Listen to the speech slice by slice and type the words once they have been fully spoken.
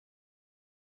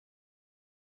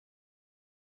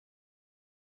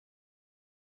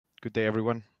Good day,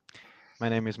 everyone. My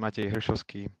name is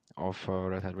Žižlavský of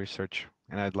Red Hat Research,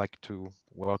 and I'd like to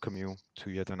welcome you to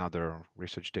yet another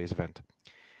Research Days event.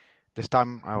 This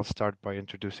time, I'll start by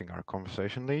introducing our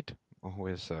conversation lead, who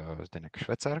is Zdeněk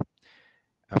Švécar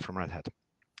from Red Hat.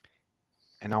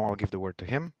 And now I'll give the word to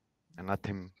him and let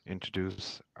him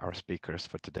introduce our speakers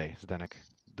for today. Zdeněk,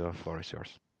 the floor is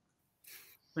yours.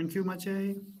 Thank you,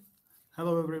 Maciej.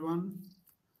 Hello, everyone.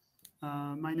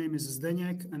 My name is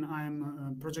Zdeněk, and I'm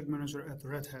a project manager at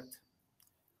Red Hat.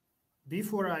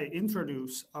 Before I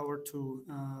introduce our two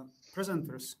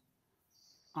presenters,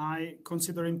 I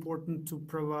consider important to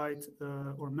provide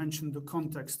or mention the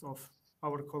context of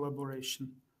our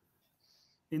collaboration.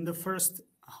 In the first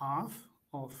half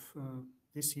of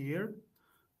this year,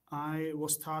 I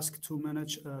was tasked to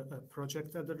manage a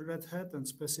project at the Red Hat, and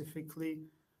specifically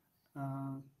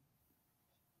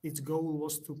its goal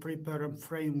was to prepare a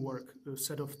framework, a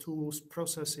set of tools,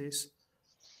 processes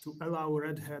to allow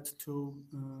Red Hat to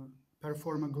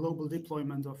perform a global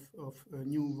deployment of a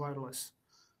new wireless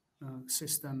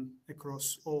system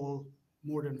across all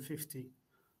more than 50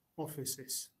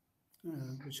 offices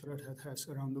which Red Hat has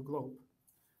around the globe.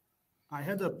 I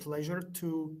had the pleasure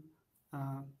to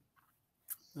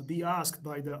be asked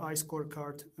by the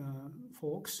Scorecard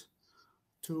folks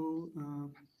to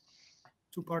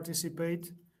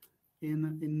participate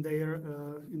in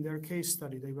their case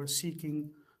study. They were seeking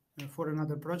for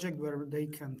another project where they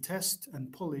can test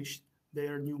and polish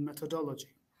their new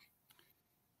methodology.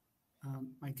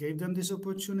 I gave them this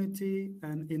opportunity,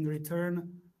 and in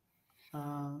return,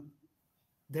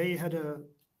 they had a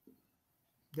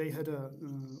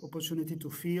opportunity to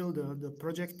feel the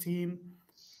project team,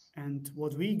 and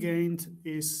what we gained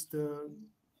is the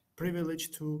privilege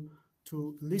to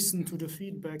listen to the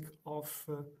feedback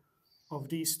of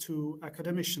these two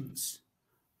academicians.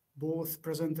 Both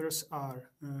presenters are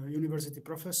university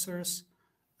professors.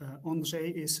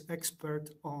 Ondřej is expert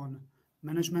on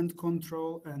management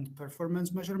control and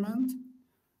performance measurement,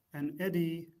 and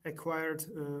Eddie acquired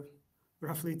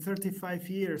roughly 35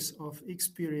 years of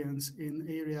experience in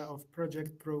area of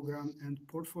project program and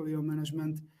portfolio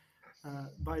management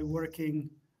by working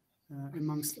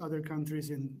amongst other countries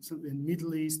in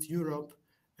Middle East, Europe,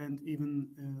 and even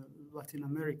Latin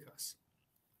Americas.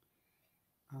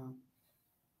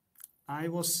 I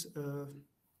was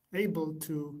able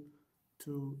to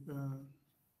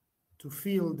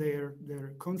feel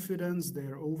their confidence,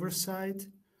 their oversight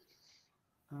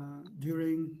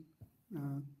during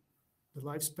the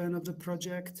lifespan of the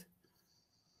project.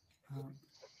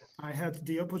 I had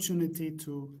the opportunity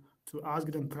to ask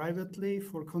them privately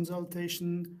for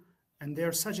consultation, and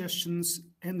their suggestions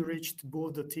enriched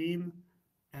both the team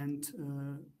and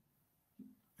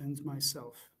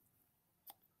myself.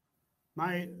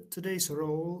 Today's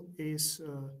role is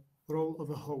role of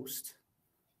a host.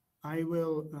 I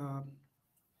will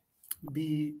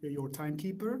be your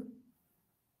timekeeper.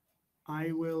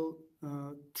 I will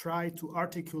try to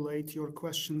articulate your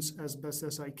questions as best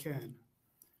as I can.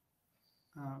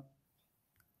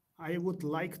 I would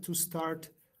like to start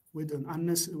with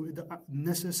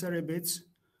necessary bits,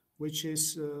 which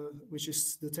is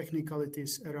the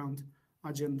technicalities around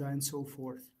agenda and so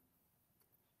forth.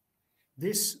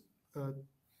 This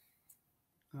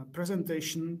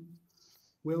presentation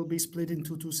will be split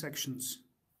into two sections.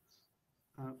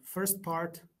 First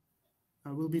part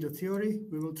will be the theory.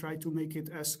 We will try to make it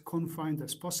as confined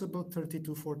as possible, 30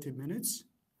 to 40 minutes,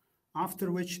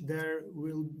 after which there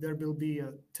will be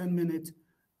a 10-minute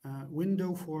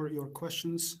window for your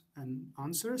questions and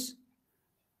answers,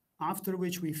 after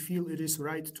which we feel it is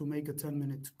right to make a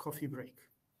 10-minute coffee break.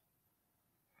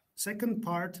 Second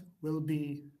part will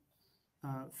be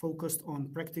focused on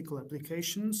practical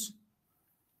applications,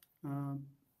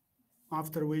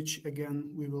 after which, again,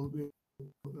 we will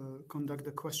conduct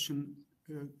a question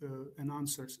and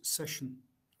answers session.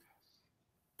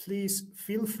 Please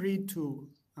feel free to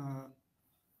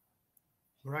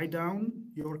write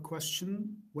down your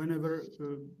question whenever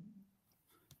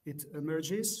it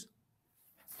emerges.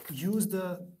 Use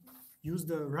the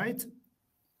right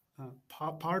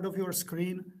part of your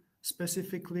screen,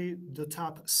 specifically the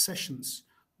tab Sessions.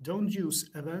 Don't use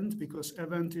Event, because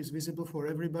Event is visible for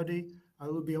everybody. I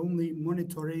will be only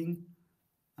monitoring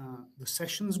the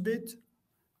Sessions bit.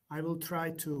 I will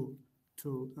try to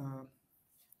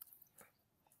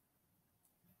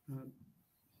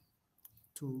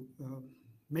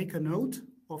make a note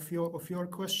of your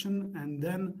question, and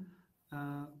then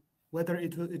whether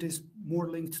it is more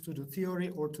linked to the theory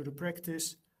or to the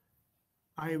practice,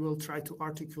 I will try to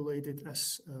articulate it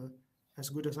as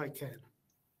good as I can.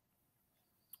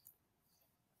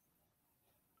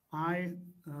 I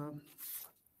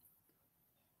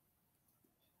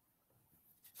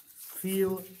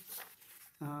feel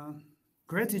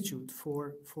gratitude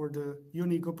for the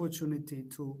unique opportunity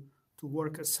to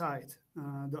work aside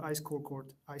the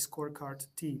iScorecard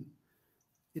team.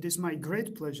 It is my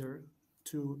great pleasure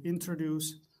to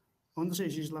introduce Ondřej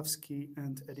Žižlavský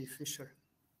and Eddie Fischer.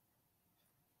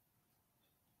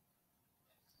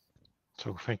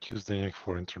 So thank you, Zdeněk,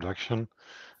 for introduction.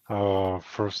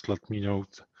 First, let me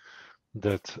note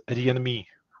that Eddie and me,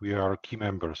 we are key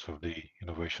members of the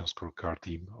Innovation Scorecard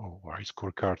team, or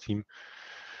iScorecard team,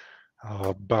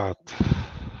 but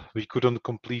we couldn't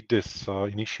complete this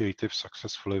initiative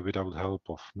successfully without help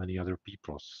of many other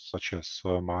people, such as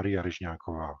Mária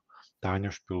Ryžňáková,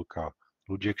 Táňa Špilka,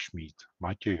 Luděk Šmíd,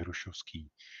 Matěj Hrušovský.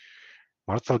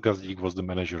 Marcel Gazdík was the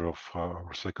manager of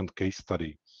our second case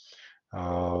study.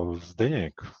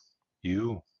 Zdeněk,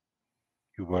 you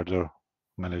were the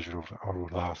manager of our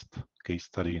last case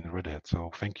study in Red Hat. So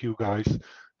thank you guys.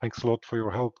 Thanks a lot for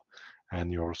your help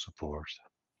and your support.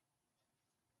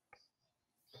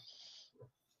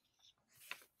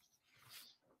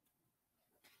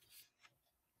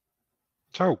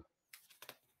 So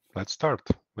let's start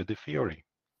with the theory.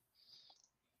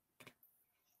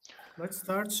 Let's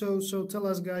start. So tell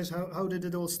us, guys, how did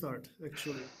it all start,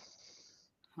 actually?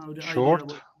 How the Short?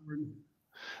 idea was born?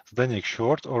 Zdeněk,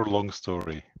 short or long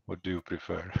story? What do you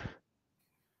prefer?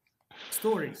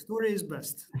 Story. Story is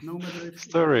best, no matter if...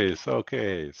 Stories,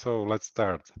 okay. So let's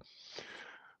start.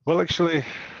 Well, actually,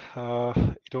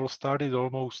 it all started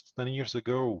almost 10 years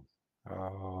ago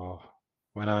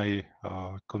when I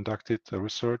conducted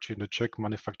research in the Czech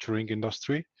manufacturing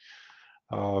industry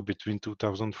between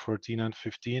 2013 and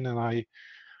 15, and I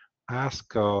asked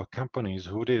companies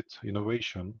who did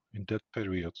innovation in that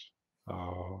period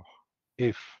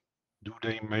if do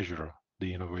they measure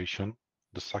the innovation,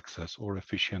 the success or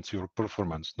efficiency or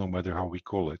performance, no matter how we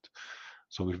call it.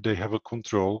 So if they have a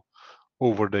control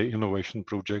over the innovation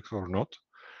projects or not,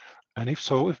 and if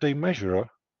so, if they measure,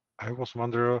 I was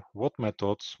wondering what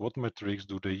methods, what metrics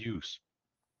do they use.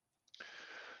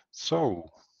 So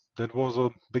that was a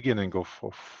beginning of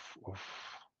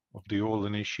the whole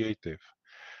initiative.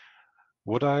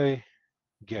 What I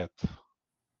get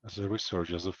as a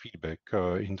research, as a feedback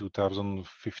in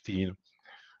 2015,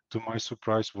 to my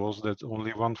surprise, was that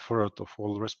only 1/3 of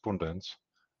all respondents,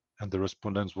 and the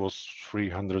respondents was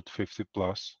 350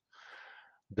 plus,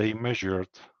 they measured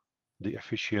the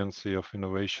efficiency of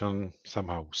innovation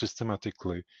somehow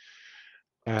systematically.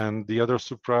 And the other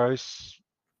surprise,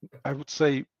 I would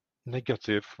say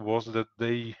negative, was that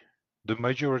the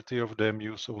majority of them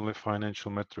use only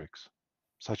financial metrics,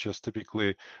 such as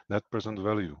typically net present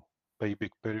value,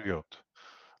 payback period,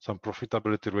 some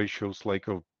profitability ratios like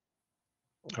a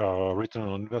return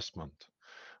on investment,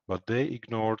 but they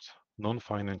ignored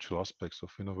non-financial aspects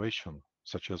of innovation,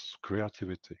 such as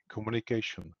creativity,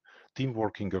 communication, team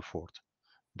working effort.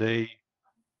 They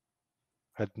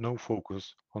had no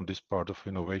focus on this part of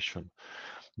innovation.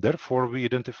 Therefore, we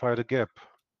identified a gap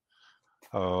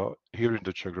here in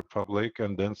the Czech Republic,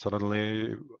 and then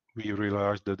suddenly we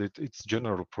realized that it's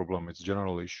general problem, it's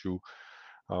general issue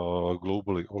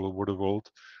globally, all over the world,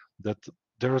 that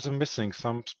there is a missing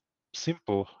some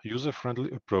simple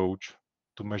user-friendly approach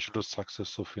to measure the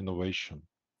success of innovation.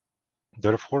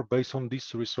 Therefore, based on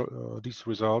these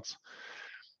results,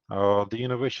 the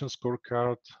innovation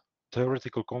scorecard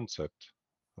theoretical concept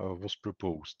was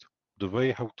proposed. The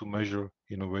way how to measure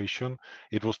innovation,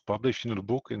 it was published in a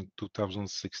book in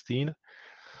 2016,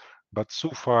 but so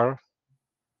far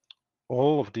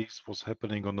all of this was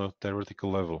happening on a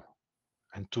theoretical level.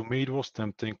 And to me, it was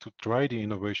tempting to try the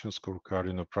innovation scorecard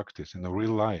in a practice, in a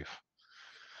real life.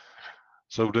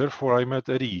 So therefore, I met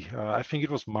Eddie. I think it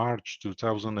was March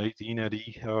 2018,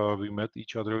 Eddie. We met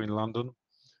each other in London.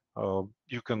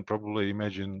 You can probably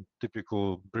imagine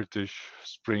typical British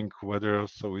spring weather.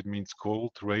 So it means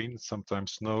cold, rain,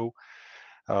 sometimes snow.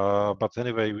 But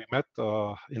anyway, we met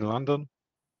in London.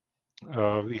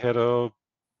 We had a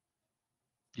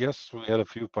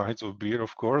few pints of beer,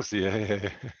 of course. Yeah.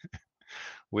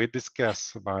 We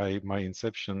discussed my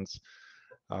inceptions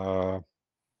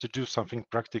to do something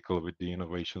practical with the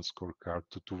innovation scorecard,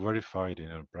 to verify it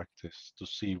in practice, to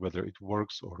see whether it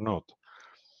works or not.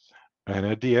 And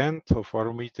at the end of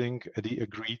our meeting, Eddie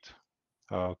agreed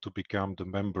to become the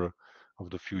member of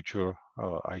the future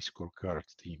iScorecard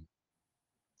team.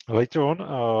 Later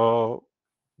on,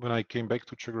 when I came back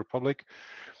to Czech Republic,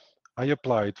 I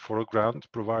applied for a grant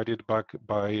provided back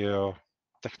by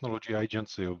technology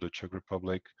agency of the Czech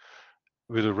Republic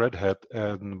with a Red Hat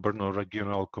and Brno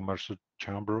Regional Commercial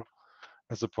Chamber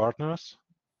as a partners.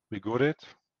 We got it,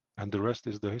 and the rest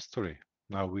is the history.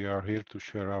 Now we are here to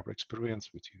share our experience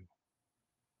with you.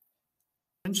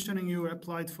 mentioning you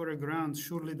applied for a grant,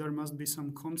 surely there must be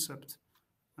some concept.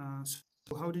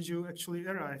 So how did you actually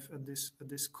arrive at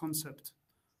this concept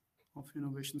of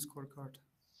innovation scorecard?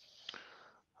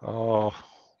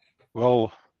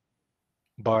 Well,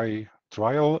 by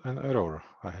trial and error,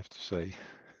 I have to say.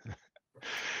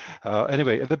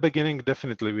 Anyway, at the beginning,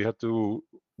 definitely we had to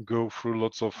go through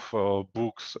lots of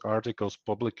books, articles,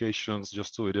 publications,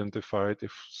 just to identify it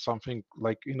if something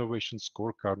like innovation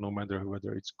scorecard, no matter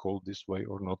whether it's called this way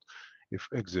or not, if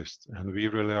exists. And we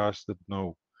realized that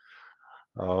no,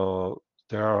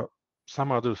 there are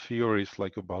some other theories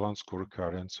like a balance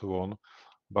scorecard and so on,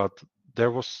 but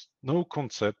there was no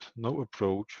concept, no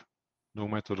approach, no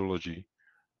methodology,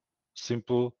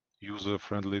 simple,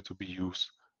 user-friendly to be used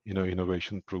in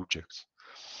innovation projects.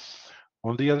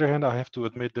 On the other hand, I have to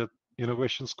admit that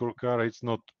innovation scorecard it's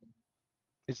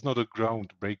not a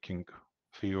groundbreaking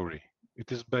theory.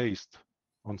 It is based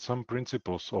on some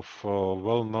principles of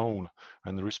well-known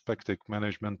and respected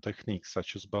management techniques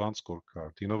such as balance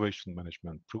scorecard, innovation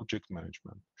management, project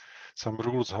management, some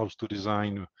rules how to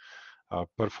design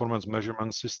performance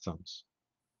measurement systems.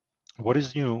 What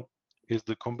is new is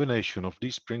the combination of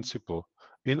these principles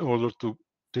in order to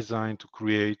design to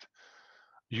create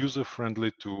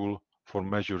user-friendly tool for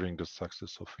measuring the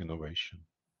success of innovation.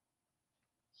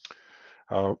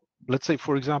 Let's say,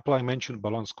 for example, I mentioned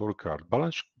balance scorecard.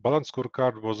 Balance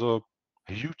scorecard was a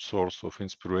huge source of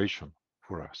inspiration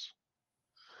for us,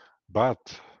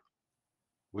 but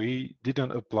we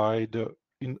didn't apply the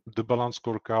balance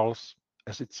scorecards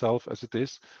as itself as it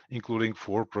is, including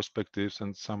 4 perspectives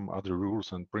and some other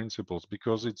rules and principles,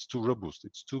 because it's too robust,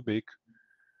 it's too big.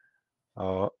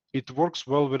 It works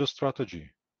well with a strategy,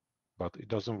 but it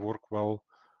doesn't work well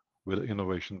with an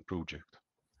innovation project.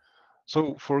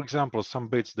 So, for example, some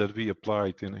bits that we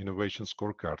applied in innovation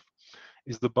scorecard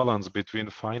is the balance between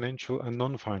financial and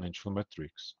non-financial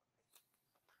metrics.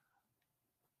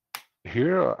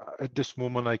 Here, at this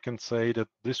moment, I can say that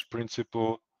this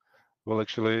principle, well,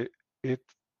 actually, it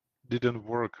didn't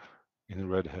work in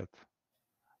Red Hat.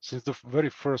 Since the very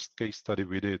first case study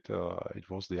we did, it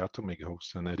was the atomic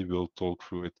host, and Eddie will talk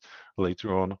through it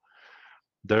later on.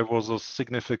 There was a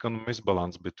significant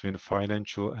misbalance between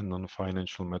financial and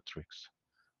non-financial metrics.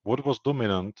 What was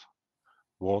dominant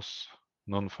was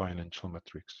non-financial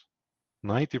metrics.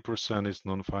 90% is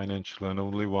non-financial and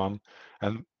only 1,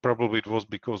 and probably it was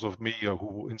because of me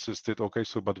who insisted, okay,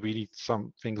 so but we need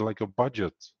something like a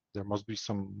budget. There must be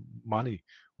some money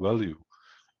value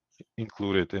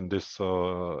included in this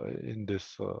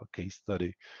case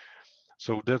study.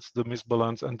 So that's the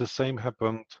misbalance, and the same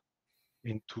happened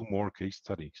in 2 more case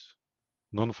studies.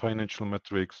 Non-financial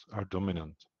metrics are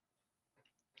dominant.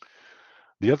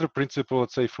 The other principle,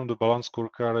 let's say, from the balance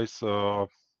scorecard is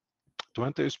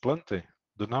 20 is plenty.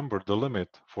 The number, the limit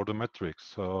for the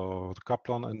metrics.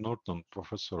 Kaplan and Norton,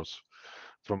 professors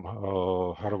from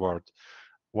Harvard,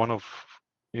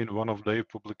 in one of their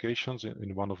publications,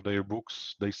 in one of their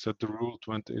books, they said the rule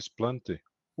 20 is plenty,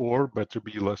 or better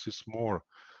be less is more.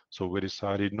 So we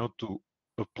decided not to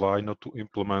apply, not to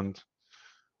implement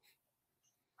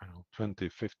 20,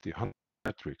 50, 100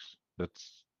 metrics.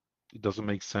 It doesn't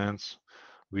make sense.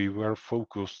 We were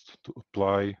focused to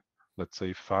apply, let's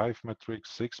say, 5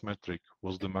 metrics, 6 metric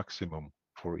was the maximum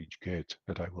for each gate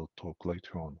that I will talk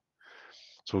later on.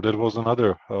 So that was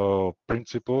another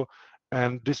principle,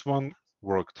 and this one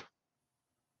worked.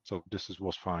 So this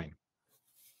was fine.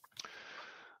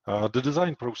 The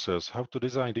design process, how to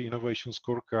design the innovation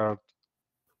scorecard,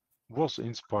 was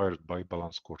inspired by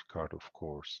balance scorecard, of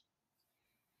course.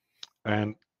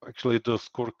 And actually the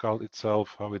scorecard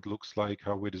itself, how it looks like,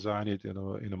 how we design it in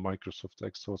a Microsoft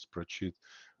Excel spreadsheet,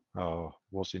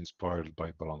 was inspired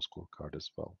by balance scorecard as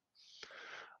well.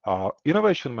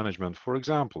 Innovation management, for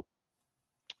example,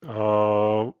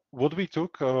 what we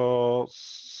took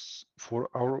for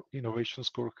our innovation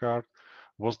scorecard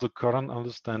was the current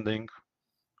understanding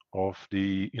of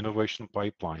the innovation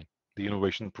pipeline, the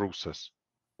innovation process.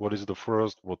 What is the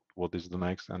first, what is the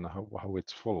next, and how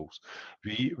it follows.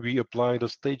 We applied a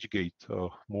stage gate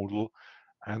model,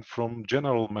 and from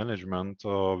general management,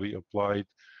 we applied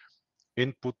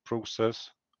input, process,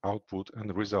 output,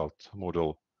 and result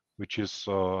model, which is,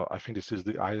 I think this is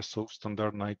the ISO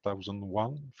standard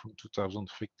 9001 from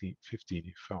 2015,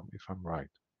 if I'm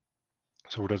right.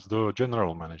 So that's the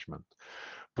general management.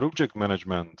 Project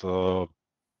management,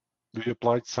 we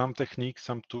applied some techniques,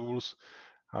 some tools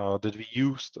that we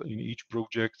used in each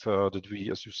project that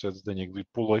we, as you said, Zdeněk, we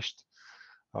polished.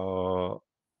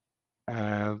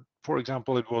 And for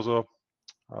example, it was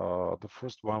the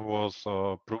first one was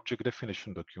a project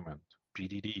definition document,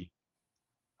 PDD.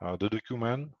 The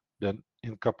document Then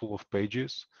in a couple of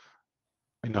pages,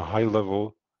 in a high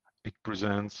level, it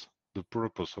presents the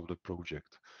purpose of the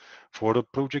project. For the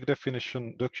project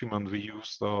definition document, we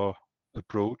used the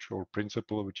approach or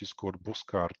principle which is called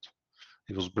Scorecard.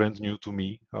 It was brand new to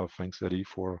me. Thanks, Eddie,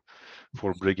 for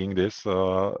bringing this.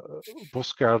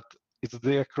 Scorecard, it's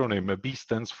the acronym. B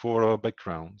stands for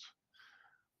background.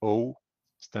 O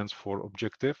stands for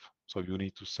objective, so you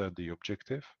need to set the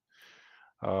objective.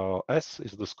 S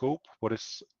is the scope, what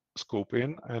is scope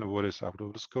in and what is out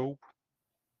of the scope.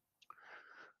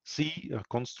 C,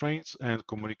 constraints and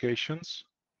communications.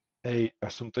 A,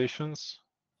 assumptions.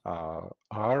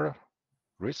 R,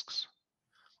 risks.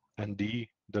 And D,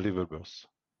 deliverables.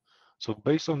 So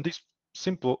based on this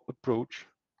simple approach,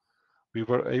 we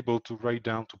were able to write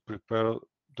down to prepare a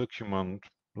document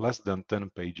less than 10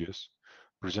 pages,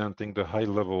 presenting the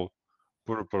high-level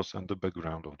purpose and the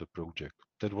background of the project.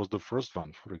 That was the first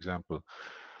one, for example.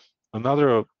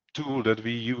 Another tool that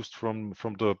we used from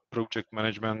the project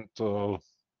management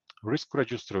risk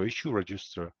register, issue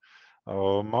register,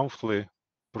 monthly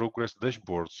progress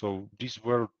dashboard. So these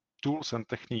were tools and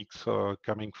techniques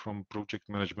coming from project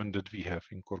management that we have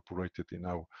incorporated in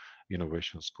our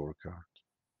innovation scorecard.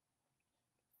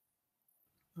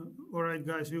 All right,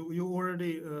 guys, you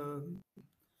already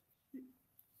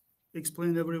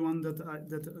explained everyone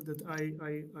that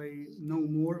I know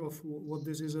more of what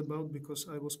this is about because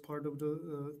I was part of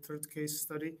the third case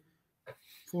study.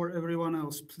 For everyone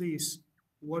else, please,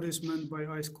 what is meant by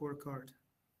iScorecard?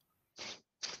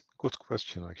 Good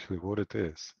question, actually, what it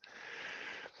is.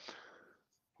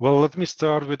 Well, let me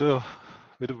start with a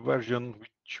version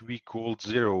which we called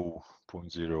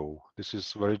 0.0. This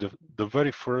is the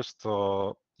very first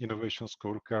innovation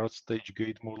scorecard stage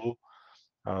gate model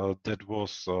that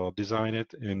was designed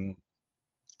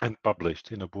and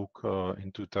published in a book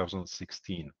in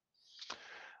 2016.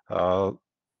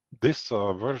 This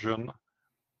version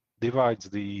divides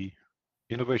the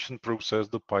innovation process,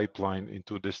 the pipeline,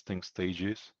 into distinct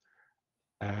stages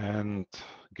and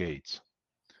gates.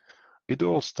 It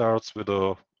all starts with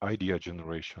an idea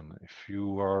generation. If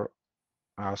you are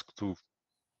asked to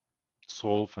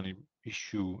solve any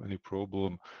issue, any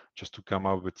problem, just to come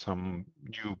up with some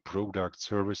new product,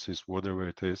 services, whatever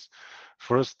it is,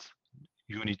 first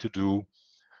you need to do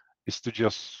is to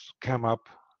just come up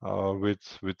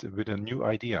with a new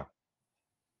idea.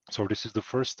 So this is the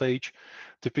first stage.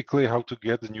 Typically, how to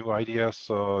get the new ideas,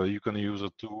 you can use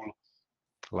a tool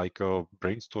like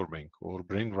brainstorming or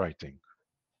brainwriting.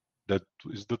 That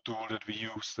is the tool that we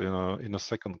use in a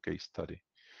second case study.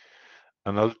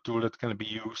 Another tool that can be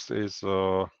used is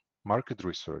market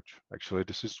research. Actually,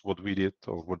 this is what we did,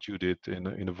 or what you did in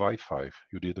a Y5.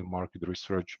 You did a market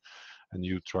research, and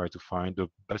you try to find the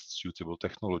best suitable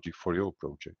technology for your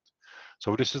project.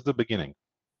 So this is the beginning.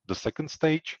 The second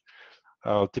stage,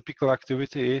 typical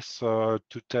activity is to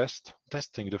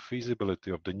testing the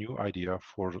feasibility of the new idea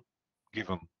for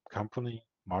given company,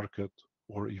 market,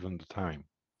 or even the time.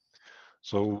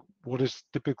 So what is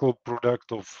typical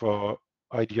product of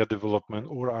idea development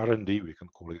or R&D, we can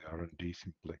call it R&D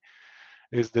simply,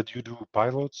 is that you do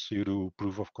pilots, you do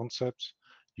proof of concepts,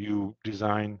 you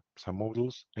design some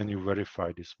models, and you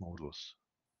verify these models.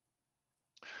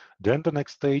 Then the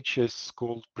next stage is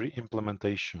called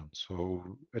pre-implementation. So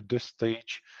at this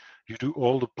stage, you do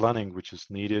all the planning which is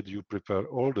needed, you prepare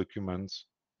all documents,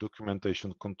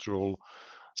 documentation control,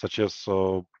 such as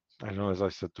I don't know, as I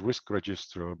said, risk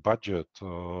register, budget,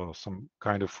 some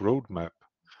kind of roadmap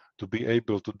to be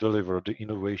able to deliver the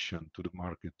innovation to the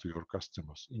market, to your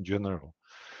customers in general.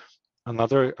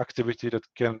 Another activity that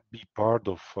can be part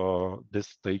of this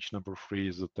stage number 3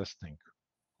 is the testing.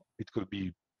 It could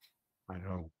be, I don't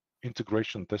know,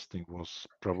 integration testing was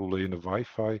probably in a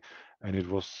Wi-Fi, and it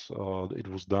was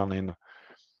done in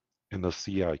the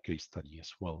CI case study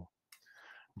as well.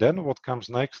 Then what comes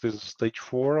next is stage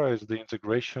 4, is the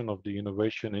integration of the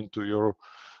innovation into your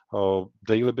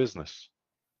daily business.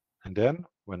 And then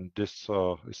when this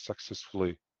is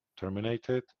successfully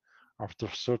terminated, after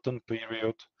a certain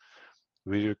period,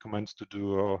 we recommend to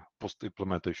do a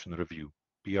post-implementation review,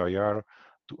 PIR,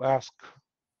 to ask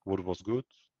what was good,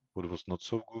 what was not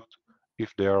so good,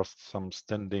 if there are some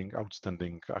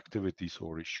outstanding activities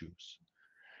or issues.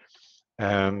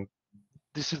 And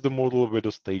this is the model with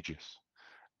the stages.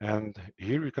 And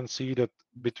here you can see that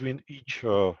between each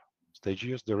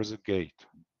stages, there is a gate.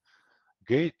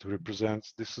 Gate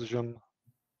represents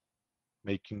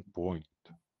decision-making point,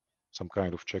 some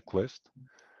kind of checklist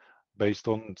based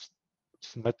on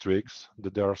metrics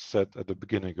that are set at the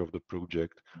beginning of the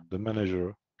project. The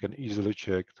manager can easily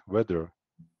check whether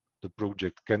the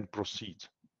project can proceed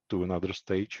to another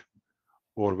stage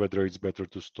or whether it's better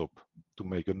to stop, to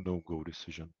make a no-go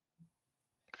decision.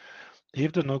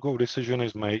 If the no-go decision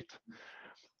is made,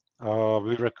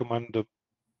 we recommend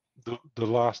the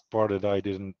last part that I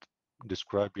didn't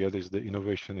describe yet is the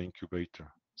innovation incubator,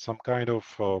 some kind of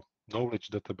knowledge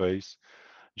database,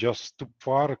 just to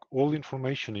park all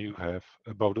information you have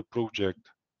about the project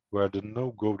where the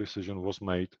no-go decision was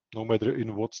made, no matter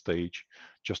in what stage,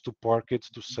 just to park it,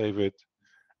 to save it,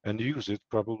 and use it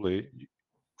probably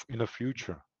in the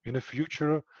future. In the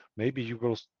future, maybe you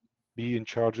will be in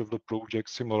charge of the project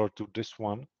similar to this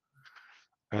one,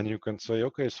 and you can say,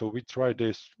 okay, so we tried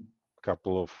this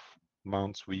couple of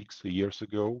months, weeks, years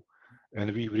ago,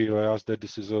 and we realized that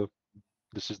this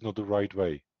is not the right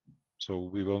way. So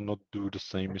we will not do the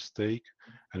same mistake,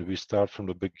 and we start from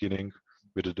the beginning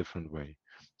with a different way.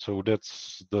 So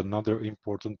that's another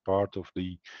important part of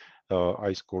the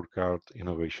iScorecard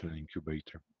Innovation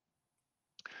Incubator.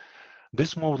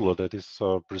 This model that is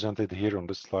presented here on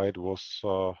this slide was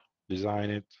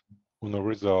designed on the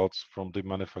results from the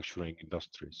manufacturing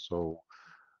industry. So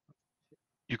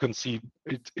you can see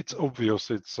it's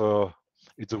obvious it's a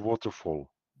waterfall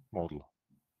model,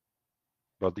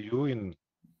 but you in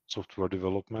software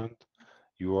development,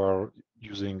 you are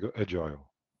using Agile,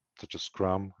 such as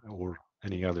Scrum or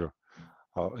any other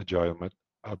Agile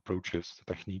approaches,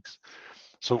 techniques.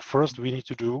 So first we need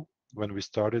to do, when we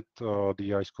started the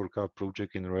iScorecard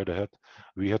project in Red Hat,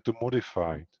 we had to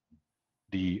modify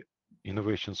the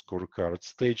innovation scorecard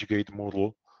stage gate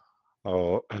model,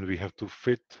 and we have to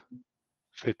fit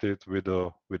it with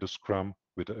a Scrum,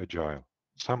 with the Agile,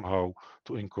 somehow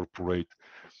to incorporate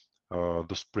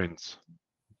the sprints.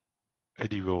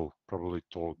 Eddie will probably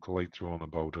talk later on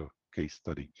about a case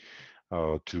study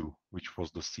too, which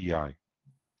was the CI.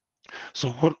 So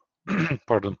what,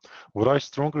 pardon, what I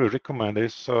strongly recommend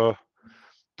is to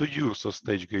use a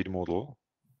stage gate model,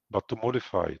 but to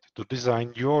modify it, to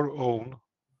design your own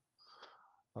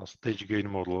stage gate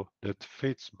model that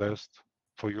fits best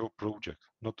for your project,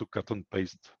 not to cut and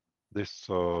paste this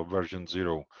version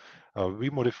 0. We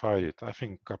modified it, I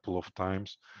think, a couple of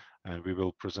times, and we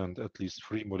will present at least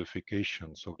 3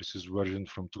 modifications. So this is version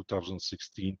from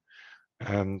 2016,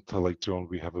 and later on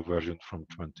we have a version from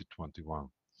 2021.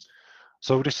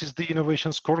 So this is the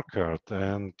innovation scorecard,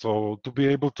 and so to be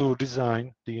able to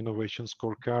design the innovation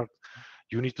scorecard,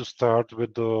 you need to start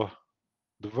with the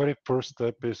very first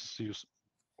step is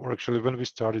or actually when we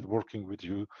started working with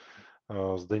you,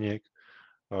 Zdeněk,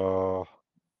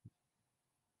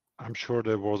 I'm sure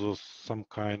there was some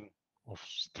kind of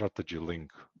strategy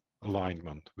link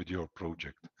alignment with your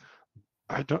project.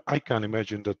 I can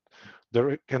imagine that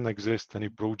there can exist any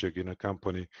project in a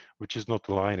company which is not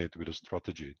aligned with a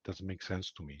strategy. It doesn't make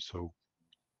sense to me. So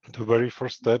the very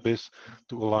first step is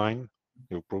to align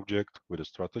your project with a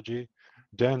strategy,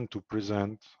 then to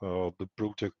present the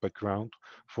project background,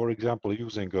 for example,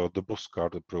 using the boss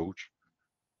card approach,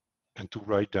 and to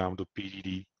write down the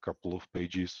PDD, couple of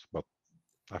pages, but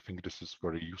I think this is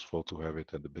very useful to have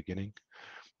it at the beginning.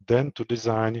 Then to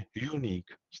design a unique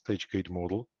stage gate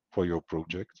model for your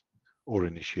project or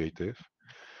initiative.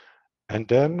 And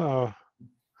then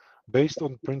based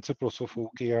on principles of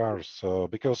OKRs,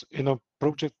 because in a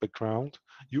project background,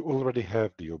 you already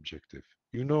have the objective.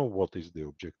 You know what is the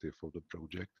objective of the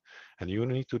project, and you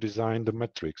need to design the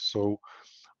metrics. So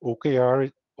OKR,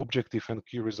 objective and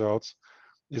key results,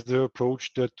 is the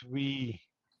approach that we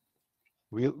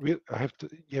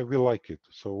like it.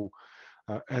 So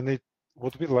and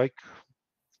what we like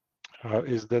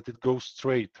is that it goes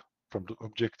straight from the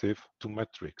objective to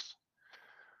metrics.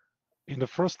 In the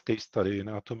first case study in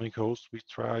Atomic Host,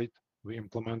 we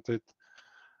implemented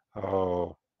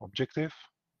objective,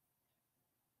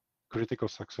 critical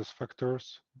success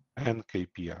factors, and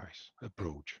KPIs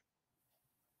approach.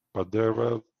 But there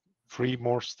were 3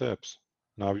 more steps.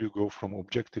 Now you go from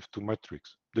objective to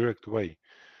metrics, direct way.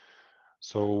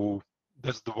 So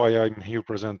that's why I'm here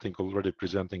already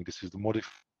presenting. This is the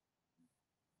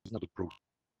not the process.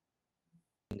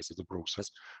 This is the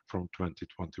process from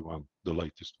 2021, the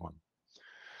latest one.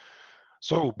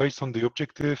 So based on the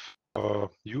objective,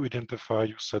 you identify,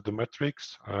 you set the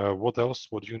metrics. What else?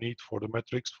 What you need for the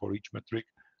metrics, for each metric,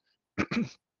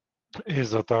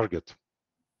 is a target.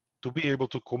 To be able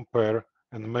to compare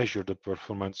and measure the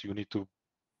performance, you need to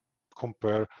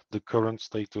compare the current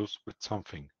status with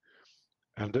something.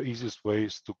 And the easiest way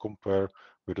is to compare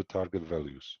with the target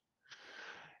values.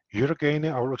 Here again,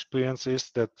 our experience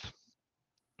is that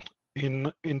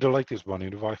in the latest one,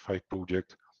 in the Wi-Fi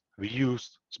project, we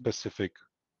used specific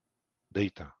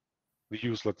data. We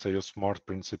use, let's say, a SMART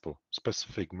principle,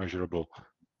 specific, measurable,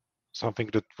 something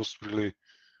that was really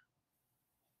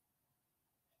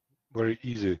very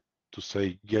easy to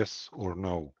say yes or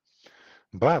no.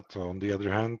 But on the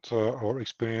other hand, our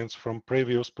experience from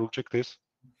previous project is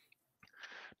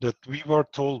that we were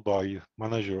told by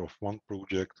manager of one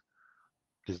project,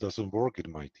 this doesn't work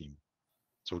in my team.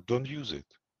 So don't use it.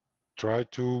 Try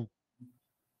to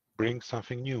bring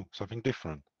something new, something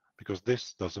different, because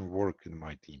this doesn't work in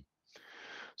my team.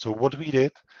 So what we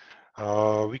did,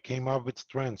 we came up with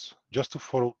trends, just to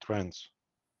follow trends.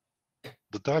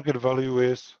 The target value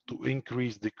is to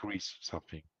increase, decrease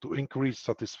something, to increase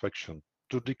satisfaction,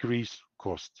 to decrease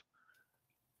cost.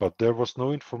 But there was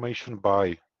no information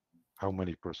by how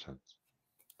many percent.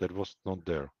 That was not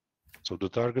there. So the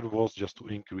target was just to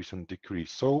increase and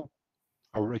decrease. So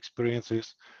our experience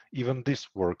is even this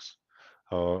works.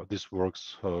 This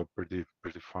works pretty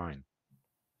fine.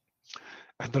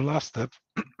 And the last step,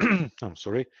 I'm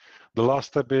sorry, the last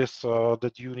step is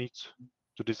that you need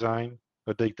to design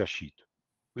a data sheet.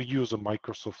 We use a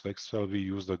Microsoft Excel, we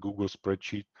use the Google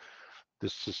spreadsheet.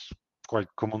 This is quite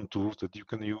common tools that you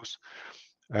can use.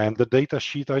 And the data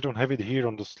sheet, I don't have it here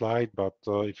on the slide, but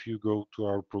if you go to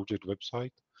our project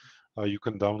website, you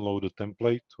can download a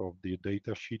template of the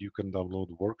data sheet. You can download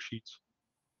worksheets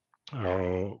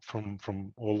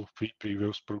from all three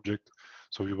previous projects.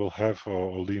 So you will have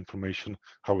all the information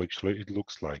how actually it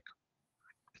looks like.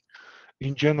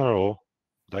 In general,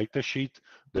 data sheet,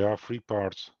 there are three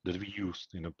parts that we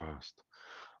used in the past.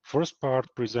 First part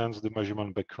presents the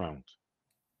measurement background.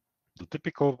 The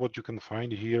typical what you can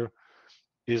find here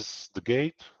is the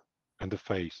gate and the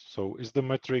phase. So is the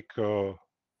metric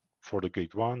for the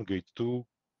gate 1, gate 2,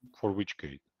 for which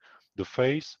gate? The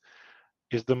phase,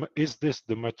 is this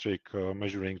the metric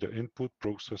measuring the input,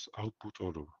 process,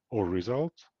 output, or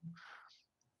result?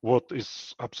 What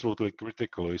is absolutely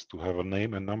critical is to have a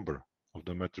name and number of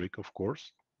the metric, of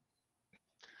course.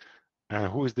 And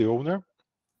who is the owner?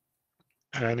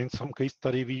 And in some case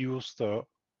study, we used the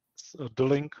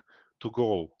link to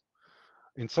goal.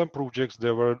 In some projects,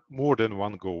 there were more than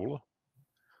one goal.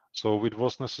 So it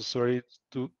was necessary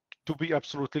to be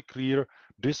absolutely clear,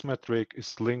 this metric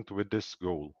is linked with this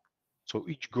goal. So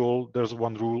each goal, there's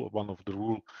one rule, one of the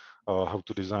rule, how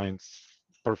to design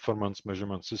performance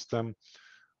measurement system.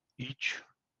 Each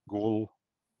goal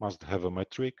must have a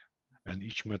metric, and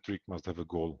each metric must have a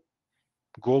goal.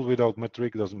 Goal without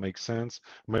metric doesn't make sense.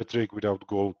 Metric without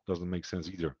goal doesn't make sense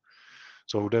either.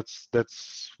 So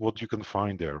that's what you can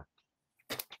find there.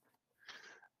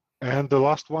 And the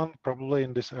last one, probably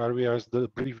in this area, is the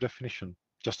brief definition.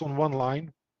 Just on one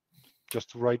line,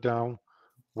 just to write down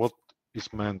what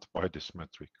is meant by this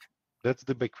metric. That's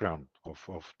the background of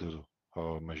the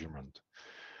measurement.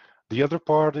 The other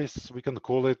part is, we can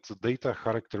call it data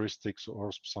characteristics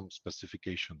or some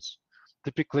specifications.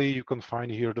 Typically, you can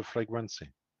find here the frequency.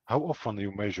 How often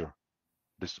you measure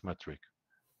this metric?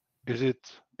 Is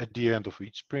it at the end of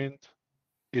each sprint?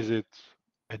 Is it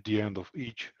at the end of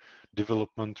each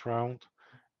development round?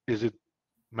 Is it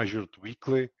measured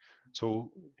weekly?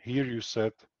 So here you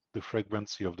set the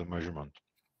frequency of the measurement.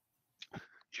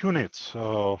 Units,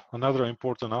 another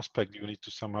important aspect. You need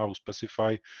to somehow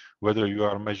specify whether you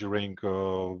are measuring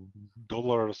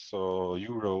dollars,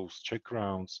 euros, Czech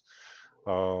crowns,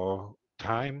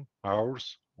 time,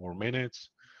 hours, or minutes,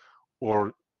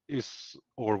 or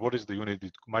what is the unit?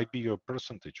 It might be a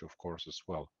percentage, of course, as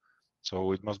well.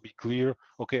 So it must be clear,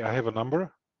 okay, I have a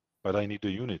number, but I need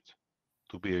a unit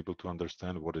to be able to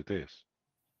understand what it is.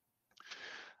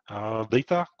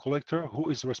 Data collector, who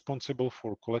is responsible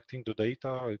for collecting the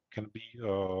data, it can be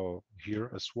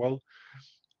here as well.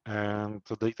 And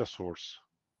the data source,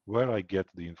 where I get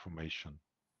the information.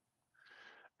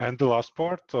 And the last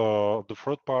part, the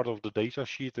third part of the data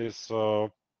sheet is,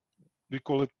 we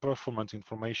call it performance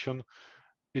information.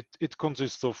 It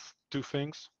consists of two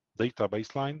things: data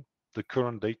baseline, the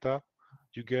current data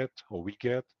you get or we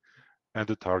get, and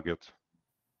the target.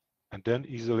 And then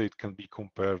easily it can be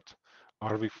compared.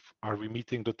 Are we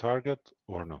meeting the target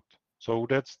or not? So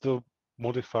that's the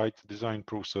modified design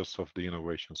process of the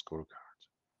innovation scorecard.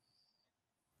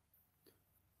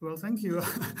 Well, thank you.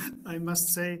 I must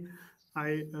say,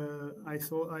 I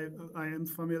thought I am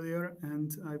familiar,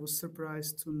 and I was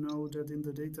surprised to know that in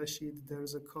the data sheet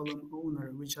there's a column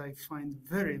owner, which I find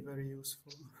very, very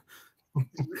useful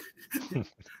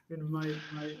in my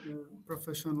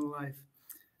professional life.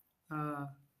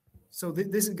 So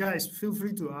this, guys, feel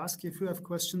free to ask if you have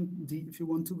questions, if you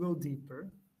want to go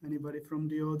deeper. Anybody from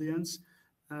the audience?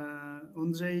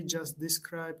 Ondřej just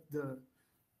described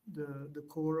the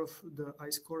core of the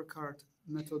iScorecard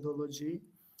methodology.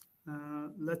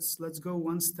 Let's go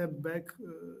one step back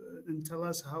and tell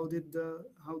us how did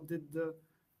the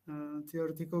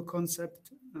theoretical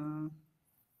concept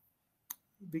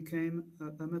became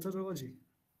a methodology?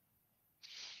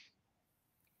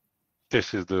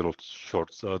 This is the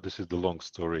short. This is the long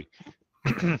story.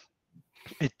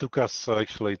 It took us 3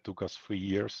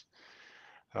 years.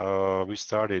 We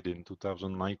started in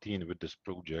 2019 with this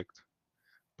project,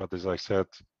 but as I said,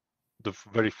 the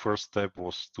very first step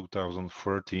was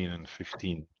 2013 and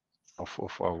 15 of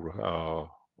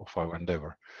our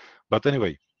endeavor. But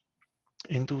anyway,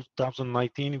 in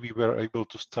 2019 we were able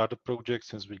to start a project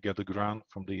since we got a grant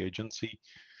from the agency,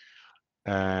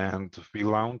 and we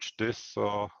launched this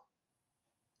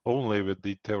only with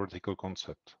the theoretical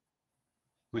concept.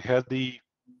 We had the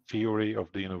theory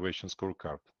of the innovation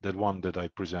scorecard, that one that I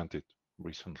presented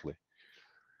recently,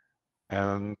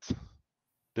 and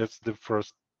that's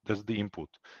the input.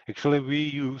 Actually, we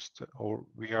used, or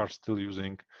we are still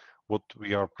using, what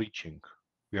we are preaching.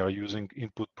 We are using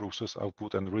input, process,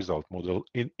 output, and result model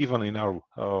even in our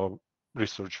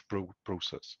research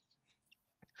process.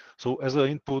 So as an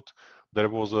input, there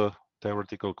was a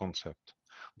theoretical concept.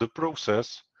 The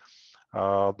process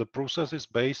is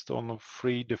based on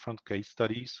 3 different case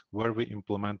studies where we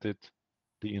implemented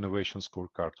the innovation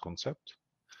scorecard concept.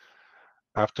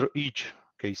 After each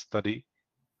case study,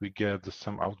 we get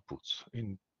some outputs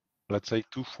in, let's say,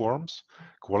 2 forms: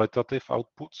 qualitative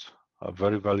outputs,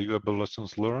 very valuable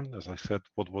lessons learned, as I said,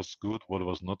 what was good, what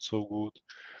was not so good,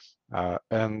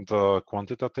 and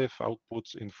quantitative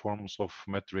outputs in forms of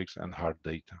metrics and hard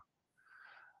data.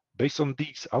 Based on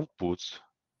these outputs,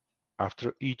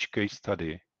 after each case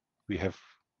study, we have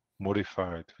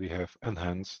modified, we have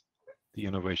enhanced the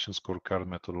innovation scorecard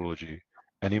methodology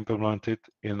and implemented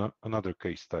in another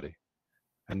case study.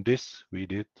 And this we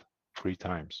did 3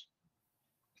 times.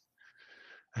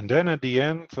 And then at the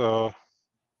end,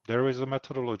 there is a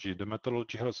methodology. The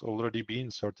methodology has already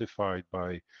been certified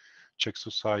by Czech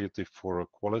Society for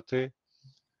Quality,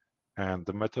 and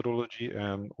the methodology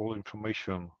and all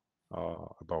information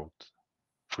about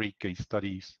 3 case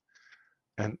studies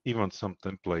and even some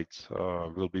templates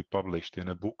will be published in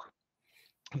a book.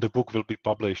 The book will be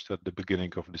published at the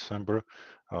beginning of December,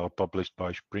 published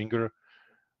by Springer.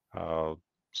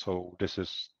 So this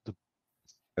is,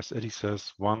 as Eddie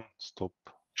says, one-stop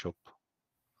shop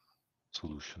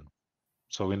solution.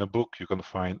 So in a book, you can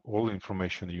find all the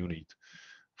information you need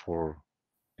for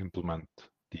implement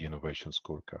the innovation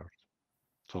scorecard.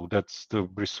 So that's the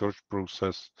research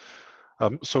process.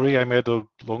 Sorry, I made a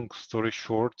long story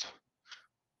short,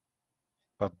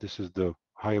 but this is the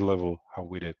high level how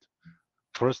we did.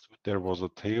 First, there was a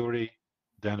theory,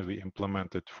 then we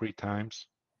implemented 3 times,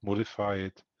 modify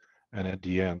it, and at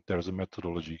the end, there's a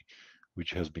methodology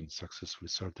which has been successfully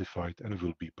certified and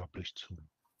will be published soon.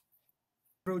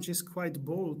 Approach is quite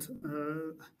bold.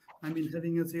 I mean,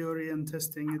 having a theory and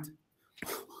testing it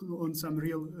on some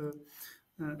real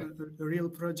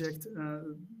project.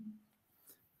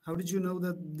 How did you know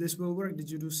that this will work? Did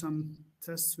you do some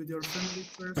tests with your family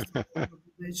first?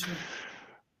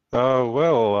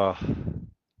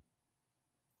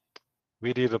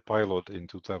 We did a pilot in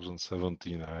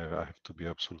 2017. I have to be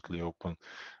absolutely open,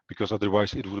 because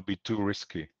otherwise it would be too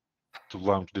risky to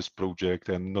launch this project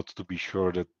and not to be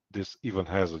sure that this even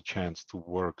has a chance to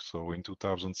work. So in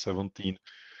 2017,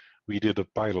 we did a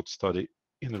pilot study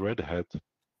in Red Hat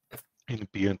in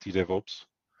PNT DevOps.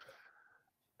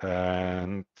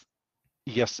 And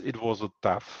yes, it was a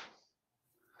tough,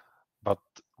 but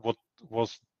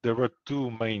there were 2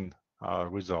 main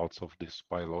results of this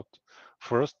pilot.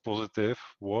 First positive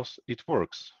was it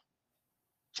works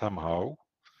somehow,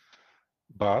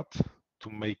 but to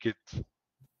make it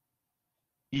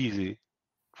easy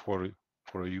for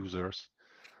users,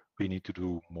 we need to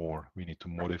do more. We need to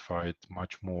modify it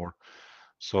much more.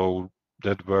 So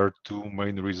that were 2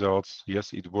 main results.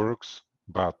 Yes, it works,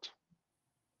 but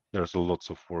there's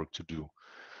lots of work to do.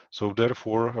 So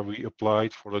therefore, we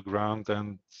applied for the grant,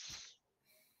 and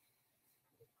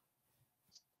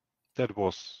that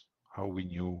was how we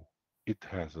knew it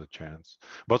has a chance.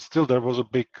 But still, there was a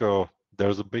big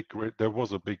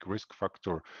risk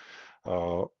factor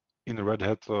in Red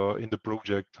Hat in the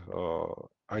project,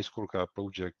 iScorecard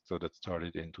project that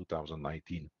started in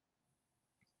 2019.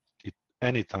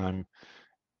 Anytime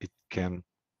it can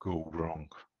go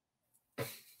wrong.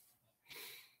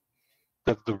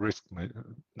 That's the risk.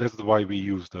 That's why we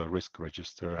use the risk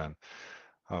register, and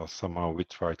somehow we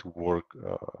try to work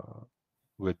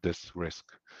with this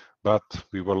risk. But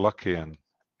we were lucky, and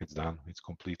it's done. It's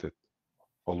completed,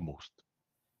 almost.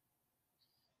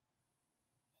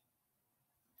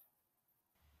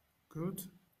 Good,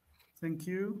 thank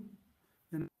you.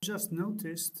 And I just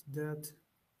noticed that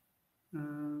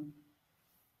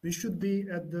we should be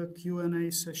at the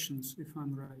Q&A sessions, if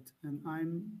I'm right. And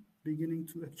I'm beginning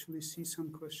to actually see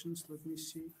some questions. Let me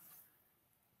see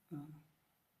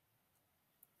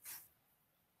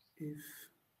if...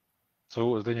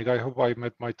 So, Zdeněk, I hope I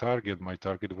met my target. My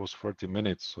target was 30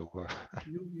 minutes. So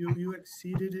you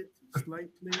exceeded it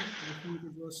slightly. I think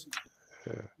it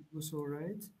was all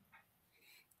right.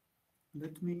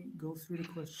 Let me go through the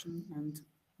question, and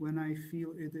when I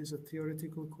feel it is a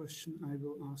theoretical question, I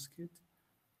will ask it.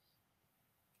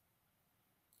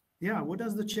 Yeah, what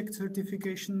does the Czech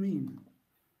certification mean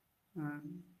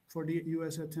for the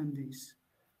US attendees?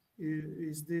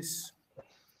 Is this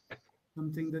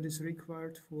something that is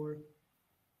required for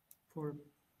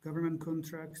government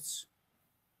contracts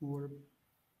or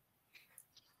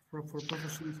for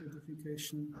professional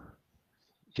certification?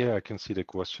 yeah, I can see the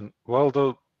question. Well,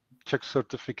 the Czech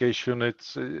certification,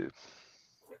 it's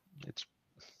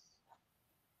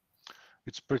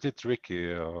pretty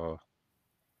tricky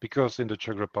because in the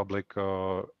Czech Republic,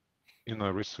 in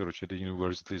our research at the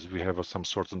universities, we have some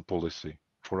certain policy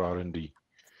for R&D,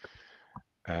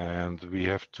 and we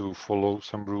have to follow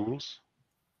some rules.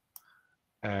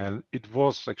 And it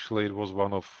was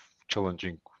one of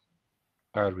challenging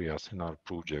areas in our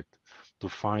project to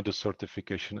find a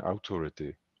certification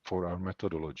authority for our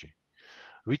methodology.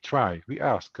 We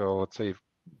ask, let's say,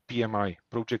 PMI,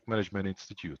 Project Management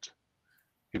Institute,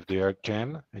 if they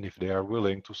can and if they are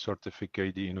willing to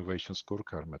certificate the innovation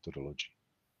scorecard methodology.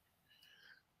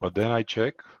 But then I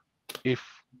check if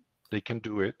they can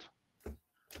do it.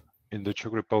 In the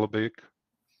Czech Republic,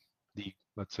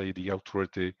 let's say the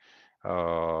authority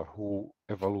who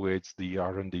evaluates the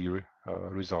R&D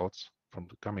results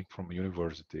coming from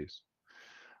universities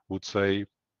would say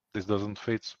this doesn't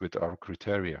fit with our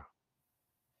criteria.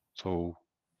 So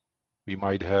we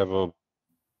might have a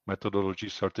methodology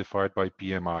certified by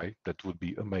PMI, that would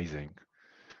be amazing.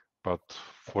 But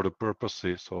for the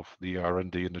purposes of the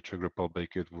R&D in the Czech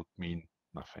Republic, it would mean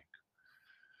nothing.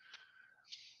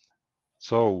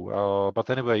 So, but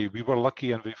anyway, we were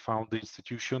lucky and we found the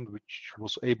institution which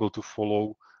was able to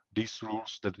follow these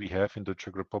rules that we have in the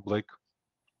Czech Republic.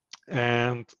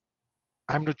 And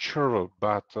I'm not sure,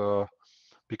 but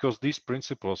because these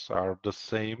principles are the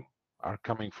same, are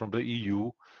coming from the EU,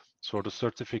 so the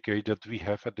certificate that we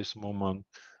have at this moment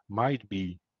might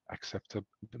be accepted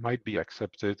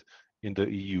in the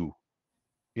EU.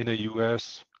 In the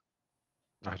US,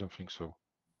 I don't think so.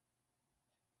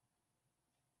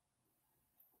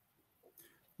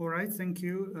 All right, thank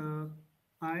you.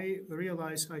 I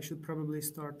realize I should probably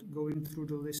start going through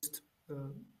the list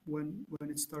when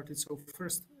it started. So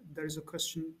first, there is a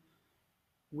question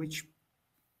which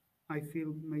I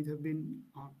feel may have been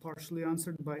partially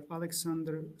answered by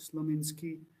Alexander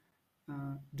Slominsky.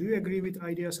 Do you agree with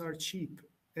ideas are cheap?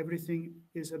 Everything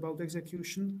is about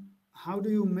execution. How do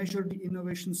you measure the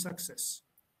innovation success?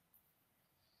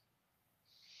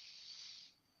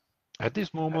 At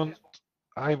this moment,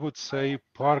 I would say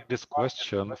park this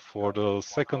question for the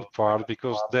second part,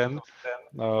 because then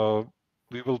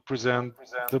we will present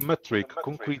the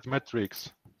concrete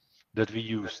metrics that we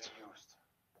used.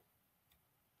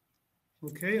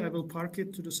 Okay, I will park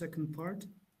it to the second part.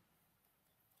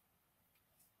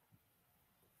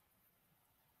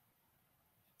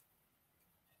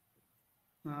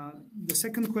 The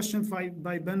second question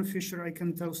by Ben Fisher, I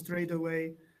can tell straight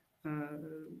away.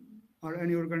 Are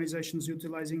any organizations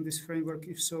utilizing this framework?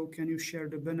 If so, can you share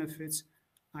the benefits?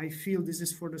 I feel this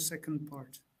is for the second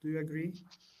part. Do you agree?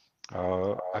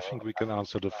 I think we can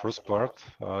answer the first part.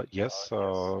 Yes,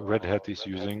 Red Hat is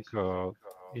using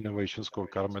innovation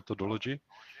scorecard methodology.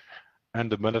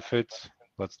 And the benefits,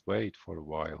 let's wait for a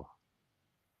while.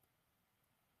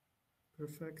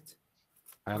 Perfect.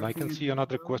 And I can see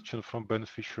another question from Ben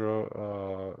Fisher.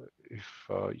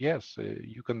 Yes,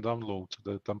 you can download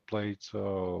the templates,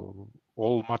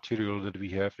 all material that we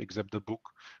have, except the book,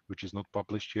 which is not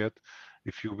published yet.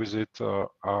 If you visit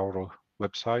our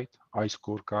website,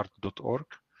 iscorecard.org,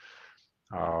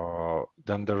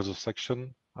 then there is a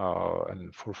section,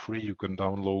 and for free you can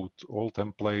download all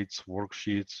templates,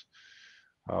 worksheets,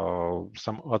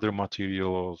 some other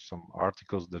material, some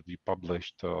articles that we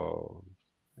published.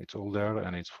 It's all there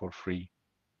and it's for free.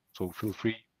 So feel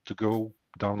free to go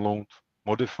download,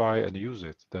 modify and use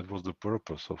it. That was the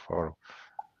purpose of our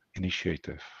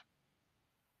initiative.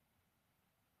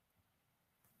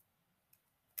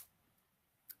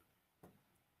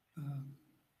 Uh,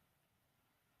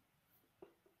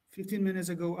 15 minutes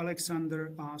ago,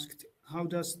 Alexander asked, how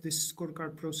does this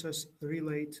scorecard process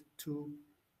relate to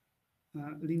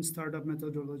lean startup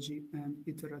methodology and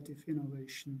iterative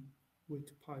innovation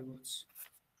with pivots?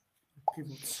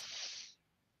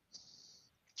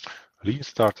 Lean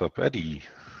startup, Eddie.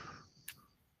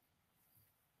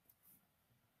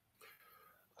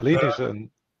 Lean is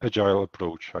an agile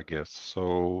approach, I guess.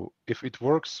 So if it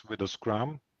works with a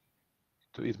Scrum,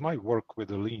 it might work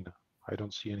with a Lean. I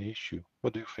don't see any issue.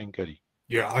 What do you think, Eddie?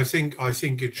 Yeah, I think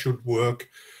it should work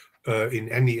in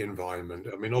any environment.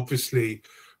 I mean, obviously,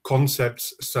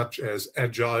 concepts such as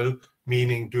agile,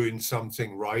 meaning doing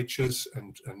something righteous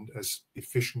and as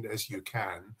efficient as you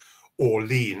can, or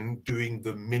lean, doing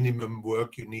the minimum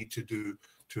work you need to do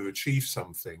to achieve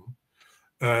something,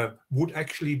 would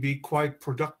actually be quite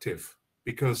productive,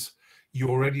 because you're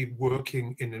already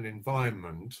working in an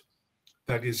environment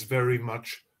that is very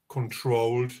much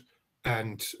controlled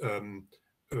and,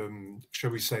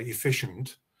 shall we say,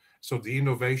 efficient. So the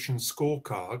innovation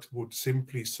scorecard would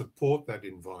simply support that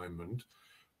environment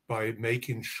by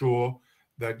making sure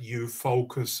that you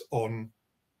focus on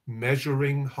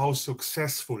measuring how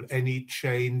successful any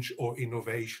change or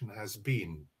innovation has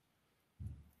been.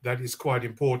 That is quite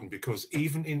important, because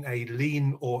even in a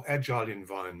lean or agile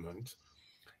environment,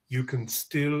 you can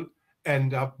still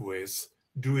end up with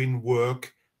doing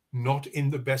work not in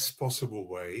the best possible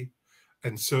way,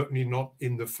 and certainly not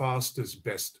in the fastest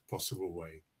best possible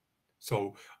way.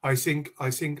 So I think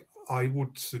I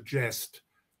would suggest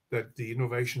that the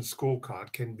innovation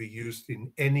scorecard can be used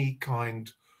in any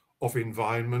kind of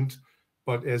environment,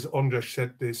 but as Ondřej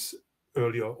said this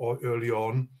early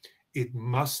on, it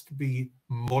must be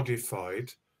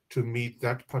modified to meet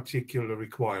that particular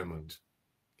requirement.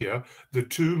 Yeah, the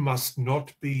two must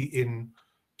not be in,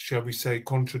 shall we say,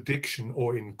 contradiction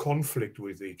or in conflict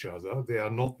with each other. They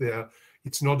are not there.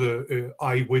 It's not a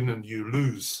I win and you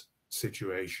lose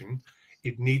situation.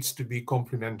 It needs to be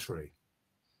complementary.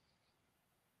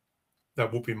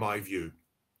 That would be my view.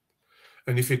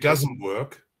 And if it doesn't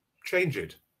work, change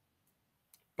it.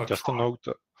 But just a note,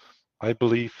 I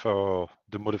believe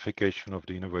the modification of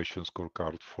the innovation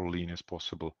scorecard for Lean is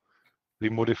possible. We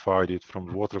modified it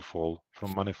from waterfall,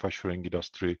 from manufacturing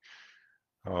industry,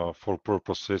 for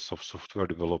purposes of software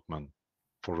development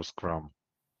for a Scrum.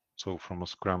 So from a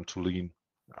Scrum to Lean,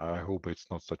 I hope it's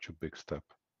not such a big step.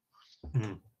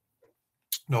 Mm.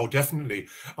 No, definitely.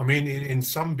 I mean, in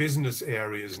some business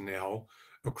areas now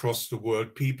across the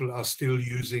world, people are still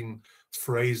using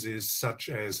phrases such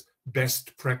as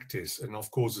best practice. And of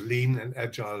course, Lean and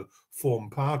Agile form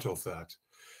part of that.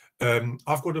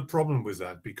 I've got a problem with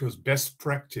that, because best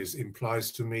practice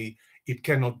implies to me it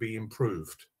cannot be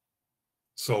improved.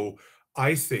 So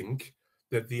I think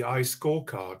that the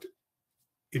iScorecard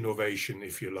innovation,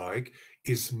 if you like,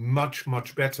 is much,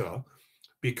 much better,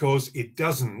 because it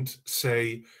doesn't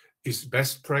say it's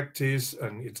best practice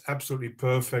and it's absolutely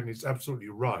perfect, it's absolutely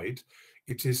right.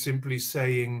 It is simply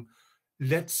saying,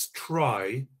 let's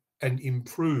try and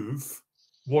improve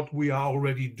what we are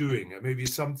already doing, and maybe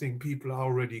something people are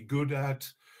already good at,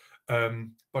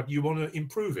 but you want to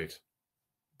improve it.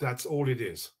 That's all it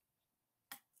is.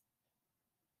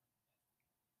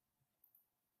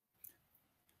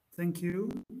 Thank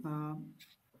you.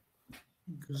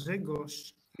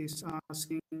 Grzegorz is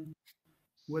asking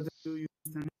whether you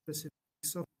use any specific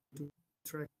software to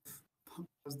track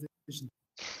past decision.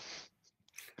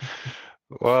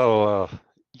 Well,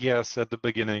 yes, at the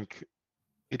beginning,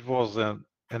 it was an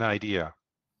idea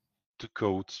to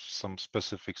code some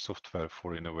specific software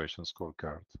for innovation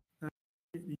scorecard.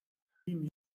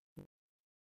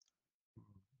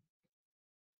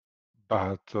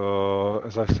 But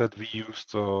as I said, we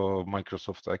used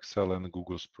Microsoft Excel and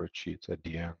Google Spreadsheets at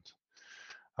the end.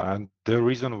 And the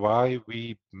reason why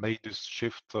we made this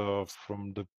shift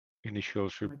from the initial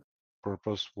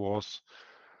purpose was,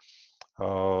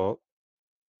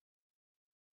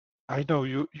 I know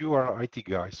you are IT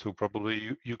guys, so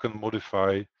probably you can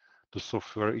modify the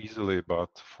software easily, but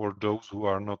for those who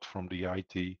are not from the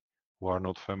IT, who are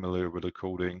not familiar with the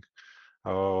coding,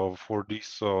 for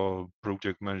these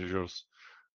project managers,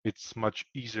 it's much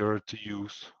easier to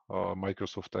use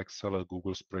Microsoft Excel or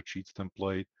Google Spreadsheets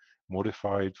template,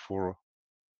 modify it for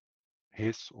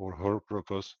his or her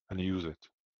purpose, and use it.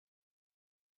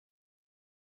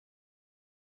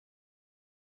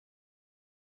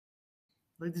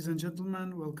 Ladies and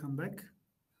gentlemen, welcome back.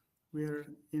 We're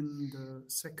in the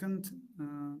second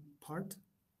part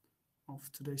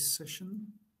of today's session.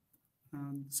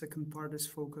 The second part is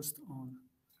focused on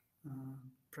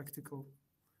practical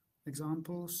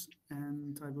examples,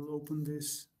 and I will open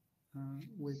this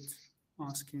with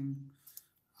asking,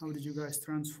 how did you guys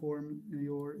transform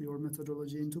your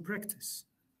methodology into practice?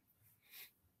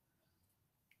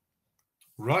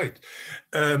 Right.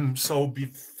 So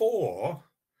before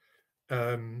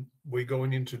we're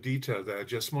going into detail there, I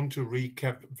just want to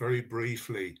recap very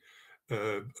briefly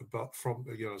about from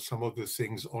some of the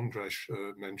things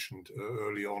Ondřej mentioned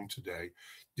early on today,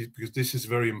 because this is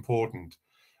very important.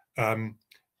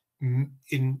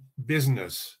 In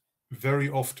business, very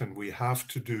often we have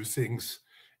to do things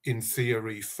in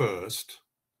theory first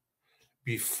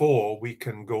before we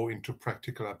can go into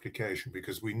practical application,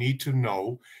 because we need to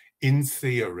know in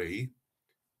theory,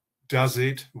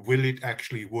 will it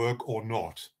actually work or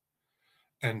not?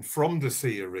 And from the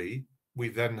theory, we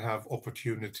then have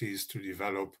opportunities to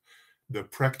develop the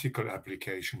practical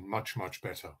application much, much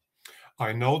better.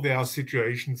 I know there are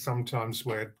situations sometimes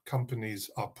where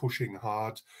companies are pushing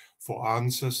hard for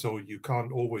answers, so you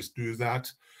can't always do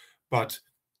that. But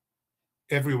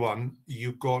everyone,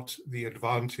 you got the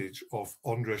advantage of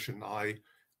Ondřej and I,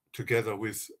 together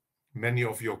with many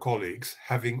of your colleagues,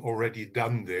 having already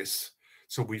done this.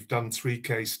 So we've done 3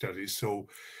 case studies. So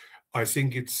I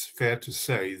think it's fair to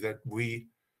say that we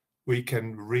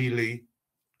can really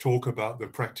talk about the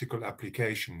practical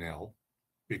application now,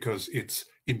 because it's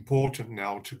important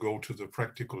now to go to the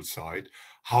practical side.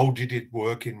 How did it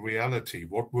work in reality?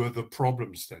 What were the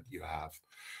problems that you have?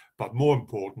 But more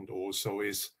important also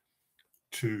is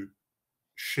to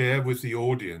share with the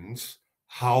audience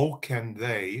what can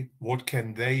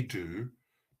they do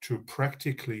to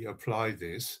practically apply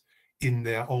this in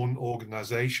their own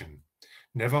organization.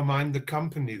 Never mind the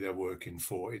company they're working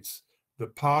for, it's the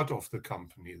part of the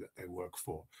company that they work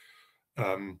for.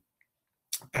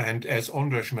 And as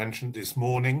Ondřej mentioned this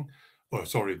morning,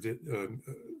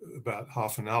 about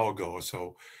half an hour ago or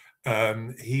so,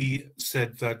 he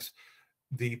said that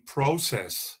the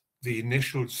process, the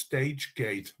initial stage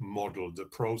gate model, the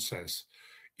process,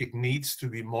 it needs to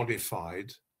be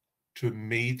modified to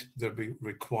meet the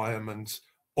requirements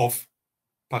of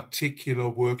particular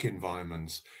work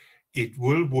environments. It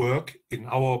will work, in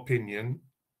our opinion,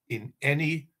 in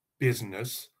any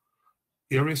business,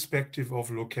 irrespective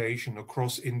of location,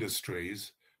 across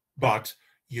industries, but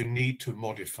you need to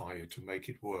modify it to make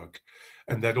it work.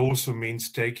 And that also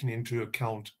means taking into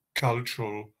account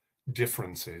cultural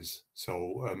differences.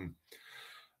 So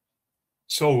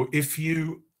if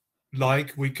you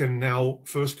like, we can now,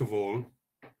 first of all,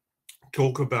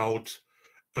 talk about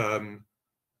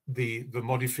the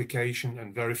modification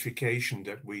and verification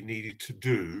that we needed to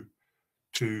do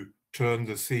to turn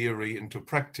the theory into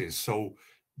practice. So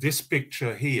this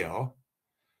picture here,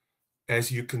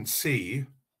 as you can see,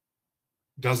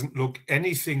 doesn't look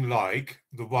anything like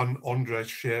the one Ondřej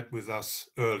shared with us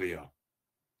earlier.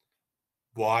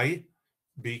 Why?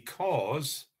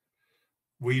 Because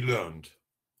we learned.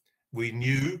 We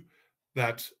knew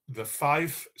that the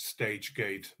 5-stage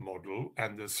gate model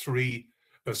and the 5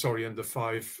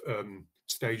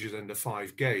 stages and the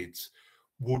 5 gates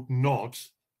would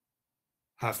not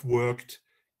have worked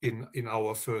in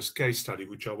our first case study,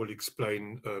 which I will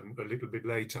explain a little bit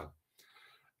later.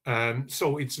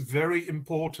 So it's very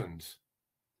important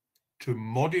to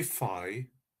modify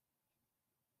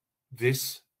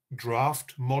this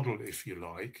draft model, if you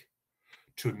like,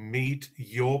 to meet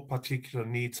your particular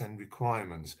needs and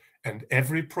requirements. And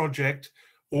every project,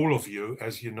 all of you,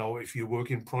 as you know, if you work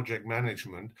in project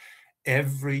management,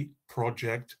 every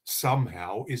project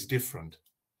somehow is different.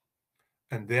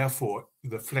 And therefore,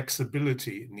 the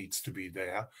flexibility needs to be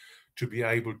there to be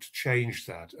able to change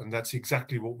that. And that's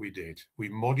exactly what we did. We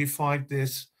modified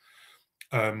this.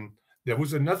 There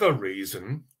was another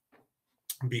reason,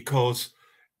 because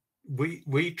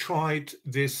we tried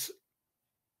this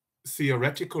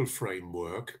theoretical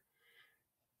framework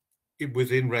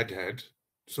within Red Hat.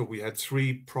 So we had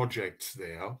 3 projects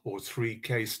there, or 3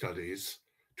 case studies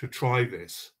to try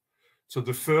this. So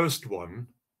the first one,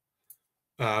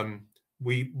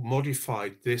 we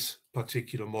modified this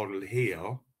particular model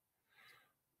here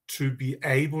to be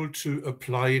able to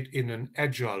apply it in an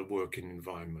agile working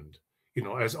environment. You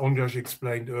know, as Ondřej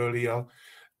explained earlier,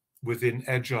 within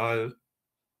agile,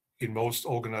 in most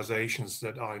organizations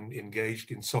that are engaged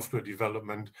in software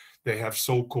development, they have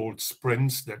so-called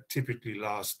sprints that typically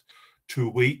last 2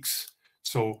 weeks.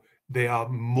 So they are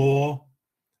more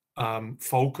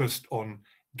focused on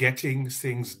getting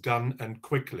things done and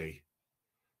quickly.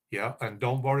 Yeah, and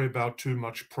don't worry about too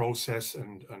much process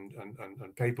and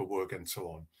paperwork and so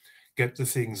on. Get the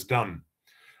things done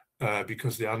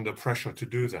because they're under pressure to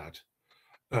do that.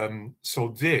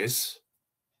 So this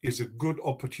is a good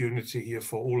opportunity here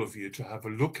for all of you to have a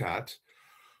look at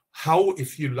how,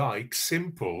 if you like,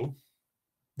 simple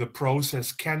the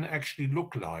process can actually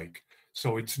look like.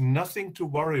 So it's nothing to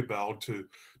worry about to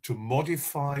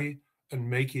modify and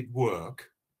make it work.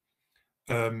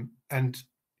 And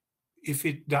if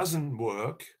it doesn't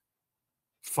work,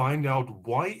 find out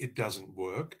why it doesn't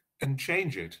work and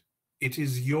change it. it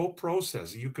is your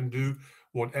process. You can do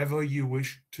whatever you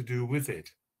wish to do with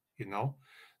it, you know.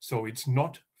 So it's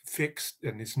not fixed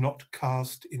and it's not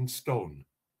cast in stone.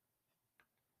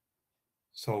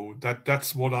 So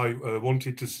that's what I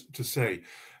wanted to say.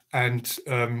 And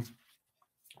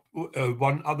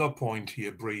one other point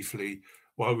here briefly,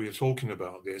 while we are talking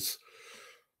about this,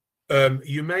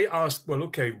 you may ask, well,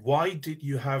 okay, why did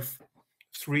you have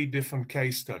 3 different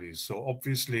case studies? So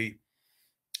obviously,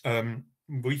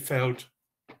 we felt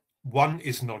 1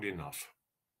 is not enough.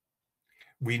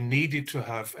 We needed to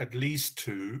have at least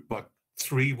 2, but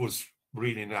 3 was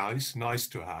really nice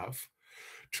to have,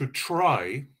 to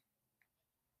try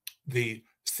the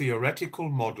theoretical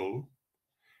model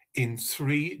in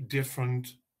 3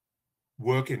 different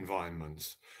work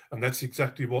environments. And that's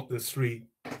exactly what the 3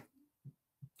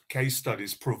 case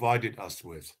studies provided us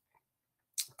with.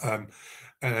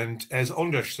 And as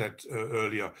Ondřej said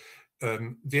earlier,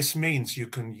 this means you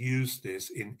can use this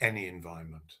in any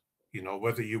environment. You know,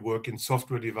 whether you work in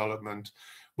software development,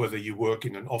 whether you work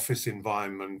in an office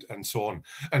environment, and so on.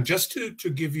 And just to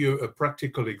give you a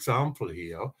practical example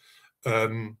here,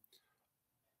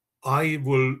 I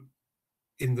will,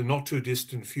 in the not too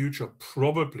distant future,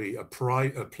 probably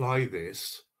apply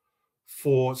this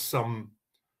for some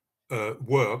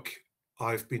work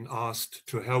I've been asked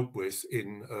to help with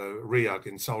in Riyadh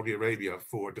in Saudi Arabia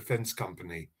for a defense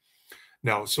company.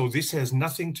 Now, so this has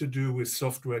nothing to do with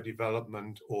software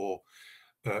development or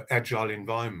agile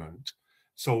environment.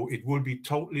 So it will be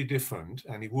totally different,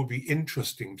 and it will be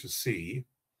interesting to see,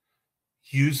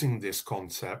 using this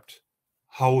concept,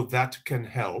 how that can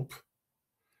help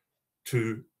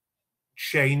to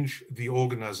change the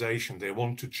organization. They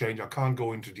want to change. I can't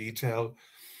go into detail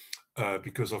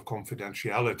because of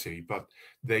confidentiality, but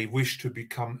they wish to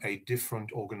become a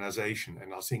different organization.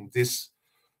 And I think this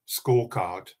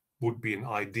scorecard would be an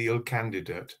ideal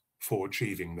candidate for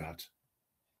achieving that.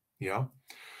 Yeah.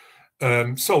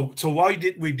 So why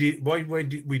did we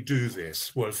do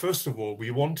this? Well, first of all,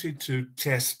 we wanted to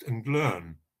test and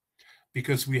learn,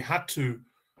 because we had to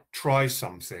try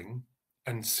something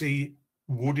and see,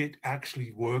 would it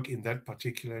actually work in that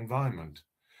particular environment?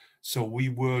 So we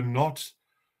were not,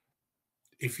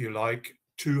 if you like,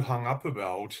 too hung up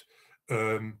about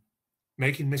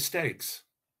making mistakes,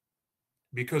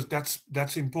 because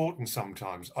that's important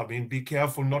sometimes. I mean, be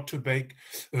careful not to make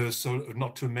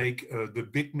the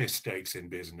big mistakes in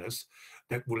business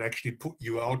that will actually put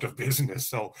you out of business.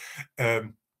 So,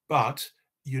 but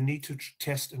you need to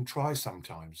test and try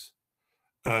sometimes.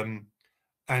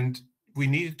 And we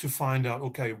needed to find out,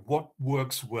 okay, what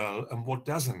works well and what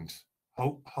doesn't.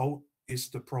 How is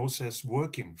the process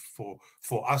working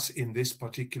for us in this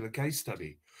particular case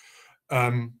study?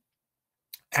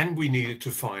 And we needed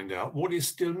to find out what is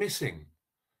still missing.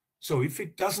 So if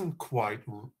it doesn't quite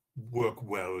work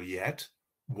well yet,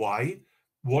 why?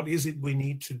 What is it we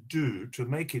need to do to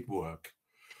make it work?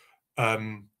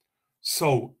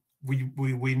 So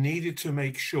we needed to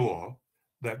make sure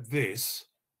that this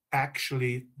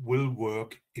actually will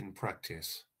work in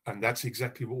practice. And that's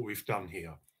exactly what we've done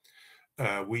here.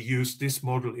 We used this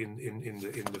model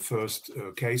in the first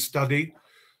case study,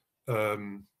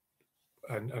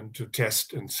 and to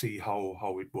test and see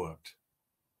how it worked.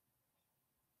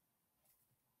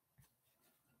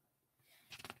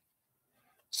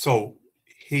 So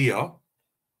here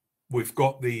we've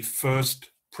got the first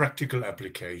practical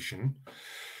application,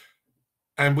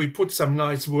 and we put some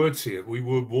nice words here. We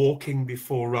were walking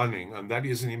before running, and that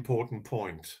is an important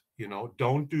point. You know,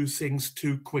 don't do things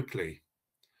too quickly,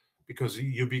 because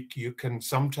you can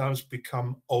sometimes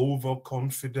become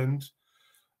overconfident,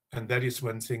 and that is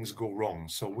when things go wrong.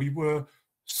 So we were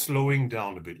slowing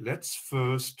down a bit. Let's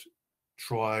first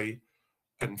try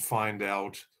and find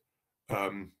out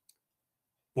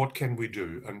what can we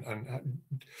do, and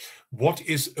what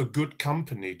is a good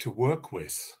company to work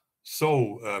with.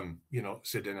 So, you know,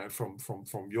 Zdeněk,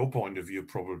 from your point of view,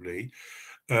 probably,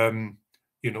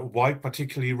 you know, why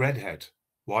particularly Red Hat?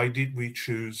 Why did we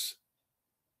choose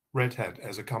Red Hat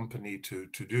as a company to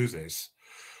do this?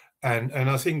 And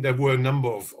I think there were a number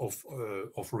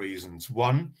of reasons.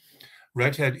 One,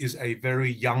 Red Hat is a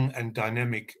very young and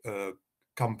dynamic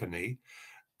company,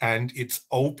 and it's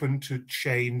open to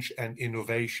change and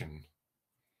innovation.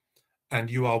 And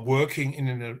you are working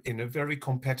in a very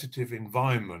competitive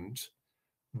environment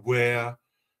where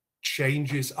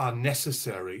changes are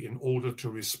necessary in order to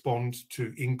respond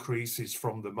to increases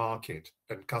from the market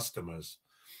and customers.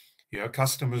 Yeah,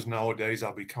 customers nowadays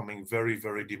are becoming very,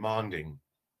 very demanding.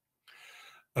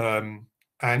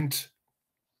 And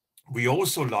we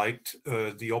also liked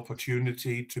the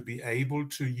opportunity to be able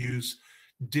to use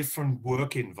different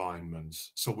work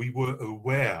environments. So we were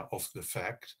aware of the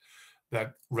fact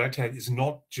that Red Hat is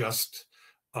not just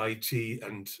IT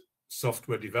and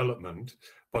software development,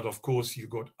 but of course you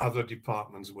got other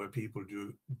departments where people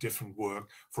do different work,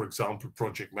 for example,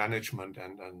 project management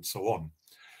and so on.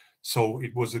 So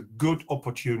it was a good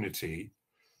opportunity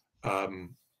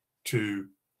to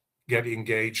get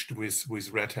engaged with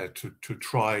Red Hat to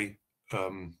try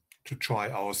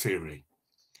our theory.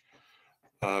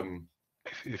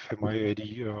 If I may add,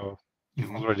 you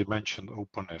already mentioned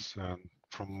openness, and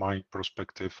from my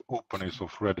perspective, openness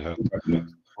of Red Hat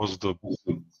was the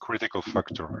critical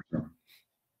factor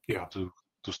to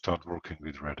start working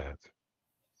with Red Hat.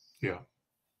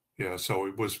 Yeah. So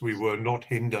it was, we were not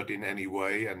hindered in any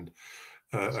way, and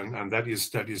that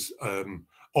is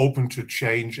open to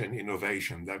change and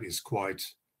innovation. That is quite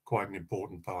an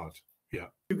important part. Yeah.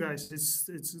 You guys,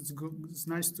 it's good. It's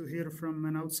nice to hear from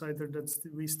an outsider that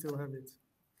we still have it.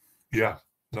 Yeah.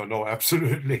 No,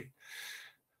 absolutely.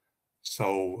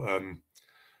 So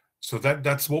so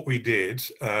that's what we did.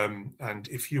 And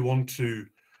if you want to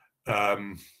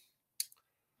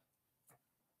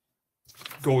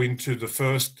go into the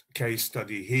first case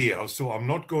study here, so I'm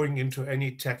not going into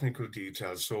any technical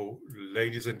details. So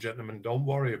ladies and gentlemen, don't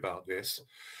worry about this.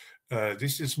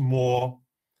 This is more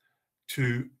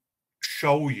to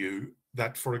show you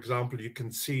that, for example, you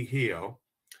can see here,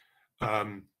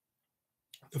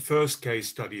 the first case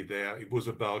study there, it was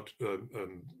about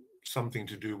something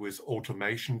to do with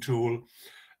automation tool.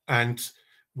 And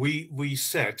we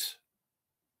set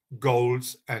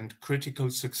goals and critical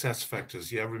success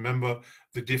factors. Yeah, remember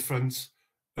the difference,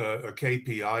 a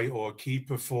KPI or a key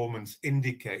performance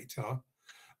indicator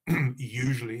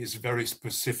usually is very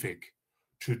specific.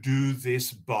 To do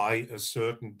this by a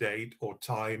certain date or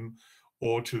time,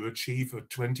 or to achieve a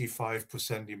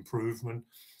 25% improvement,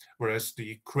 whereas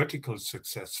the critical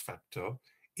success factor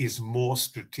is more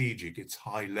strategic, it's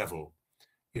high level,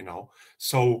 you know.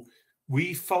 So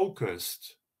we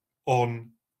focused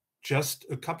on just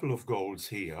a couple of goals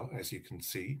here, as you can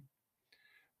see,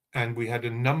 and we had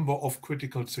a number of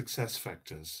critical success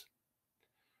factors.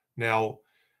 Now,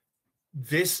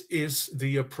 this is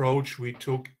the approach we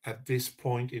took at this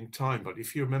point in time. But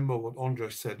if you remember what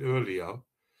Ondřej said earlier,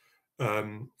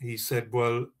 he said,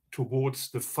 well,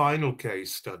 towards the final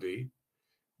case study,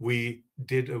 we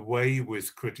did away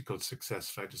with critical success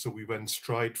factors. So we went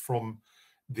straight from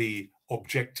the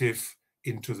objective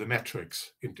into the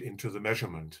metrics, into the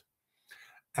measurement.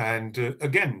 And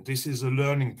again, this is a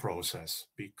learning process,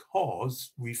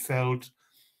 because we felt,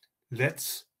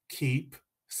 let's keep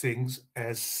things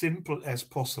as simple as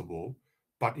possible,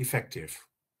 but effective.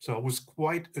 So it was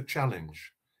quite a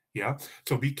challenge. Yeah.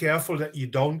 So be careful that you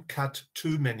don't cut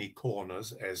too many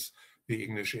corners, as the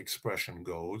English expression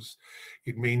goes.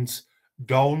 It means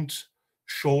don't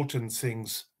shorten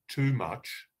things too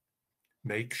much.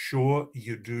 Make sure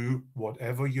you do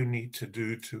whatever you need to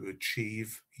do to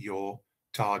achieve your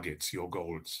targets, your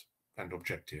goals and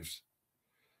objectives.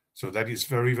 So that is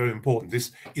very, very important.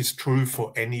 This is true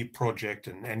for any project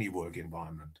and any work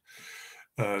environment.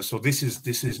 So this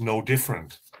is no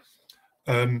different.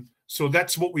 So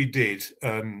that's what we did.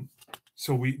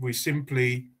 So we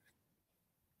simply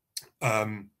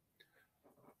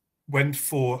went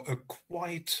for a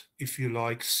quite, if you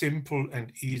like, simple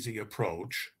and easy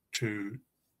approach to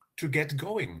get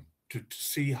going, to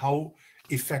see how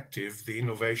effective the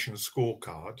innovation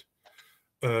scorecard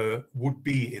would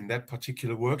be in that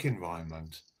particular work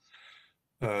environment.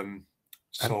 I'm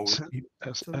sorry,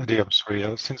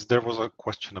 since there was a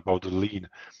question about the lean,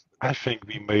 I think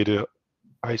we made a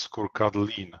scorecard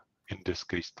lean in this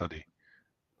case study.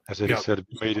 As I said,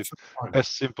 we made it as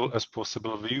simple as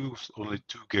possible. We used only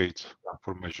 2 gates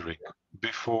for measuring,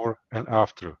 before and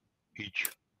after each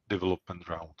development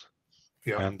round.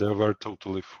 And there were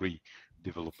totally 3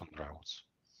 development rounds.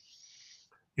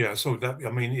 Yeah, so that,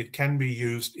 I mean, it can be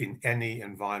used in any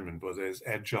environment, whether it's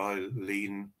agile,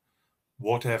 lean,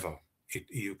 whatever,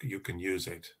 you can use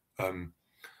it.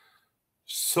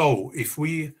 So if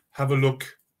we have a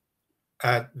look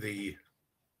at the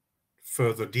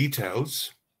further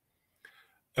details,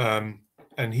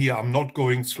 and here I'm not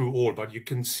going through all, but you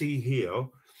can see here,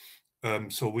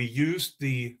 so we used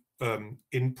the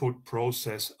input,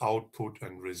 process, output,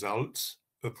 and results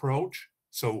approach.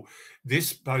 So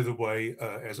this, by the way,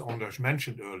 as Ondřej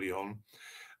mentioned early on,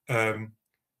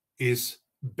 is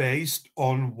based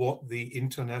on what the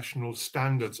International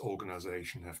Standards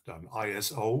Organization have done,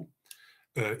 ISO,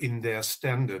 in their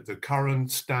standard, the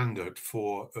current standard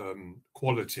for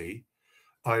quality,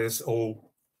 ISO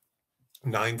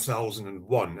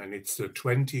 9001, and it's the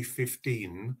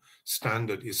 2015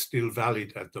 standard is still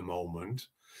valid at the moment.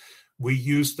 We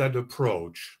use that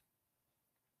approach.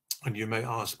 And you may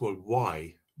ask, well,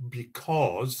 why?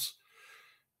 Because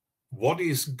what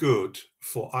is good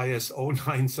for ISO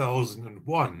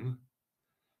 9001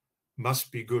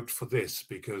 must be good for this,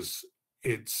 because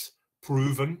it's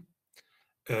proven,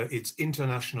 it's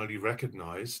internationally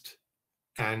recognized,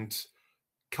 and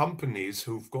companies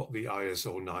who've got the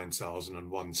ISO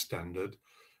 9001 standard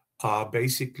are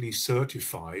basically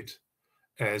certified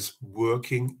as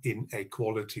working in a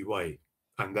quality way,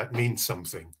 and that means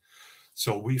something.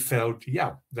 So we felt,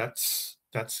 yeah, that's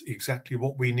exactly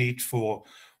what we need for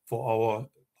our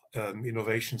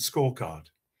innovation scorecard.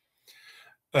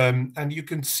 And you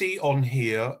can see on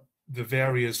here the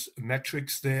various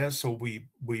metrics there. So we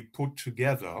put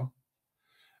together,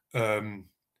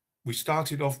 we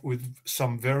started off with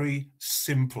some very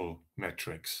simple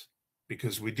metrics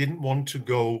because we didn't want to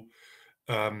go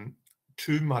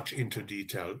too much into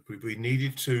detail. We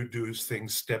needed to do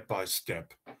things step by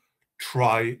step,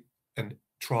 trial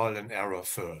and error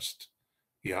first.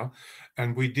 Yeah,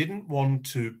 and we didn't want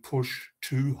to push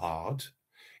too hard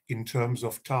in terms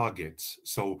of targets.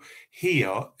 So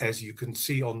here, as you can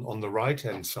see on the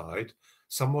right-hand side,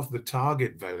 some of the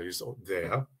target values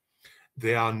there,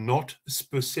 they are not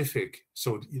specific.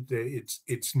 So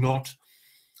it's not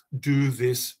do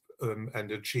this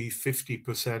and achieve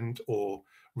 50% or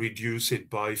reduce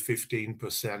it by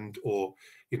 15%, or,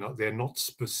 you know, they're not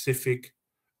specific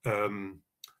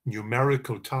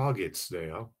numerical targets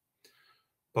there.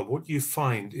 But what you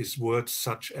find is words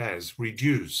such as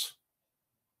reduce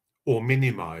or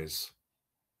minimize.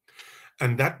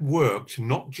 And that worked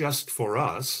not just for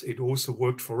us, it also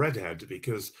worked for Red Hat,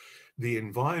 because the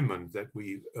environment that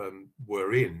we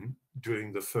were in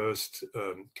during the first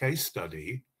case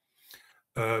study,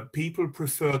 people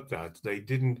preferred that. They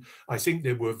didn't, I think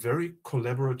they were very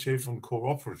collaborative and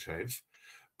cooperative,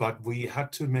 but we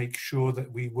had to make sure that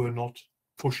we were not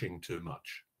pushing too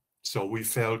much. So we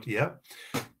felt, yeah,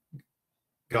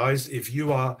 guys, if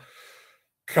you are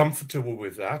comfortable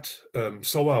with that,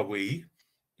 so are we.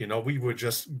 You know, we were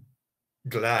just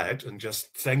glad and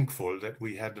just thankful that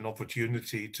we had an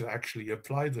opportunity to actually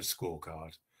apply the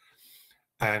scorecard.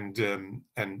 And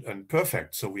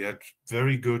perfect. So we had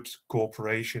very good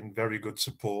cooperation, very good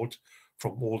support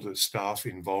from all the staff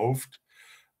involved,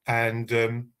 and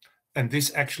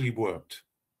this actually worked.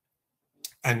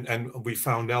 And we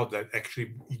found out that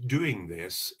actually doing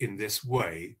this in this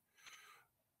way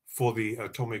for the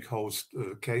atomic host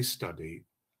case study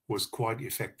was quite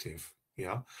effective.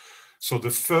 Yeah. So the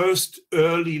first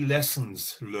early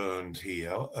lessons learned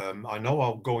here, I know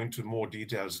I'll go into more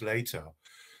details later.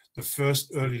 The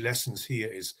first early lessons here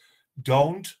is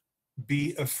don't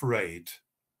be afraid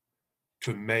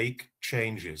to make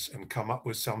changes and come up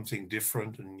with something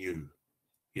different and new.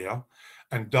 Yeah.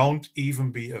 And don't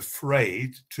even be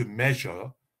afraid to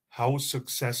measure how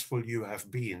successful you have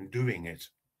been doing it.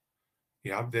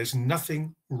 Yeah, there's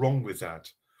nothing wrong with that.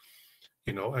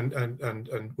 You know,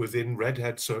 and within Red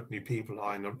Hat, certainly people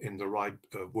are in the right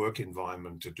work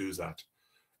environment to do that,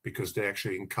 because they're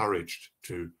actually encouraged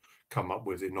to come up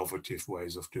with innovative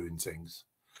ways of doing things.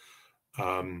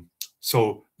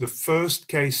 So the first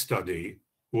case study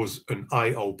was an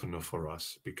eye-opener for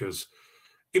us, because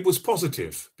it was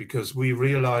positive, because we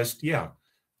realized, yeah,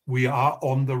 we are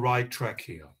on the right track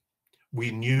here. We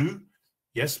knew,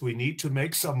 yes, we need to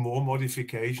make some more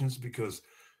modifications because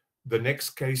the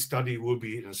next case study will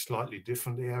be in a slightly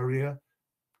different area.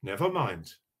 Never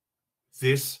mind.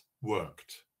 This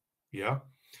worked. Yeah.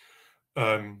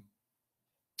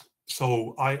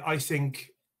 So I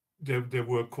think there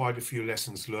were quite a few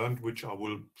lessons learned, which I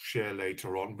will share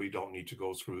later on. We don't need to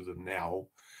go through them now.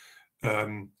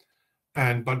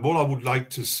 But what I would like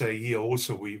to say here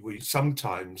also, we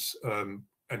sometimes, and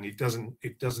it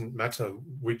doesn't matter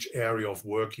which area of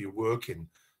work you work in,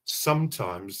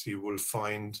 sometimes you will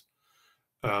find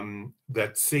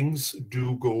that things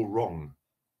do go wrong,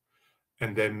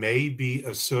 and there may be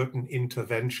a certain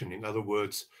intervention. In other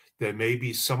words, there may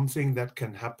be something that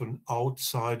can happen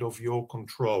outside of your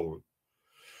control,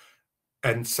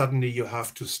 and suddenly you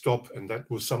have to stop. And that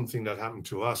was something that happened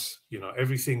to us. You know,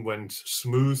 everything went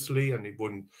smoothly, and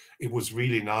it was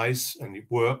really nice, and it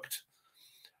worked.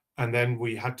 And then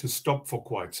we had to stop for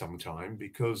quite some time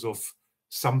because of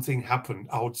something happened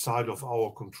outside of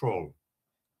our control.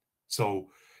 So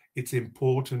it's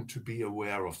important to be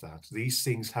aware of that. These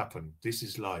things happen. This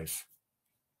is life.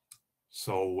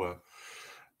 So,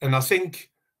 and I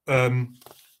think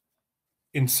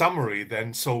in summary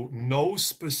then, so no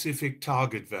specific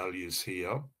target values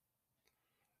here.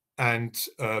 And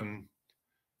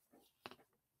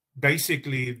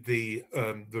basically, the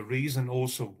reason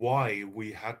also why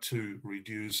we had to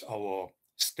reduce our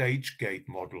stage gate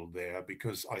model there,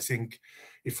 because I think,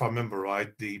 if I remember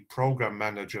right, the program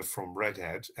manager from Red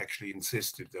Hat actually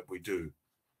insisted that we do.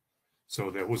 So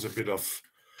there was a bit of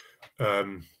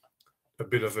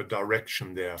a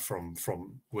direction there from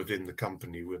within the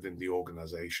company, within the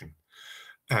organization.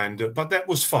 And but that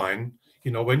was fine.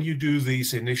 You know, when you do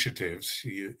these initiatives,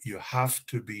 you have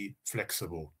to be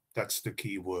flexible. That's the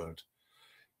key word.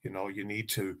 You know, you need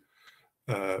to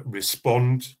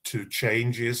respond to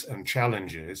changes and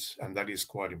challenges, and that is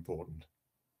quite important.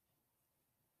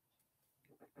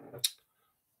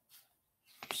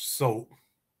 So,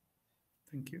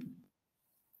 thank you.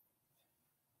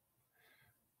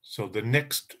 So the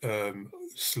next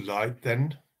slide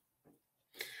then.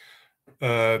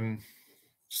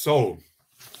 So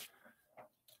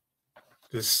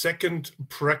the second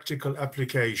practical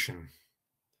application.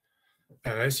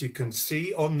 And as you can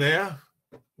see on there,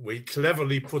 we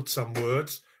cleverly put some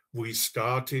words. We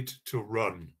started to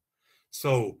run.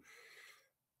 So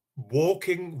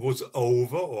walking was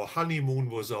over, or honeymoon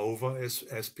was over,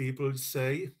 as people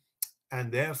say.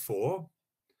 And therefore,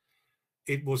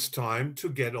 it was time to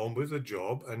get on with the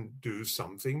job and do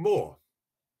something more.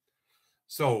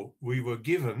 So we were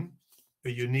given a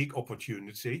unique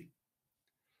opportunity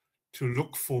to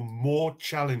look for more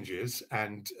challenges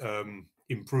and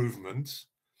improvements.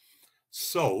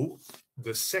 So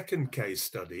the second case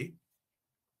study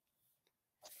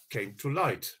came to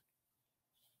light,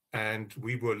 and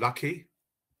we were lucky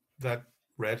that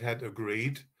Red Hat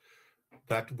agreed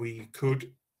that we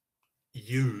could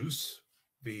use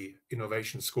the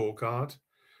innovation scorecard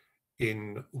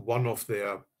in one of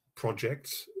their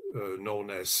projects known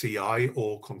as CI,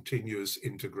 or continuous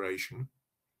integration.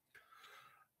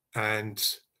 And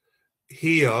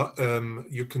here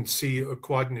you can see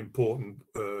quite an important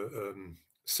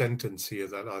sentence here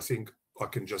that I think I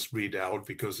can just read out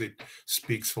because it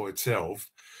speaks for itself,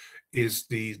 is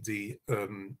the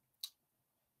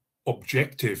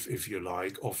objective, if you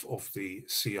like, of the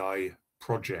CI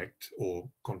project or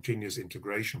continuous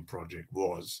integration project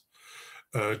was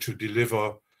to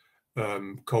deliver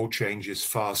code changes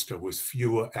faster with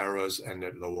fewer errors and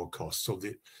at lower cost. So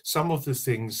some of the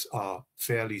things are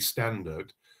fairly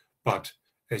standard, but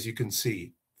as you can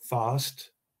see,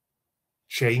 fast,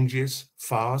 changes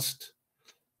fast,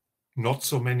 not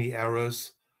so many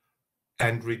errors,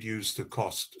 and reduce the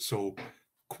cost. So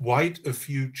quite a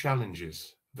few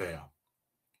challenges there.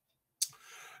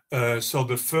 So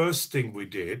the first thing we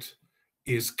did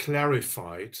is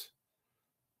clarified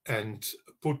and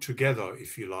put together,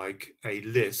 if you like, a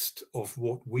list of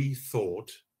what we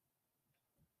thought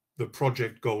the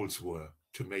project goals were,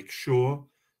 to make sure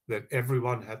that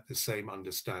everyone had the same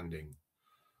understanding.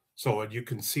 So, and you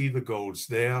can see the goals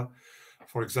there.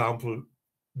 For example,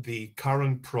 the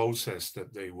current process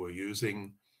that they were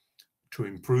using, to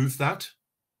improve that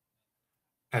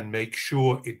and make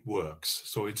sure it works.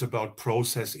 So it's about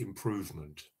process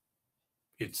improvement.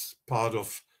 It's part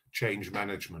of change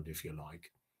management, if you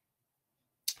like.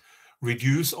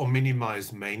 Reduce or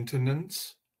minimize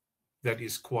maintenance. That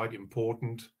is quite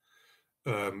important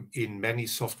in many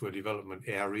software development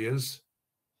areas.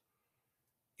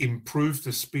 Improve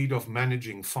the speed of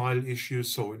managing file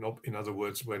issues. So in other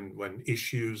words, when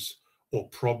issues or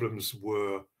problems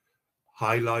were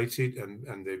highlighted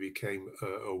and they became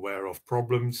aware of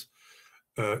problems,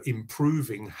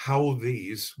 improving how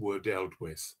these were dealt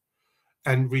with.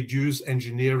 And reduce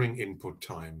engineering input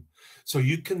time. So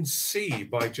you can see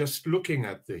by just looking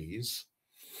at these,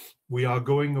 we are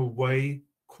going away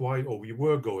we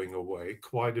were going away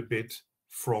quite a bit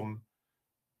from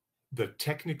the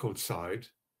technical side.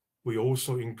 We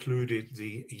also included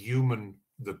the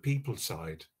people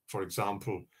side. For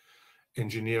example,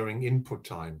 engineering input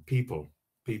time,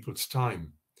 people's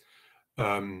time.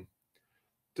 The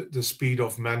speed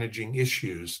of managing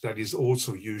issues, that is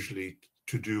also usually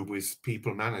to do with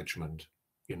people management,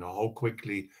 you know, how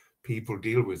quickly people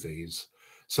deal with these.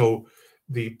 So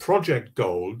the project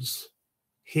goals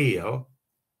here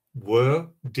were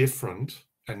different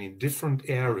and in different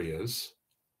areas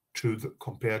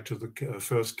compared to the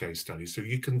first case study. So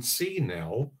you can see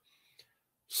now,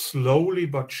 slowly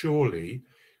but surely,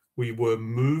 we were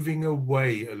moving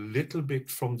away a little bit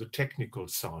from the technical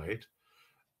side,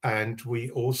 and we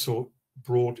also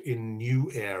brought in new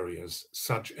areas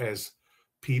such as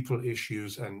people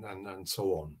issues and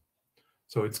so on.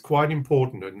 So it's quite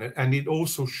important, and it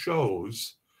also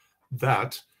shows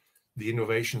that the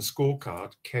innovation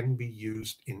scorecard can be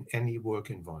used in any work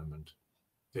environment.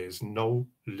 There's no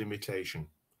limitation.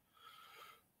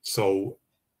 So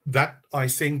that, I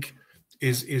think,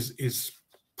 is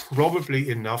probably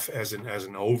enough as an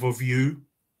overview.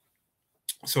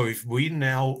 So if we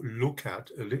now look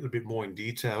at a little bit more in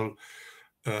detail,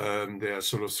 there are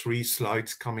sort of 3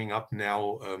 slides coming up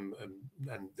now,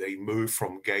 and they move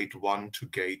from gate 1 to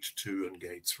gate 2 and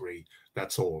gate 3.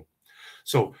 That's all.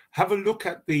 So have a look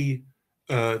at the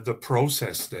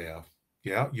process there.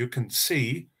 Yeah, you can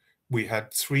see we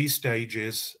had 3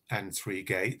 stages and 3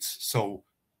 gates. So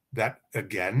that,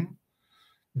 again,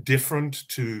 different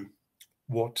to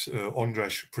what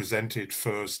Ondřej presented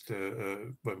first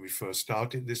when we first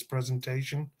started this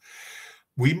presentation.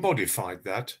 We modified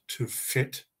that to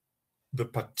fit the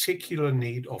particular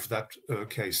need of that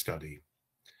case study.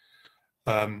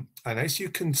 And as you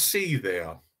can see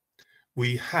there,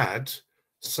 we had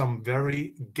some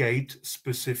very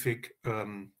gate-specific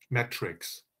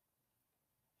metrics.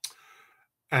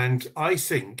 And I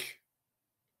think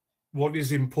what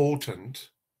is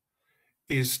important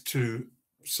is to,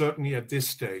 certainly at this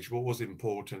stage, what was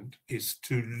important is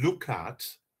to look at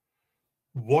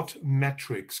what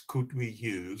metrics could we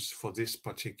use for this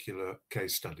particular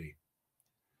case study.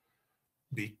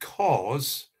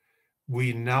 Because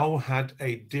we now had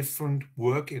a different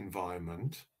work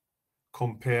environment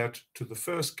compared to the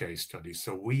first case study.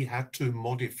 So we had to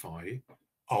modify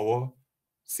our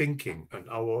thinking and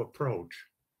our approach.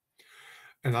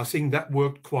 And I think that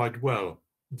worked quite well.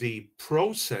 The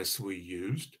process we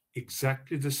used,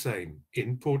 exactly the same: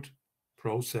 input,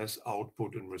 process,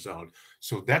 output, and result.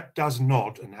 So that does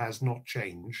not and has not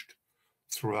changed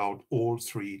throughout all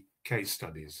 3 case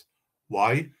studies.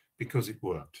 Why? Because it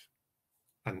worked.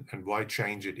 And why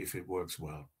change it if it works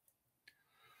well?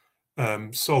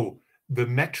 So the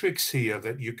metrics here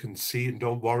that you can see, and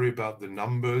don't worry about the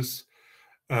numbers.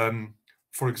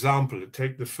 For example,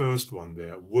 take the first one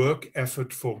there, work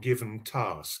effort for given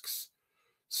tasks.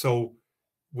 So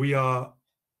we are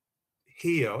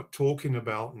here talking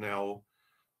about now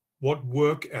what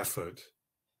work effort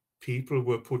people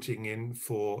were putting in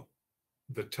for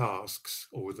the tasks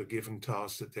or the given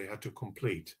tasks that they had to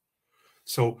complete.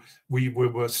 So we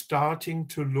were starting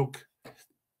to look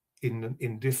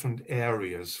in different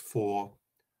areas for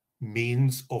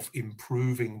means of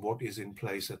improving what is in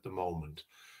place at the moment.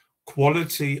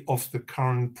 Quality of the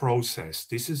current process.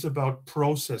 This is about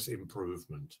process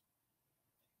improvement.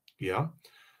 Yeah.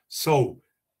 So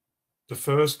the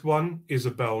first one is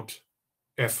about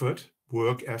effort,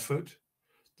 work effort.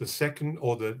 The second,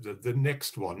 or the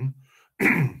next one,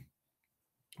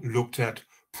 looked at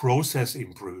process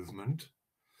improvement.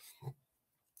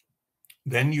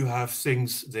 Then you have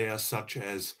things there such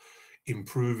as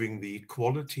improving the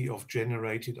quality of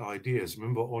generated ideas.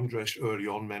 Remember, Ondřej early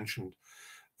on mentioned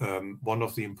one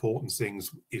of the important things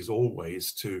is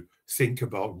always to think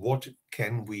about what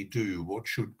can we do, what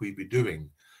should we be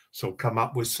doing. So come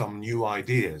up with some new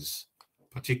ideas,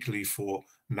 particularly for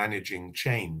managing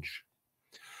change.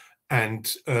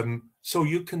 And so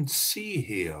you can see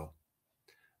here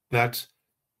that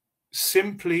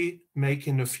simply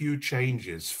making a few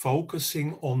changes,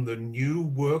 focusing on the new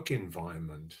work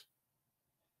environment,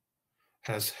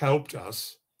 has helped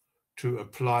us to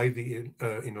apply the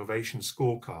innovation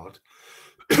scorecard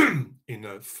in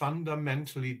a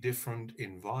fundamentally different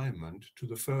environment to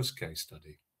the first case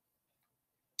study.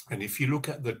 And if you look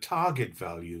at the target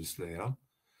values there,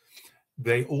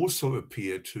 they also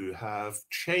appear to have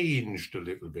changed a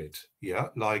little bit. Yeah,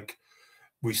 like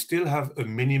we still have a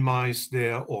minimize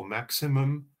there or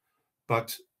maximum,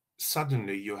 but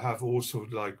suddenly you have also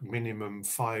like minimum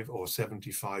 5 or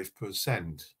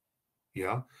 75%.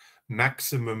 Yeah,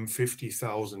 maximum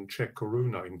 50,000 Czech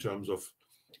koruna in terms of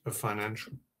a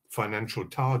financial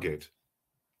target.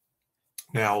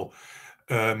 Now,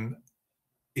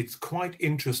 it's quite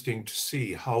interesting to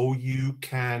see how you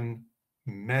can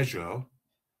measure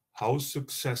how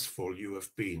successful you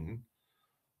have been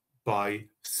by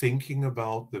thinking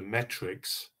about the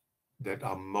metrics that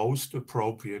are most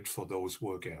appropriate for those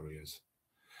work areas.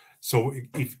 So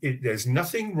there's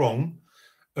nothing wrong,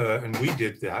 and we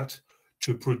did that,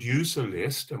 to produce a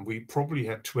list, and we probably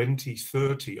had 20,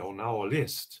 30 on our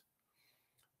list.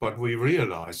 But we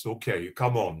realized, okay,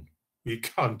 come on, we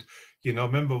can't,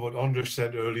 remember what Ondřej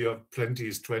said earlier, plenty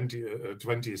is 20,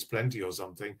 20 is plenty or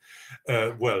something.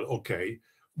 Well, okay,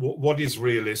 what is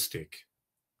realistic?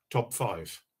 Top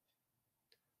 5.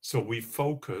 So we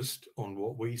focused on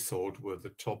what we thought were the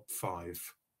top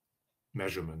 5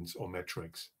 measurements or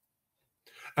metrics.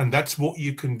 And that's what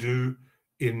you can do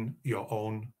in your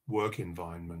own work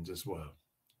environment as well.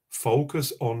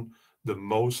 Focus on the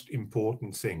most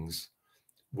important things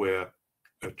where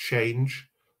a change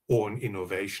or an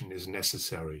innovation is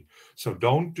necessary. So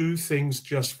don't do things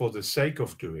just for the sake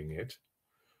of doing it.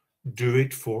 Do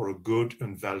it for a good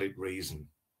and valid reason.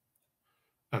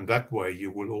 And that way you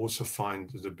will also find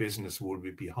that the business will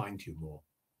be behind you more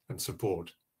and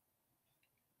support.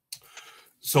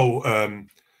 So,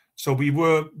 so we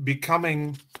were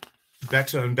becoming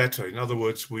better and better. In other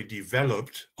words, we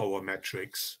developed our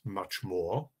metrics much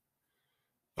more.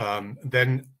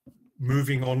 Then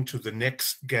moving on to the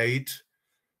next gate.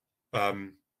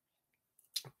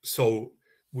 So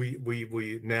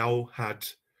we now had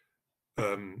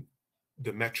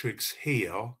the metrics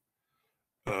here.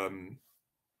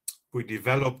 We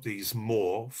developed these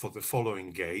more for the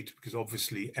following gate, because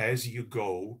obviously as you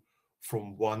go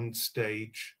from one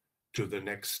stage to the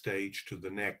next stage to the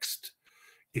next,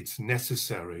 it's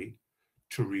necessary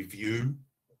to review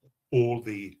all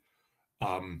the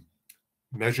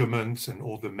measurements and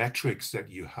all the metrics that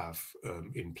you have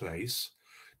in place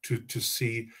to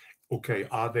see, okay,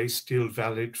 are they still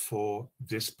valid for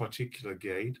this particular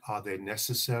gate? Are they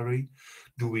necessary?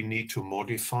 Do we need to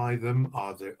modify them?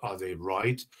 Are they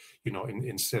right? You know,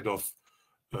 instead of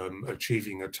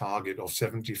achieving a target of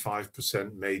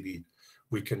 75%, maybe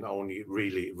we can only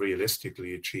really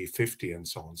realistically achieve 50 and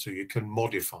so on. So you can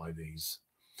modify these.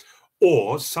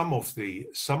 Or some of the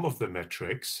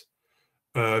metrics,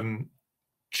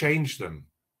 change them.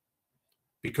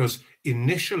 Because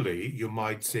initially you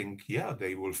might think, yeah,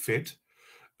 they will fit,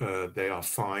 they are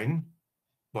fine.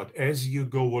 But as you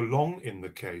go along in the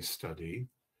case study,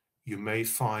 you may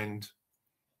find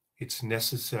it's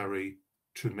necessary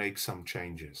to make some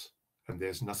changes. And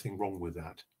there's nothing wrong with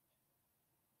that.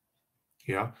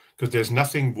 Yeah, because there's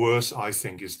nothing worse, I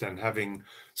think, is than having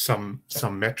some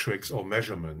metrics or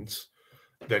measurements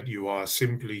that you are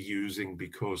simply using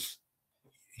because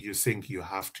you think you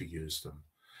have to use them.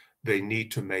 They need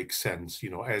to make sense,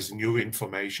 you know, as new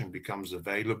information becomes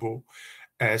available,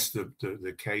 as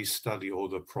the case study or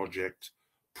the project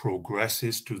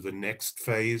progresses to the next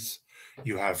phase,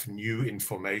 you have new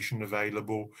information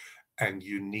available and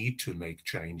you need to make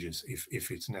changes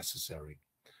if it's necessary.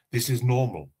 This is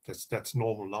normal. That's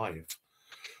normal life.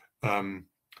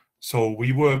 So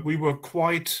we were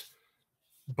quite,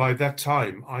 by that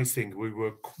time, I think we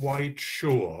were quite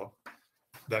sure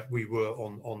that we were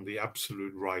on the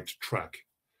absolute right track.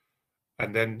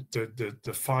 And then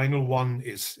the final one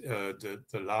is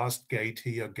the last gate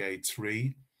here, gate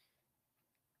 3.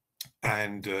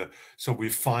 And so we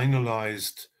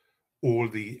finalized all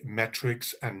the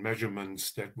metrics and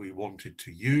measurements that we wanted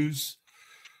to use.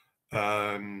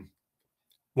 One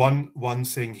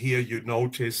thing here you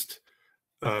noticed,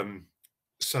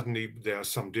 suddenly there are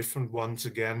some different ones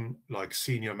again, like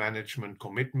senior management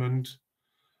commitment.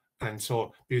 And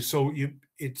so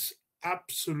it's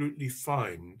absolutely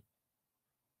fine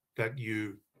that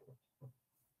you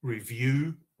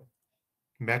review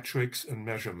metrics and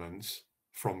measurements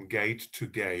from gate to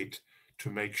gate to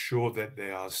make sure that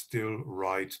they are still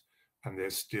right and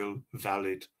they're still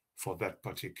valid for that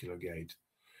particular gate.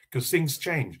 Because things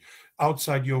change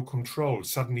outside your control.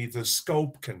 Suddenly the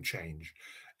scope can change,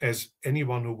 as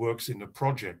anyone who works in a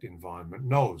project environment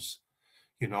knows.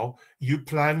 You know, you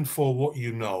plan for what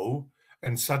you know,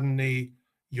 and suddenly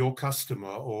your customer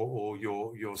or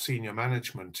your senior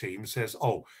management team says,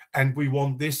 oh, and we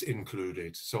want this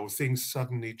included. So things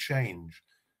suddenly change.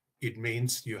 It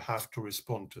means you have to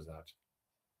respond to that.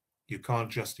 You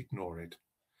can't just ignore it.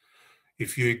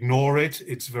 If you ignore it,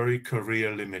 it's very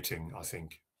career limiting, I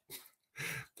think.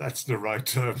 That's the right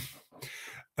term.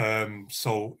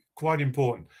 So quite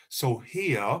important. So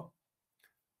here,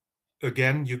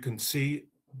 again, you can see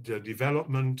the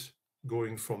development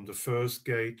going from the first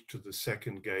gate to the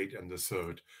second gate and the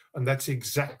third. And that's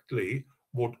exactly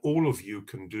what all of you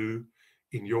can do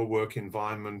in your work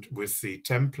environment with the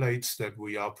templates that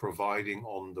we are providing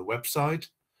on the website.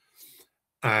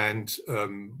 And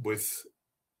with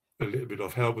a little bit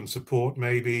of help and support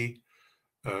maybe,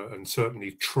 and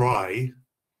certainly try,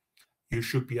 you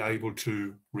should be able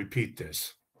to repeat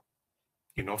this.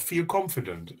 You know, feel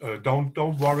confident. Don't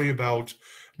worry about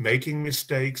making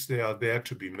mistakes. They are there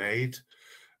to be made,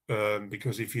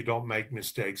 because if you don't make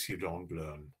mistakes, you don't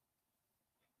learn.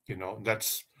 You know,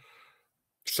 that's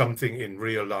something in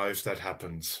real life that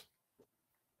happens.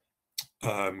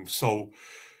 So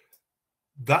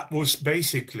that was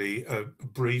basically a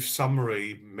brief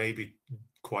summary, maybe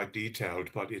quite detailed,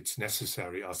 but it's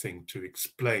necessary, I think, to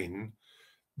explain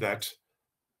that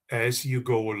as you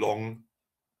go along,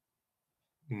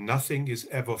 nothing is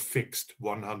ever fixed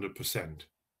 100%.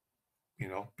 You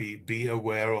know, be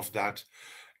aware of that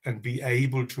and be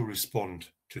able to respond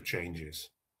to changes.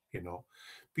 You know,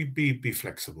 be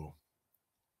flexible.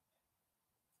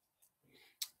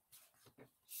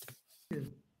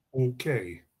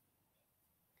 Okay.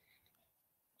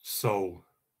 So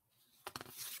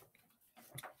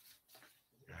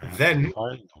then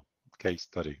Final case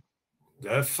study.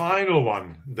 the final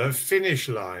one, the finish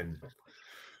line.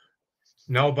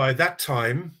 Now, by that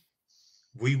time,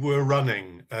 we were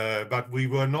running, but we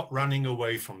were not running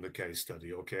away from the case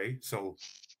study, okay? So,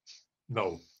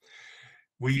 no.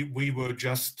 We were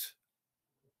just,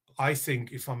 I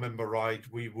think, if I remember right,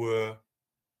 we were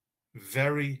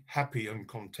very happy and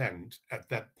content at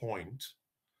that point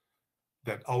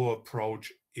that our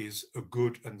approach is a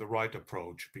good and the right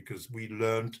approach, because we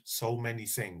learned so many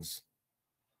things.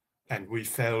 And we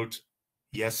felt,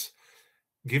 yes,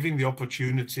 giving the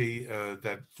opportunity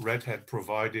that Red Hat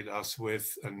provided us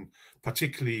with, and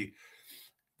particularly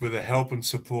with the help and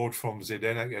support from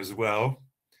Zdeněk as well,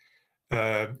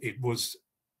 it was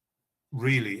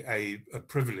really a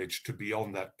privilege to be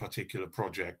on that particular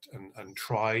project and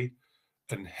try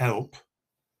and help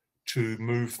to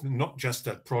move not just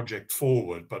that project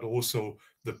forward, but also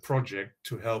the project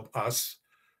to help us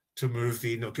to move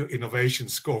the innovation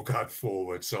scorecard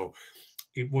forward. So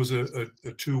it was a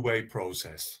two-way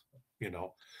process, you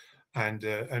know, and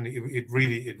it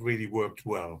really worked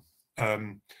well.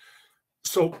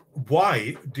 So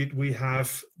why did we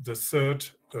have the third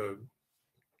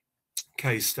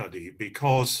case study?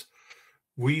 Because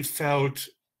we felt,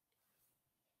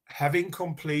 having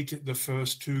completed the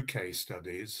first two case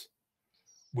studies,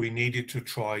 we needed to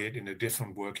try it in a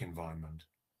different work environment.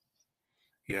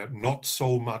 Yeah, not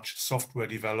so much software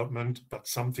development, but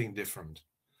something different,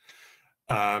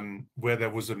 where there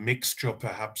was a mixture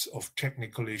perhaps of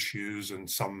technical issues and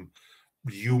some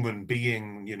human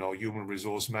being, you know, human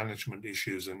resource management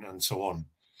issues and so on.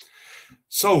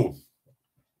 So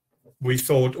we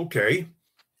thought, okay,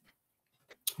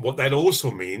 what that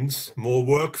also means, more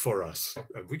work for us,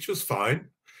 which was fine.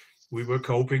 We were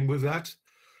coping with that.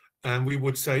 And we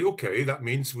would say, okay, that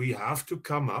means we have to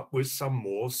come up with some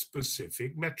more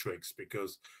specific metrics,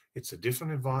 because it's a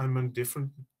different environment,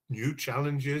 different new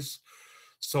challenges.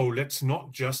 So let's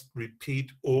not just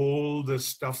repeat all the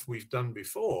stuff we've done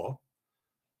before.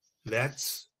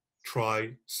 Let's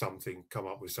try something, come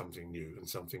up with something new and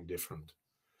something different.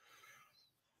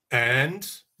 And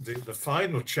the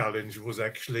final challenge was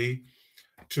actually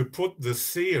to put the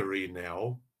theory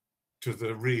now to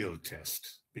the real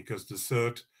test, because the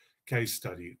third case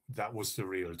study, that was the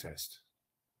real test.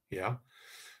 Yeah.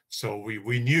 So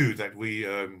we knew that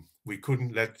we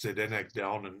couldn't let Zdeněk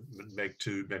down and make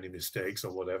too many mistakes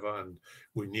or whatever, and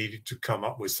we needed to come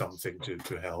up with something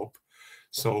to help.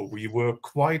 So we were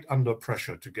quite under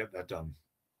pressure to get that done.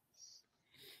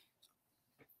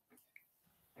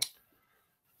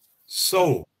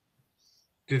 So,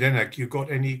 Zdeněk, you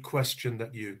got any question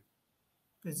that you?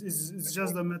 It's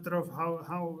just a matter of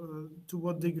how to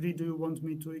what degree do you want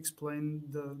me to explain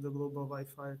the global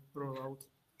Wi-Fi rollout?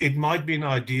 It might be an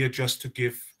idea just to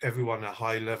give everyone a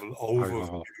high-level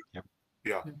overview. Yep.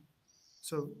 Yeah.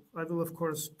 So I will, of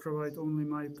course, provide only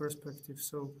my perspective.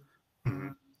 So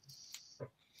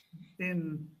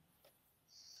in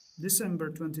December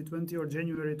 2020 or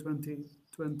January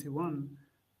 2021,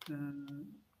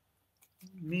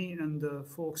 me and the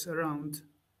folks around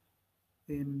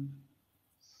in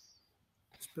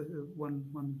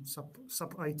one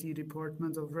sub IT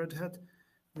department of Red Hat,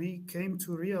 we came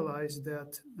to realize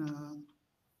that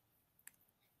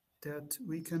that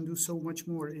we can do so much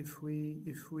more if we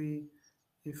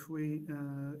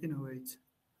innovate.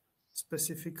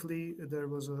 Specifically, there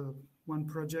was one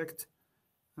project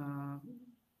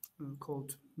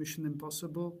called Mission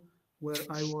Impossible, where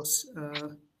I was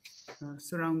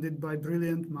surrounded by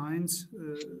brilliant minds,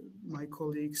 my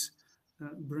colleagues,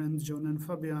 Brent, John, and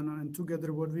Fabiano, and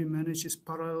together what we managed is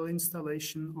parallel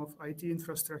installation of IT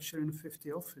infrastructure in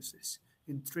 50 offices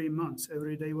in 3 months.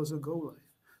 Every day was a go live.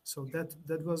 So that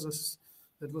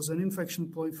was an inflection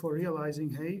point for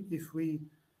realizing, hey, if we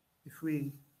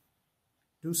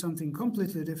do something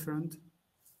completely different,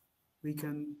 we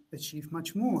can achieve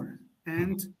much more.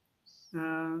 And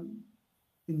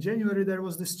in January there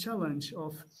was this challenge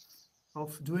of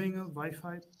doing a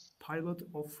Wi-Fi pilot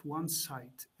of one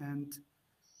site, and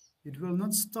it will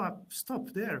not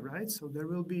stop there, right? So there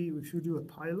will be, if you do a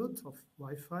pilot of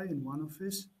Wi-Fi in one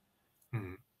office,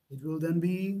 it will then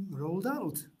be rolled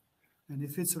out. And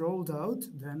if it's rolled out,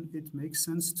 then it makes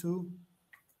sense to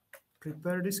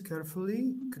prepare this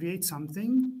carefully, create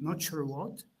something, not sure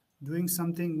what, doing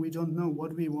something we don't know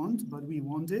what we want, but we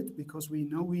want it because we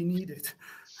know we need it.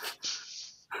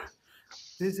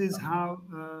 This is how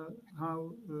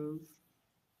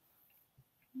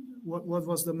what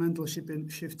was the mental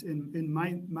shift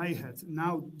in my head.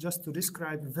 Now, just to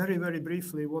describe very, very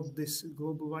briefly what this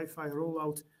global Wi-Fi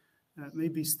rollout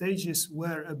maybe stages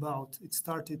were about. It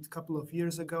started a couple of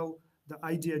years ago. The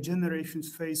idea generation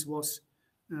phase was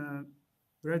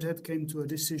Red Hat came to a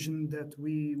decision that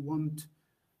we want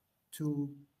to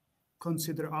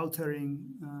consider altering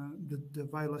the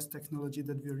wireless technology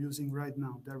that we're using right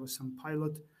now. There was some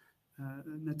pilot.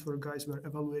 Network guys were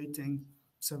evaluating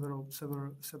several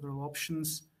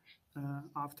options.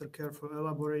 After careful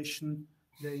elaboration,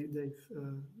 they've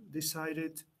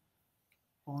decided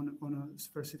on a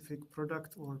specific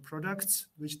product or products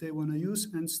which they want to use.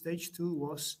 And stage 2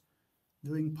 was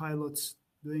doing pilots,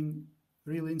 doing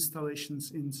real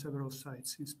installations in several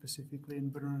sites, specifically in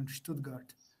Brno and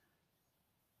Stuttgart.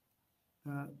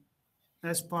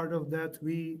 As part of that,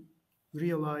 we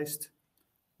realized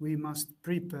we must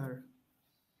prepare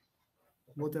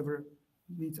whatever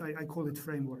needs, I call it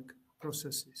framework,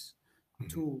 processes,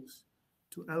 tools,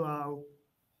 to allow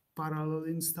parallel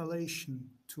installation,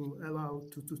 to allow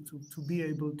to be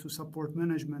able to support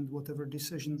management, whatever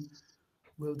decision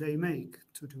will they make,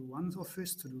 to do one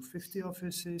office, to do 50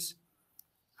 offices,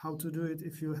 how to do it.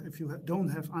 If you don't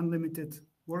have unlimited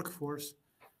workforce,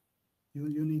 you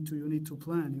need to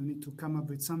plan, you need to come up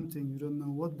with something. You don't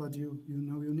know what, but you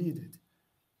know you need it.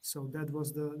 So that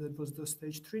was the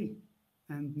stage 3.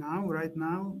 And now, right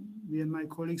now, me and my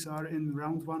colleagues are in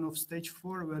round 1 of stage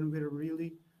 4, when we're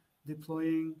really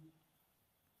deploying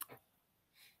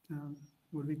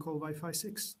what we call Wi-Fi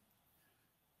 6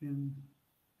 in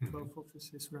 12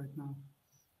 offices right now.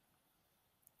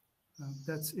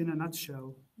 That's in a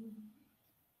nutshell.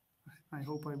 I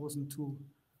hope I wasn't too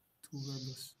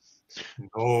verbose.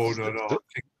 No.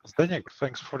 Zdeněk,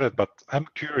 thanks for that. But I'm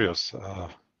curious.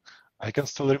 I can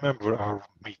still remember our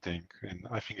meeting, and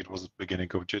I think it was the beginning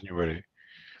of January,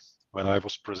 when I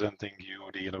was presenting you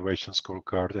the innovation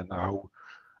scorecard and our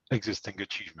existing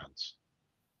achievements.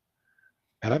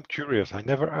 And I'm curious, I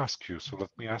never asked you, so let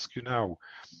me ask you now,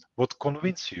 what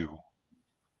convinced you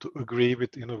to agree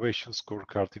with innovation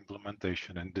scorecard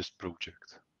implementation in this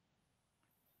project?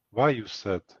 Why you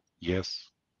said, yes,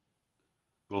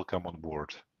 we'll come on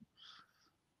board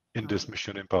in this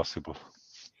Mission Impossible?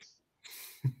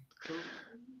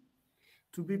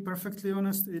 To be perfectly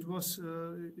honest, it was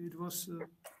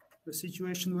a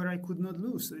situation where I could not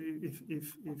lose.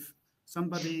 If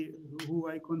somebody who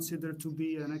I consider to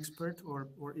be an expert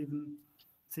or even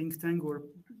think tank or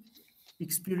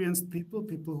experienced people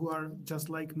who are just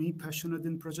like me, passionate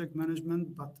in project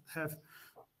management, but have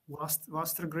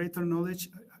vaster, greater knowledge,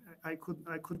 I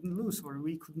couldn't lose, or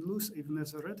we couldn't lose even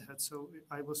as a Red Hat. So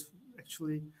I was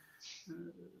actually.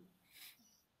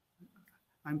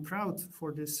 I'm proud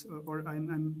for this, or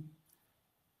I'm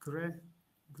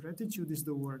gratitude is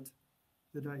the word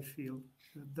that I feel.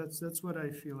 That's what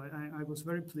I feel. I was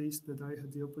very pleased that I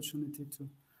had the opportunity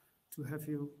to have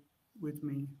you with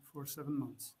me for 7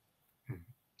 months.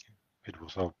 It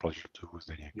was our pleasure too,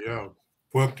 Zdeněk. Yeah,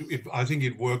 I think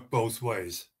it worked both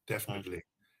ways, definitely.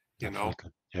 You know,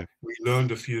 yeah. We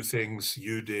learned a few things,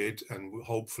 you did, and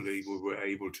hopefully we were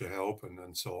able to help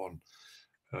and so on.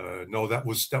 No, that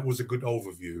was a good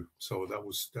overview. So that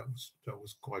was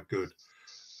quite good.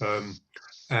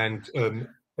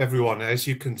 Everyone, as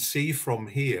you can see from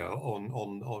here,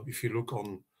 on if you look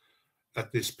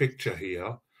at this picture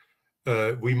here,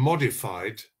 we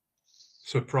modified.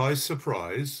 Surprise,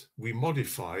 surprise! We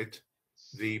modified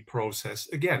the process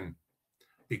again,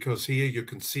 because here you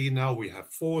can see now we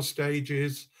have 4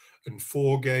 stages and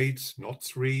 4 gates, not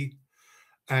 3,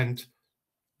 and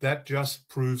that just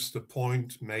proves the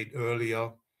point made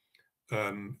earlier.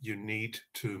 You need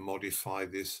to modify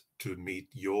this to meet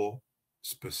your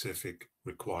specific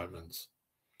requirements.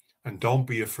 And don't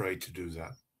be afraid to do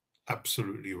that.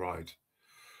 Absolutely right.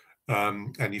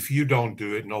 And if you don't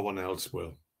do it, no one else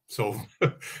will. So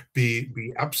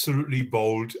be absolutely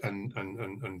bold and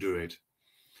do it.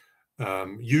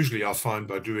 Usually I find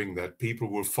by doing that, people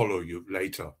will follow you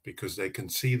later because they can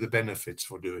see the benefits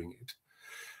for doing it.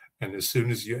 And as soon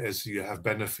as you have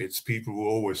benefits, people will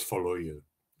always follow you,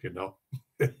 you know.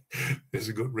 There's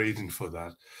a good reason for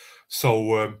that.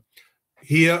 So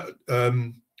here,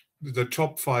 the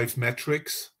top 5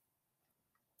 metrics,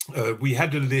 we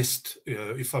had a list,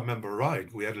 if I remember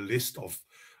right, we had a list of,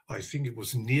 I think it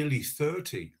was nearly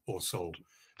 30 or so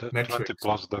metrics. 20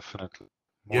 plus, definitely.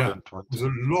 More than 20. It was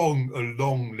a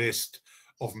long list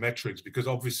of metrics, because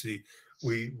obviously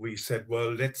we said,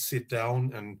 well, let's sit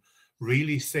down and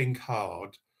really think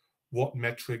hard what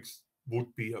metrics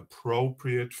would be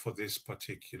appropriate for this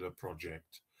particular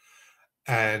project.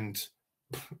 And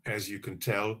as you can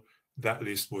tell, that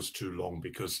list was too long,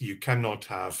 because you cannot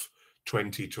have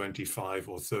 20, 25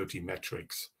 or 30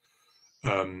 metrics.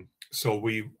 So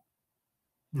we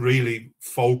really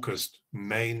focused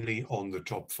mainly on the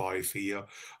top 5 here.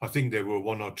 I think there were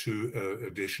 1 or 2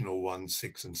 additional ones,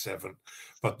 6 and 7,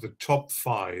 but the top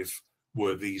 5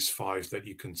 were these 5 that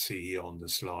you can see here on the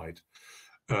slide.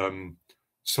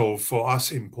 So for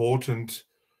us, important,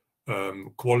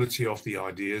 quality of the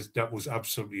ideas, that was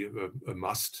absolutely a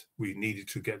must. We needed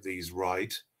to get these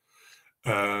right.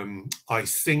 I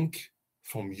think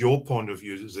from your point of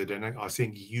view, Zdeněk, I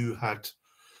think you had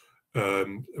a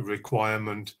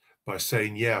requirement by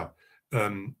saying, yeah,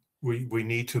 we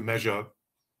need to measure,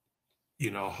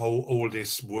 you know, how all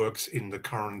this works in the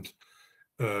current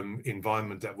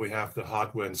environment that we have, the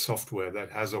hardware and software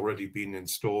that has already been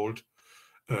installed.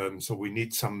 So we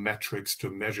need some metrics to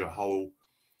measure how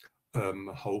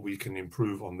we can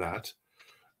improve on that.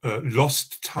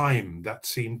 Lost time, that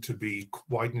seemed to be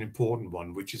quite an important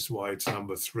one, which is why it's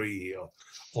number 3 here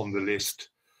on the list.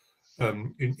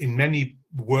 In many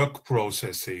work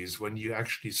processes, when you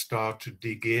actually start to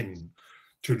dig in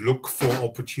to look for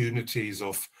opportunities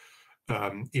of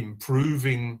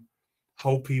improving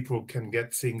how people can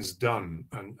get things done,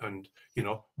 and you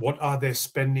know, what are they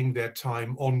spending their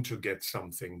time on to get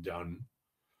something done,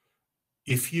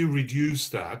 if you reduce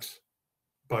that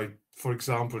by, for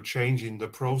example, changing the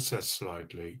process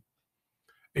slightly,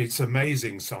 it's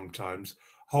amazing sometimes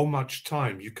how much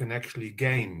time you can actually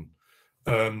gain.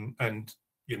 And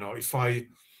you know, if I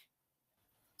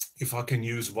can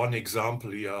use one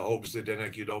example here, I hope,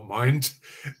 Zdeněk, you don't mind.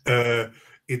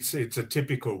 It's a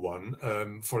typical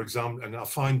one. For example, and I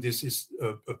find this is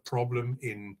a problem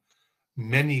in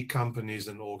many companies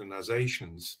and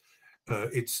organizations.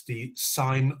 It's the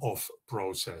sign-off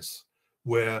process,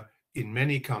 where in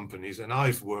many companies, and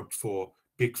I've worked for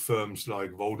big firms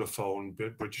like Vodafone,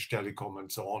 British Telecom,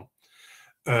 and so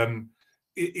on,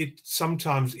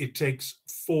 sometimes it takes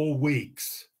 4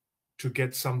 weeks to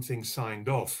get something signed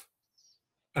off,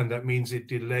 and that means it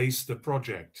delays the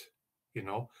project. You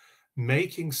know,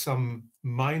 making some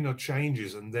minor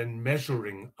changes and then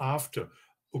measuring after,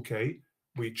 okay,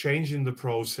 we change in the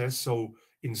process, so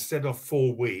instead of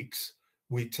 4 weeks,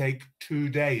 we take 2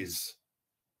 days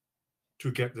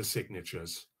to get the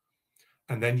signatures.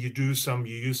 And then you use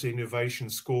the innovation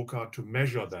scorecard to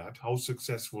measure that, how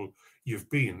successful you've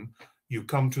been. You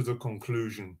come to the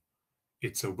conclusion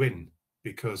it's a win,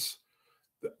 because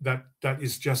that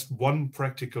is just one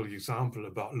practical example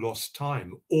about lost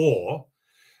time. Or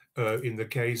in the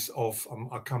case of,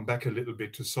 I'll come back a little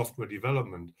bit to software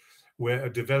development, where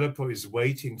a developer is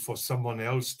waiting for someone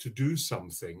else to do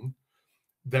something,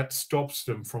 that stops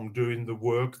them from doing the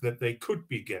work that they could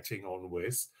be getting on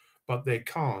with, but they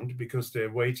can't because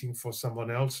they're waiting for someone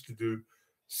else to do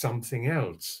something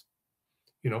else.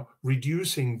 You know,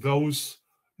 reducing those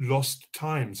lost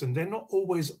times, and they're not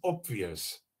always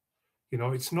obvious. You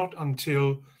know, it's not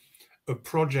until a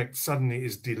project suddenly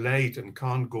is delayed and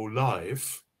can't go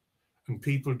live, and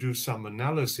people do some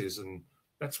analysis, and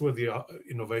that's where the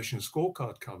innovation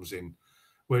scorecard comes in,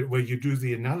 where you do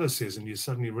the analysis and you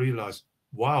suddenly realize,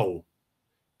 wow,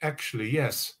 actually,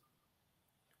 yes,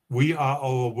 we are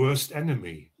our worst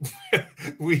enemy.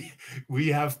 we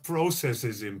have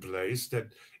processes in place that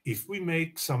if we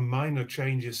make some minor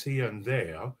changes here and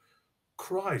there,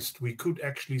 Christ, we could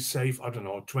actually save, I don't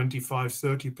know, 25,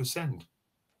 30%.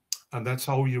 And that's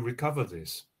how you recover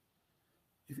this.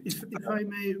 If I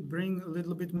may bring a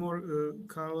little bit more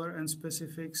color and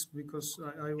specifics, because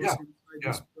I was inside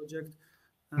this project.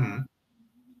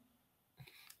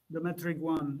 The metric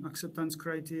 1, acceptance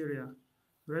criteria.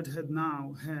 Red Hat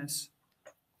now has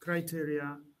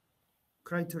criterion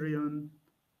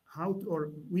how,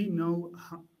 or we know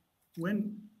how,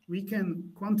 when we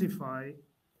can quantify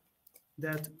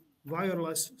that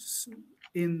wireless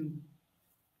in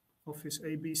Office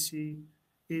ABC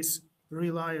is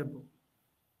reliable.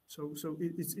 So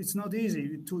it's not easy.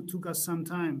 It took us some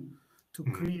time to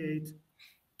create,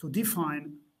 to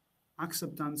define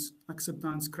acceptance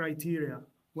criteria.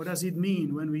 What does it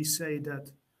mean when we say that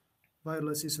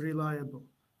wireless is reliable?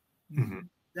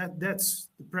 That's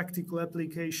the practical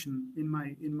application in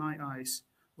my eyes,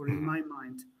 or in my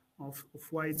mind, of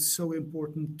why it's so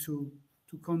important to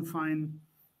confine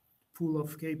pool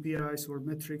of KPIs or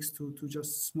metrics to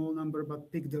just small number, but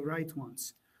pick the right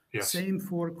ones. Yes. Same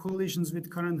for collisions with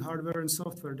current hardware and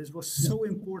software. This was so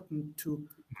important to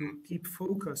keep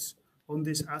focus on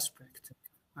this aspect.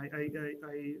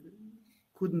 I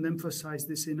couldn't emphasize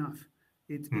this enough.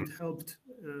 It helped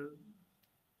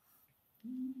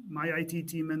my IT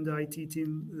team and the IT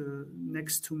team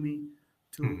next to me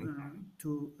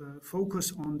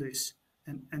focus on this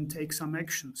and take some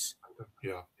actions.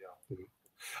 Yeah.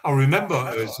 I remember,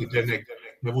 Zdeněk,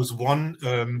 there was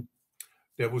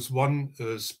one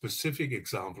specific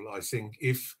example. I think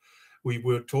if we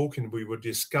were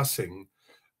discussing,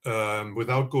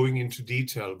 without going into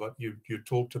detail, but you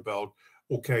talked about,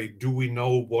 okay, do we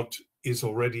know what is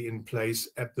already in place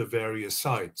at the various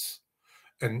sites?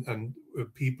 And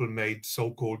people made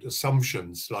so-called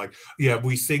assumptions, like, yeah,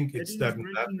 we think it's that and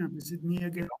that. Is it me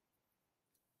again?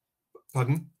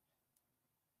 Pardon?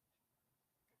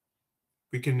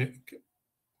 Can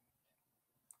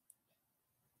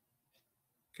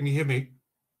you hear me?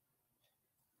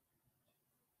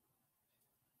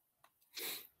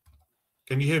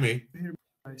 Can you hear me?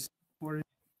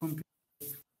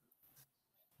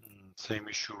 Same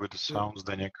issue with the sounds,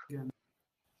 Zdeněk.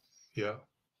 Yeah.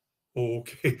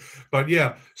 Okay. But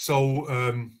yeah, so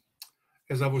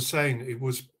as I was saying, it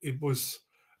was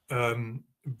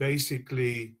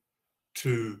basically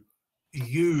to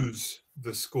use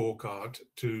the scorecard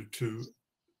to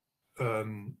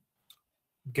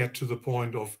get to the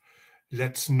point of,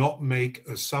 let's not make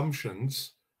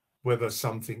assumptions whether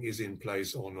something is in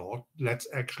place or not. Let's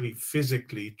actually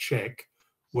physically check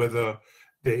whether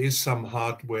there is some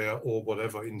hardware or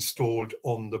whatever installed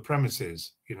on the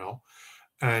premises, you know.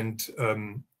 And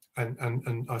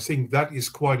I think that is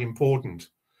quite important,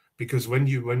 because when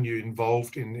you're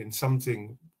involved in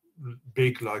something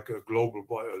big like a global,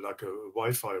 like a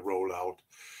Wi-Fi rollout,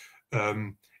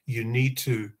 you need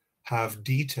to have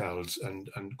details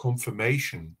and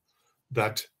confirmation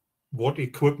that what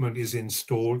equipment is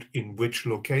installed in which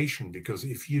location, because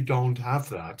if you don't have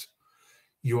that,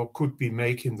 you could be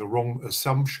making the wrong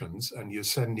assumptions, and you're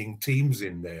sending teams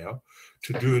in there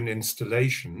to do an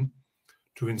installation,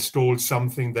 to install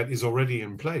something that is already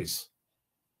in place.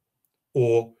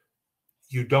 Or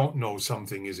you don't know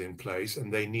something is in place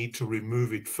and they need to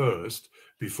remove it first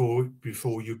before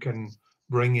you can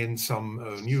bring in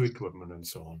some new equipment and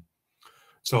so on.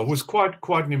 So it was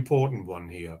quite an important one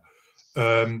here.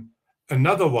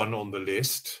 Another one on the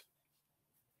list,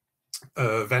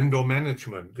 vendor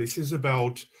management. This is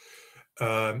about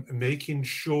making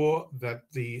sure that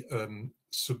the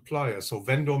supplier, so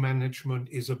vendor management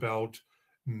is about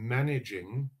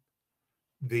managing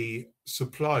the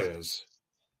suppliers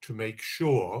to make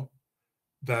sure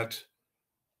that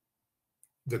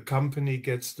the company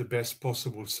gets the best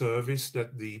possible service,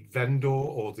 that the vendor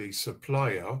or the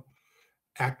supplier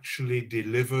actually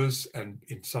delivers and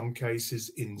in some cases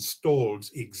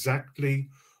installs exactly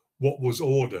what was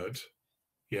ordered,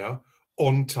 yeah,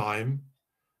 on time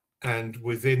and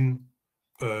within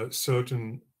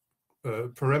certain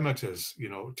parameters, you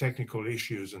know, technical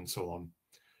issues and so on.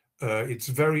 It's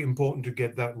very important to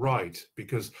get that right,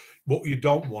 because what you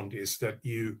don't want is that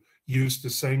you use the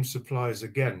same suppliers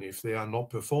again if they are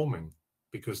not performing,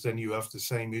 because then you have the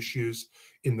same issues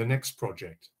in the next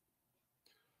project.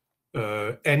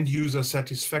 End user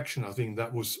satisfaction, I think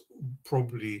that was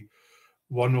probably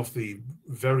one of the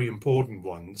very important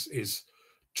ones, is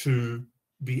to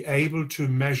be able to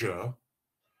measure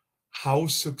how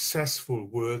successful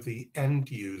were the end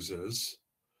users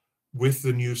with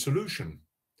the new solution.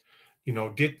 You know,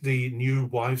 did the new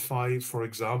Wi-Fi, for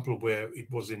example, where it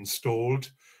was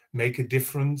installed, make a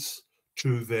difference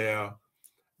to their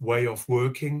way of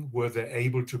working? Were they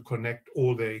able to connect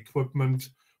all their equipment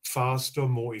faster,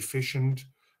 more efficient,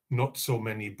 not so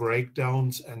many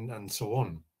breakdowns and so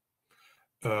on?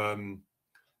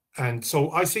 And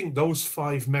so I think those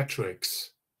 5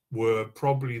 metrics were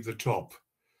probably the top.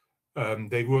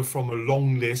 They were from a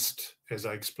long list, as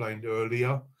I explained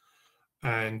earlier.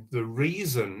 And the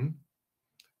reason,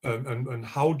 and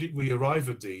how did we arrive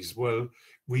at these? Well,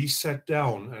 we sat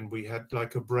down and we had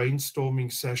like a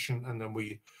brainstorming session, and then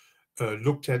we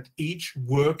looked at each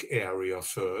work area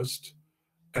first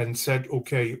and said,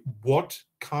 okay, what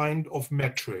kind of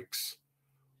metrics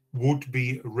would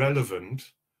be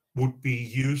relevant, would be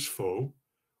useful,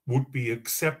 would be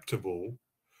acceptable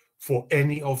for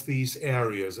any of these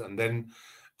areas? And then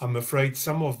I'm afraid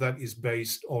some of that is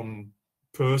based on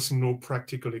personal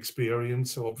practical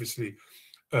experience. So obviously,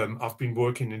 I've been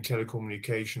working in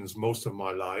telecommunications most of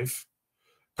my life.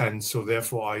 And so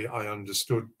therefore I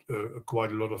understood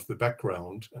quite a lot of the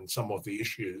background and some of the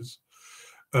issues.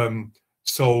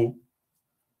 So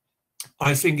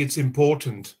I think it's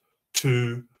important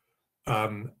to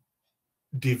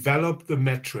develop the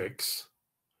metrics,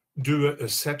 do a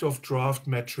set of draft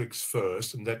metrics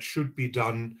first, and that should be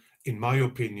done, in my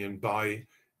opinion, by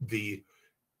the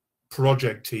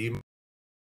project team.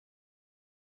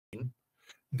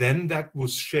 Then that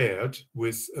was shared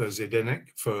with Zdeněk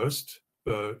first,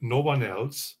 no one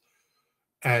else,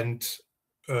 and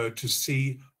to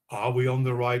see, are we on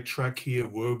the right track here?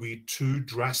 Were we too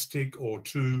drastic or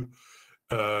too,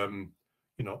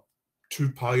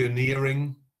 too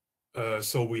pioneering?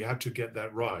 So we had to get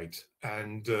that right.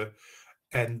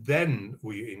 And then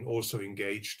we also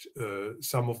engaged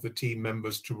some of the team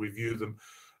members to review them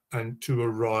and to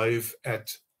arrive at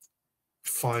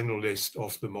final list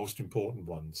of the most important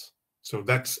ones. So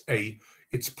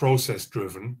it's process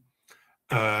driven.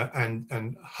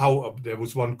 And how, there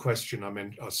was one question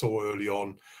I saw early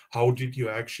on, how do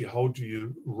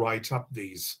you write up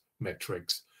these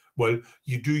metrics? Well,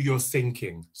 you do your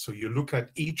thinking. So you look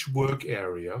at each work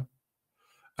area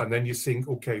and then you think,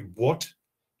 okay, what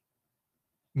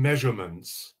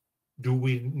measurements do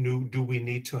we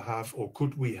need to have, or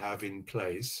could we have in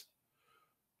place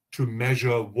to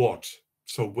measure what?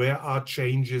 So where are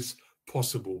changes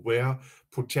possible? Where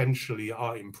potentially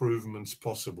are improvements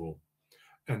possible?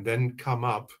 And then come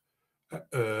up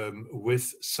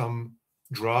with some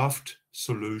draft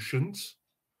solutions,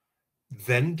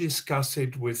 then discuss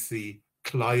it with the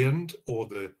client or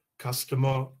the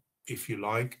customer, if you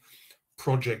like,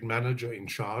 project manager in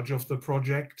charge of the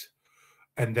project.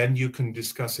 And then you can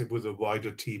discuss it with a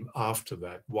wider team after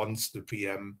that, once the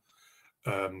PM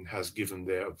has given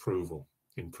their approval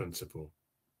in principle.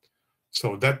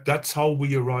 So that's how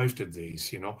we arrived at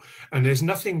these, and there's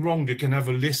nothing wrong. You can have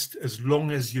a list as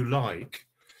long as you like,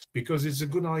 because it's a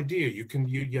good idea. You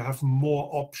have more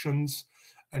options,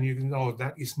 and you can, oh,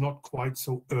 that is not quite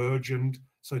so urgent.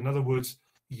 So in other words,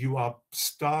 you are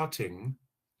starting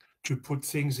to put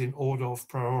things in order of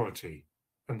priority.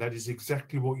 And that is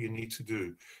exactly what you need to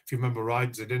do. If you remember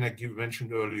right, Zdeněk, you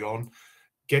mentioned early on,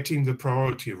 getting the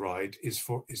priority right is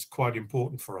quite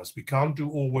important for us. We can't do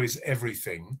always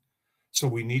everything. So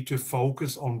we need to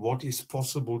focus on what is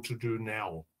possible to do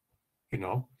now,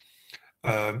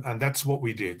 and that's what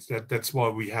we did. That's why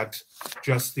we had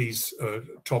just these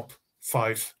top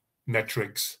 5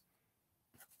 metrics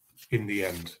in the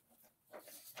end.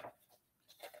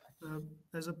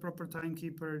 As a proper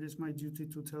timekeeper, it is my duty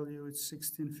to tell you it's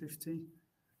 16:50.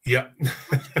 Yeah.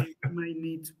 You may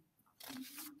need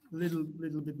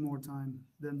little bit more time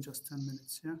than just 10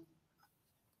 minutes. Yeah.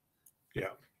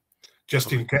 Yeah.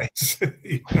 Just in case.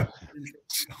 Yeah.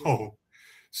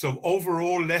 So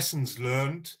overall lessons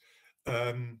learned.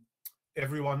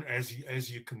 Everyone,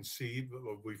 as you can see,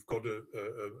 we've got a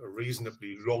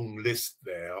reasonably long list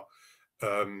there.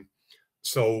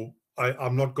 So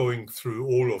I'm not going through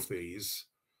all of these,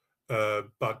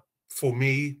 but for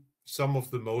me, some of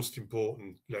the most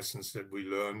important lessons that we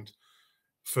learned.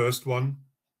 First one,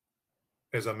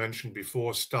 as I mentioned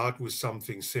before, start with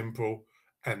something simple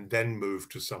and then move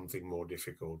to something more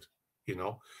difficult.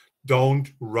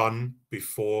 Don't run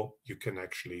before you can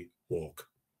actually walk.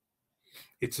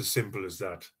 It's as simple as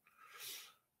that.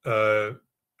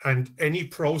 And any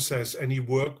process, any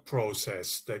work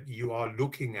process that you are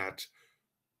looking at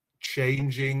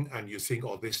changing and you think,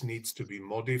 oh, this needs to be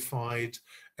modified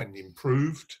and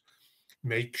improved,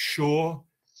 make sure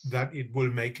that it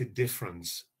will make a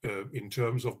difference in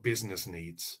terms of business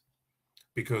needs.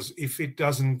 Because if it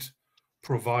doesn't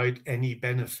provide any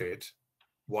benefit,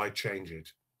 why change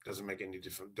it? Doesn't make any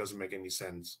difference, doesn't make any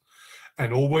sense.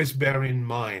 And always bear in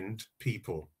mind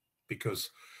people, because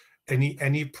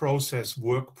any process,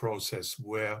 work process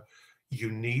where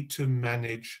you need to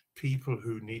manage people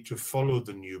who need to follow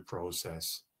the new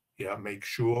process, make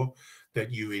sure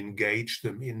that you engage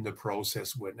them in the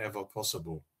process whenever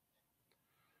possible,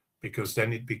 because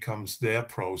then it becomes their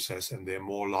process and they're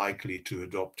more likely to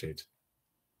adopt it.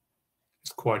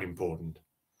 It's quite important.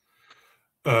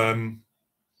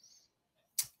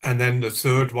 And then the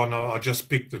third one, I just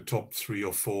picked the top 3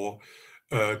 or 4.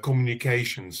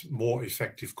 Communications, more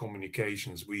effective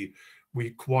communications. We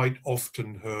quite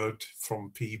often heard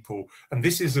from people, and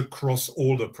this is across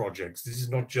all the projects. This is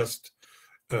not just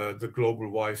the global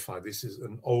Wi-Fi. This is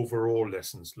an overall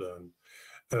lessons learned.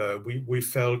 We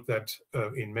felt that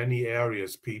in many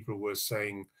areas, people were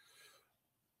saying,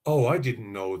 oh, I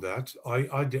didn't know that.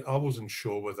 I wasn't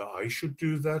sure whether I should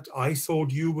do that. I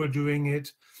thought you were doing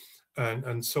it.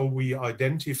 And so we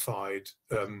identified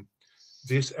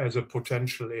this as a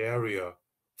potential area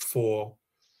for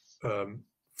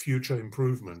future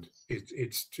improvement.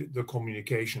 It's the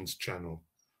communications channel,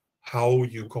 how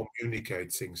you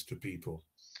communicate things to people.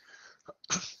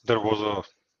 There was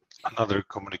another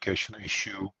communication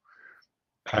issue,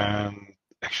 and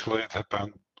actually it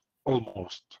happened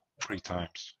almost 3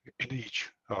 times. In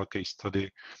each case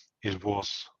study, it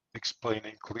was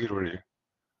explaining clearly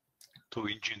to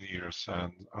engineers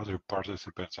and other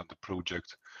participants in the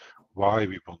project why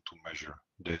we want to measure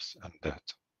this and that.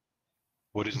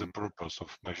 What is the purpose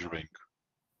of measuring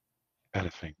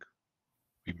anything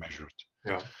we measured?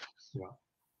 Yeah, yeah.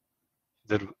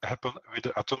 That happened with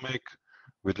the atomic,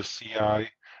 with the CI.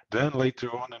 Then later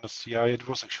on in the CI, it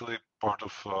was actually part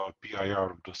of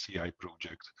PIR of the CI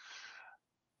project.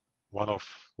 One of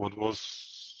what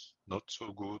was not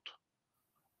so good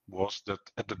was that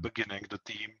at the beginning, the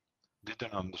team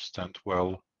didn't understand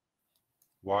well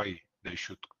why they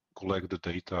should collect the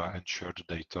data and share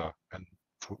the data and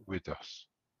with us.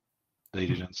 They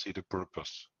didn't see the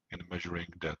purpose in measuring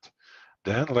that.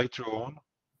 Then later on,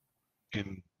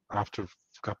 after a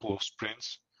couple of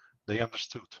sprints, they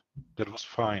understood that was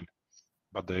fine.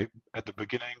 But they, at the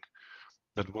beginning,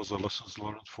 that was a lessons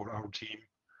learned for our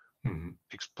team.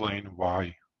 Explain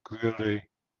why, clearly,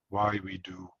 why we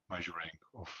do measuring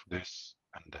of this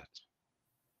and that.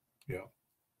 Yeah.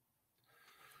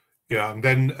 Yeah, and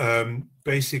then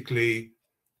basically,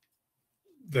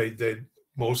 they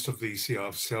most of these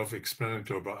are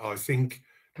self-explanatory, but I think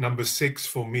number 6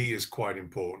 for me is quite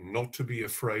important, not to be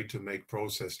afraid to make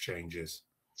process changes.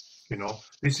 You know,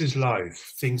 this is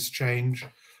life, things change,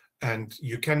 and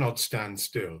you cannot stand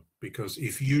still, because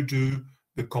if you do,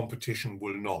 the competition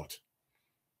will not.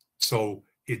 So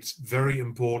it's very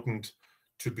important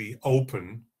to be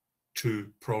open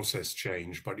to process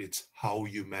change, but it's how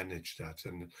you manage that.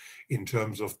 And in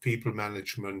terms of people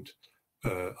management,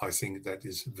 I think that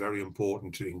is very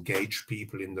important to engage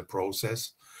people in the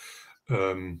process,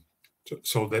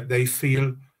 so that they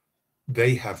feel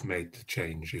they have made the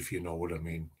change, if you know what I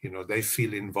mean. You know, they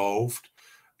feel involved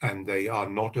and they are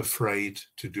not afraid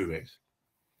to do it.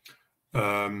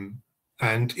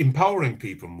 And empowering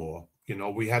people more. You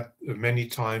know, we had many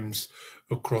times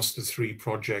across the 3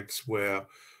 projects where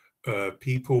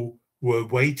people were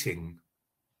waiting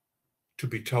to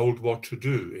be told what to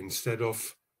do instead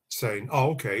of saying,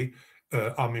 oh, okay,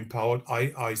 I'm empowered.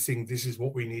 I think this is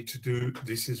what we need to do.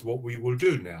 This is what we will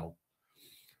do now.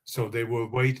 So they were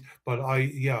but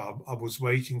I was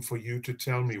waiting for you to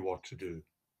tell me what to do,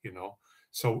 you know.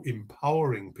 So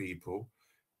empowering people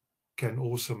can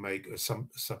also make a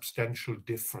substantial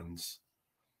difference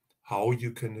how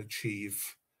you can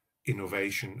achieve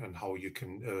innovation and how you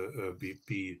can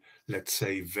be, let's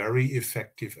say, very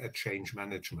effective at change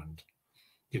management.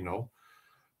 You know,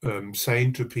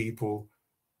 saying to people,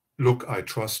 look, I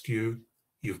trust you,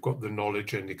 you've got the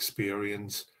knowledge and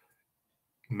experience,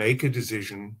 make a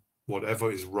decision,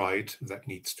 whatever is right, that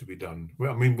needs to be done.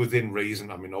 Well, I mean, within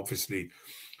reason. I mean, obviously,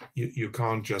 you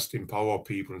can't just empower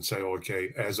people and say,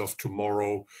 okay, as of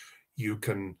tomorrow, you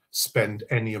can spend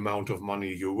any amount of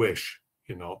money you wish.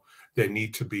 You know, there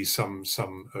need to be some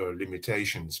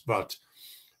limitations. But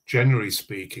generally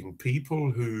speaking,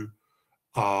 people who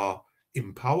are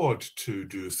empowered to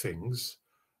do things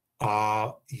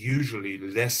are usually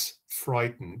less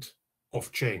frightened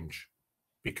of change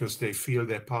because they feel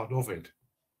they're part of it.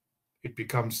 It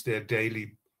becomes their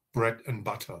daily bread and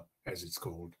butter, as it's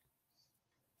called.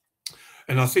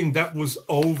 And I think that was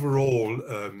overall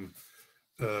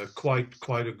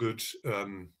quite a good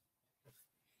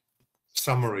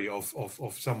summary of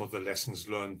some of the lessons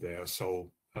learned there.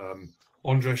 So,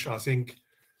 Ondřej, I think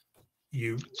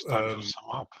you it's time to sum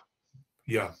up.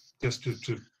 Yeah, just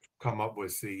to come up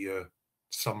with the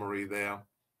summary there.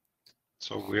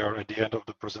 So we are at the end of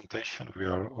the presentation. We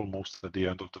are almost at the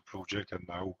end of the project, and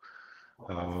now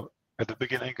at the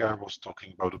beginning I was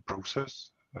talking about the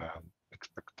process and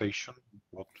expectation,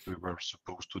 what we were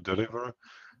supposed to deliver.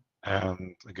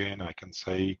 And again, I can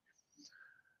say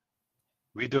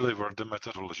we delivered the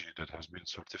methodology that has been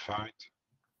certified.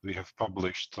 We have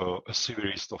published a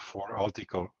series of 4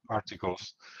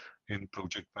 articles in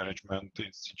Project Management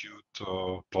Institute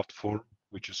platform,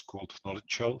 which is called Knowledge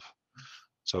Shelf.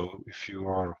 So if you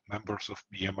are members of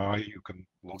BMI, you can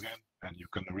log in and you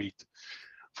can read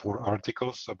 4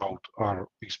 articles about our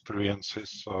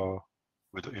experiences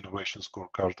with the Innovation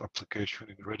Scorecard application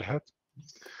in Red Hat.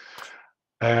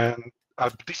 And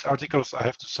these articles, I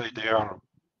have to say, they are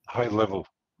high level.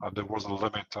 There was a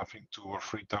limit, I think 2,000 or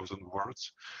 3,000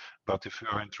 words. But if you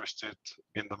are interested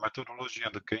in the methodology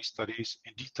and the case studies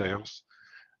in details,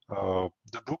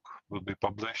 the book will be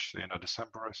published in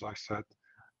December, as I said.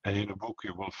 And in the book,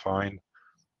 you will find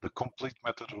the complete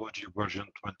methodology version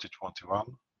 2021,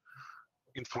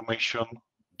 information,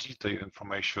 detailed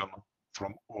information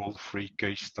from all 3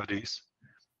 case studies,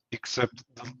 except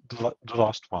the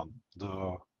last one,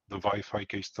 the Wi-Fi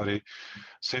case study.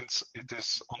 Since it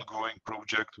is ongoing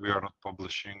project, we are not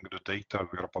publishing the data,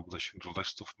 we are publishing the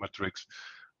list of metrics,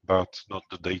 but not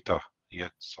the data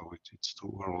yet, so it's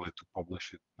too early to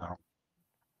publish it now.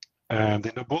 And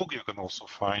in the book, you can also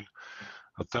find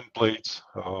a template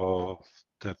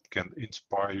that can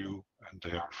inspire you, and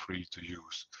they are free to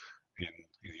use in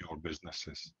your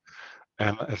businesses.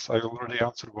 And as I already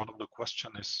answered, one of the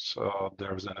questions is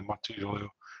there's any material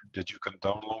that you can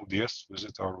download. Yes,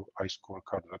 visit our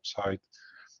iScorecard website,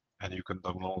 and you can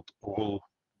download all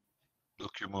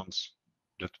documents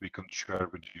that we can share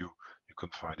with you. You can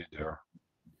find it there.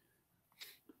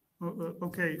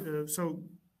 Okay, so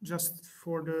just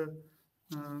for the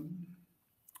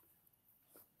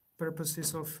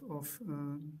purposes of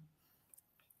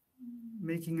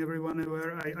making everyone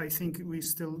aware, I think we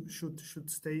still should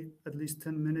stay at least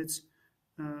 10 minutes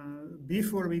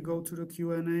before we go to the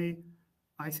Q&A.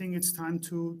 I think it's time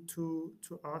to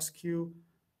ask you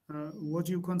what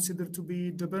you consider to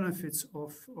be the benefits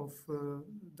of the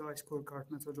iScorecard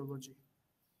methodology.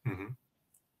 Mm-hmm.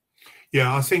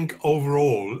 Yeah, I think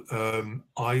overall,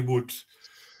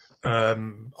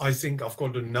 I think I've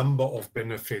got a number of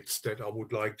benefits that I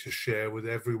would like to share with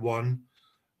everyone.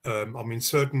 I mean,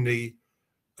 certainly,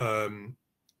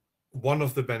 one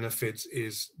of the benefits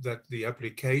is that the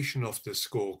application of the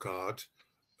scorecard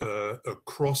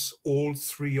across all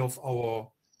three of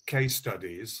our case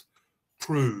studies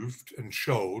proved and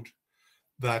showed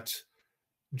that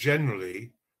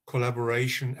generally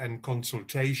collaboration and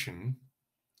consultation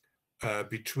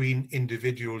between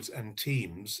individuals and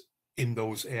teams in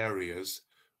those areas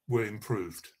were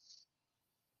improved.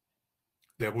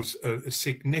 There was a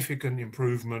significant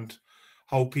improvement,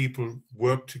 how people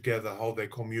worked together, how they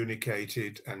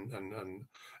communicated and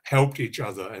helped each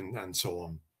other and so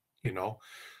on, you know.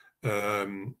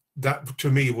 That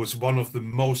to me was one of the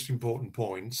most important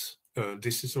points.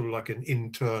 This is sort of like an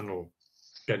internal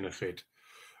benefit.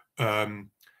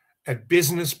 A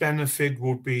business benefit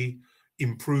would be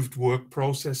improved work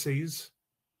processes.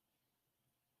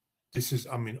 This is,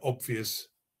 I mean, obvious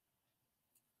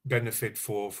benefit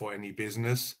for any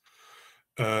business.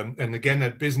 And again,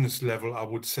 at business level, I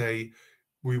would say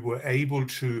we were able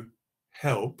to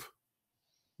help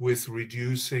with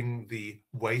reducing the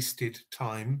wasted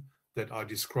time that I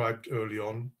described early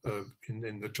on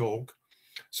in the talk.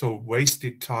 So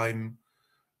wasted time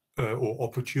or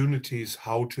opportunities,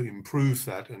 how to improve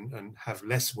that and have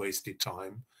less wasted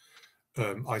time.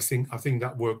 I think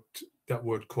that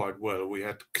worked quite well. We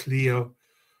had clear,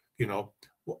 you know,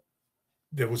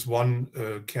 there was one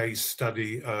case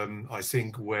study, I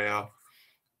think, where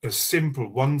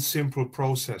one simple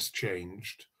process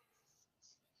change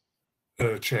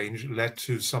led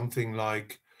to something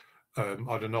like,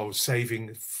 I don't know,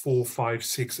 saving 4, 5,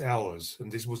 6 hours. And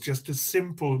this was just a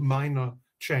simple minor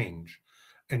change.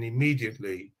 And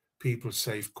immediately people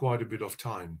saved quite a bit of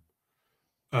time.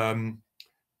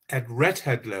 At Red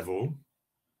Hat level,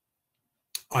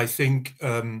 I think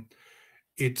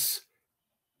it's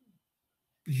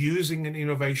using an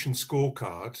innovation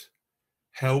scorecard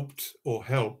helped or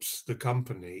helps the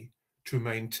company to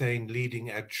maintain leading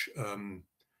edge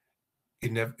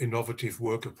innovative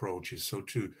work approaches. So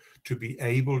to be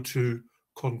able to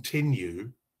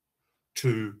continue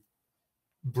to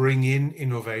bring in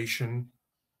innovation,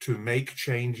 to make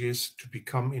changes, to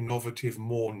become innovative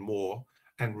more and more,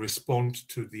 and respond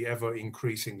to the ever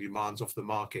increasing demands of the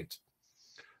market.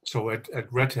 So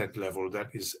at Red Hat level,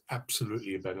 that is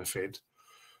absolutely a benefit.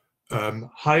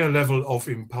 Higher level of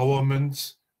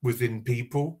empowerment within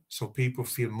people, so people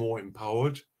feel more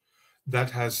empowered. That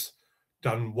has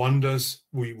done wonders.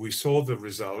 We saw the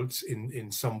results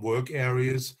in some work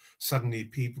areas. Suddenly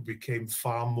people became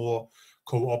far more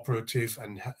cooperative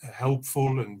and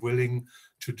helpful and willing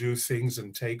to do things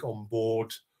and take on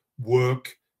board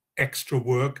work, extra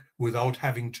work, without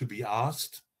having to be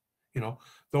asked. You know,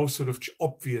 those sort of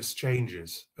obvious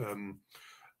changes.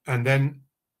 And then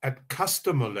at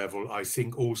customer level, I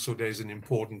think also there's an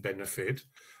important benefit,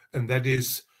 and that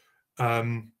is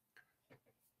an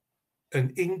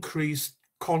increased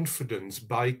confidence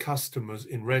by customers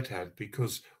in Red Hat,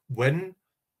 because when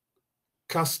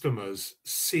customers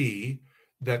see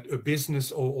that a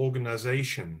business or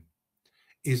organization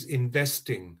is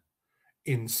investing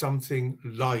in something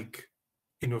like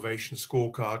Innovation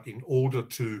Scorecard in order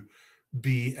to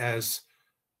be as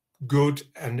good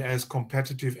and as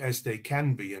competitive as they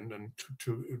can be, and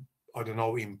to I don't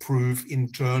know, improve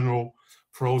internal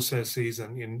processes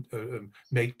and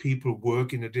make people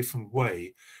work in a different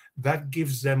way, that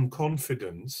gives them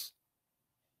confidence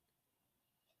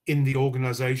in the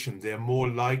organization. They're more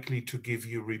likely to give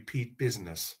you repeat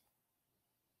business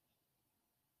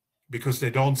because they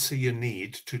don't see a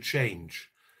need to change.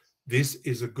 This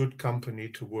is a good company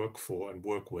to work for and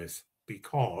work with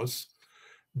because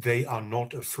they are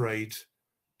not afraid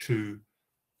to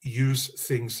use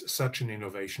things such an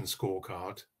innovation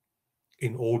scorecard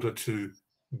in order to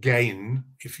gain,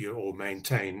 or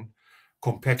maintain,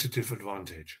 competitive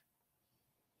advantage.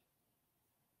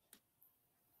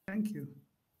 Thank you.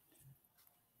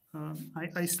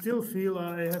 I still feel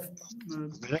I have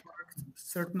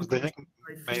certain. Zdeněk,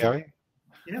 may I?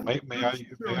 Yeah. May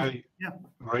I yeah.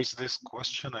 raise this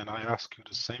question and I ask you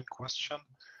the same question?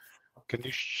 Can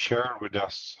you share with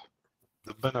us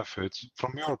the benefits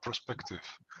from your perspective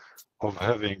of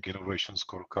having innovation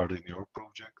scorecard in your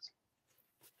project?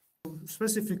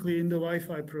 Specifically in the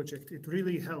Wi-Fi project, it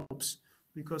really helps,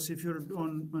 because if you're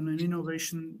on an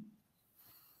innovation,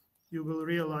 you will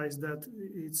realize that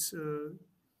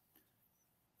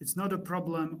it's not a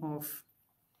problem of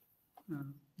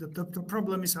the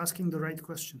problem is asking the right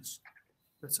questions.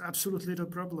 That's absolutely the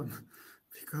problem,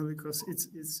 because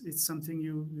it's something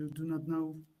you do not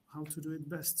know how to do it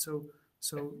best.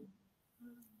 So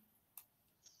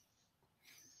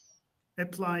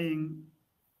applying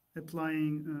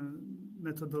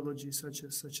methodology such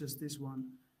as this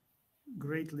one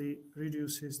greatly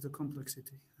reduces the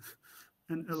complexity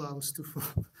and allows to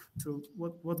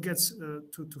what gets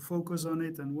to focus on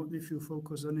it, and what if you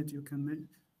focus on it, you can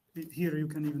here you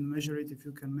can even measure it. If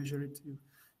you can measure it,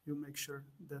 you make sure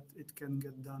that it can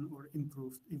get done, or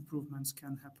improvements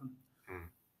can happen.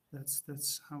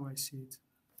 That's how I see it.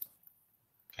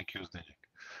 Thank you, Zdeněk.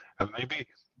 And maybe,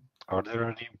 are there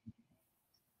any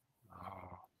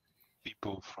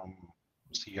people from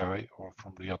CI or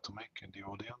from the Atomic in the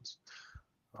audience?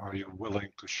 Are you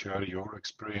willing to share your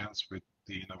experience with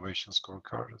the innovation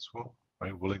scorecard as well? Are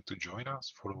you willing to join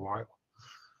us for a while?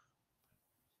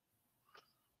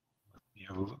 Let me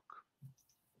have a look.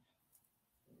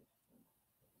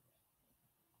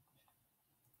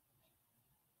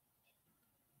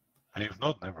 And if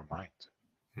not, never mind.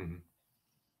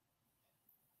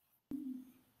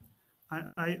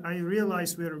 I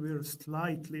realize we're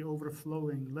slightly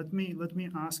overflowing. Let me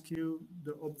ask you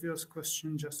the obvious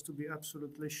question, just to be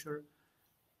absolutely sure.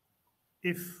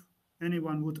 If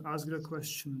anyone would ask the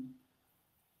question,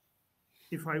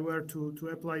 if I were to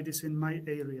apply this in my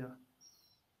area,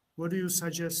 what do you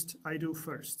suggest I do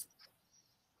first?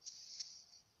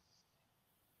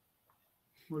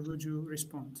 What would you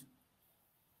respond?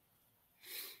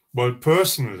 Well,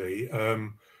 personally,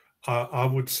 I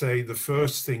would say the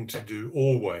first thing to do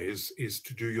always is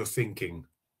to do your thinking.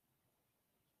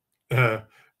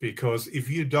 Because if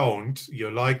you don't,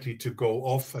 you're likely to go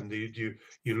off and you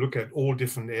look at all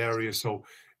different areas. So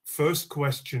first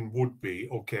question would be,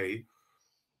 okay,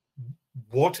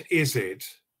 what is it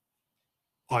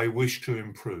I wish to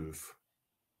improve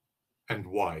and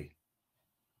why?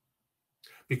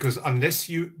 Because unless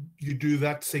you do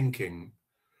that thinking,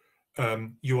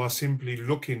 you are simply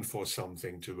looking for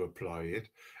something to apply it,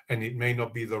 and it may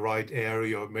not be the right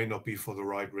area, or it may not be for the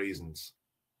right reasons.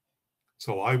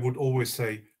 So I would always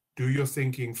say, do your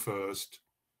thinking first,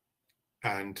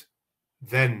 and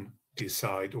then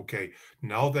decide, okay,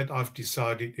 now that I've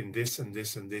decided in this and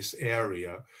this and this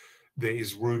area, there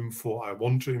is room for, I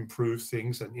want to improve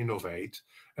things and innovate,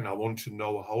 and I want to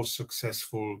know how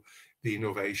successful the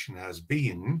innovation has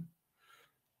been.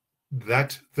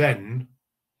 That then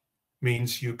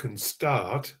means you can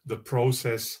start the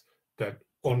process that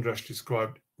Ondřej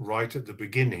described right at the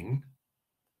beginning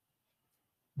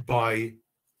by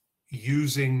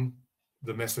using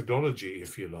the methodology,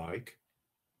 if you like,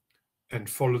 and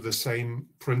follow the same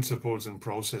principles and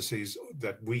processes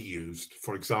that we used.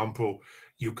 For example,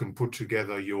 you can put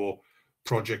together your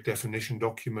project definition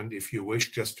document if you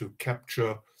wish, just to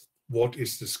capture what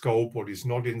is the scope, what is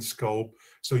not in scope.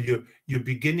 So you're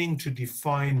beginning to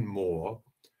define more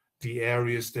the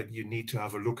areas that you need to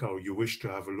have a look at, or you wish to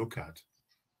have a look at.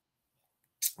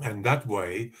 And that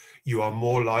way, you are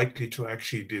more likely to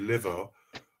actually deliver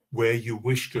where you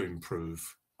wish to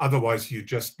improve. Otherwise, you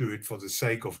just do it for the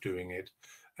sake of doing it.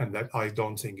 And that I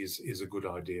don't think is a good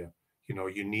idea. You know,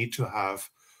 you need to have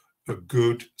a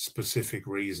good specific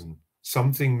reason.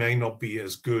 Something may not be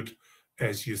as good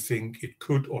as you think it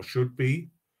could or should be.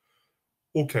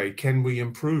 Okay, can we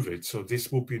improve it? So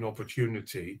this would be an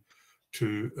opportunity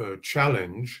to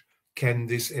challenge, can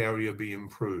this area be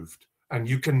improved? And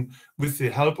you can, with the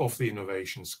help of the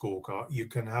innovation scorecard, you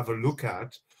can have a look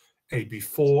at a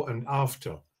before and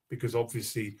after, because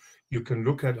obviously you can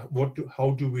look at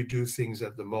how do we do things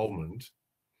at the moment?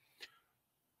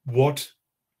 What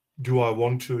do I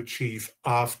want to achieve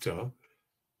after?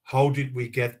 How did we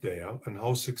get there, and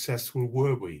how successful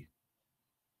were we?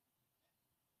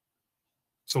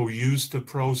 So use the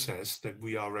process that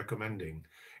we are recommending.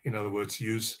 In other words,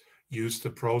 use the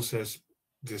process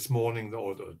this morning,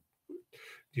 or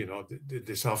you know,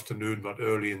 this afternoon, but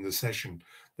early in the session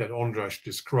that Ondřej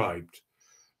described.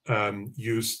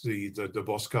 Use the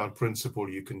Scorecard principle.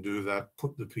 You can do that,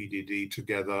 put the PDD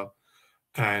together,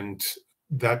 and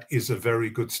that is a very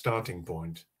good starting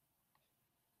point.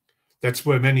 That's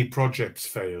where many projects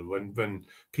fail, when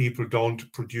people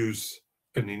don't produce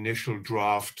an initial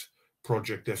draft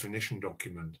project definition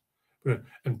document.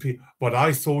 But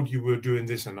I thought you were doing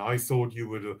this, and I thought you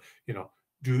would, you know,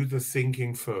 do the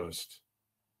thinking first.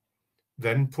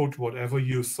 Then put whatever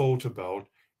you thought about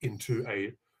into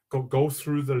a, go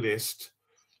through the list,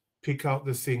 pick out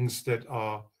the things that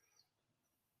are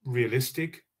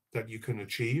realistic, that you can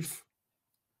achieve,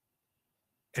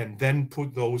 and then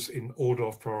put those in order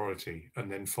of priority,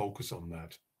 and then focus on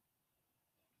that.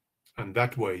 And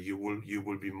that way you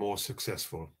will be more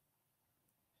successful.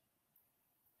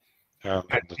 Yeah,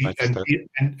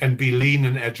 and be lean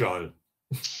and agile.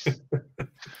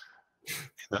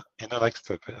 In the next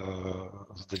step,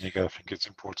 Zdeněk, I think it's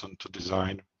important to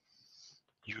design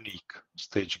unique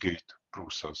stage gate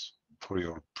process for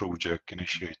your project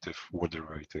initiative,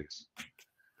 whatever it is.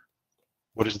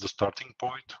 What is the starting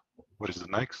point? What is the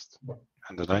next?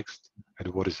 And the next? And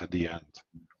what is at the end?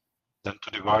 Then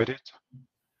to divide it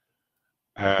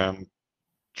and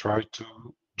try to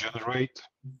generate.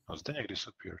 Oh, Zdeněk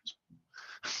disappeared.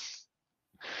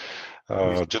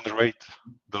 Generate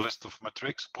the list of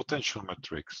metrics, potential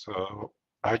metrics.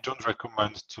 I don't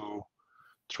recommend to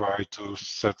try to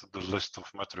set the list of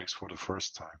metrics for the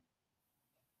first time.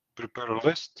 Prepare a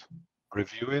list,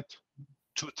 review it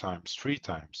 2 times, 3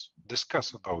 times,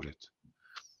 discuss about it.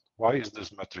 Why is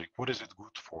this metric? What is it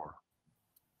good for?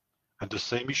 And the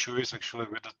same issue is actually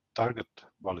with the target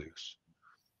values.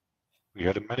 We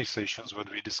had many sessions when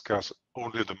we discussed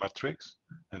only the metrics,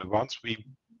 and once we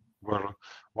were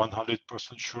 100%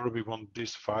 sure we want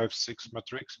these 5, 6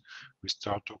 metrics, we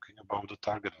start talking about the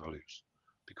target values.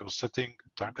 Because setting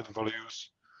target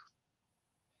values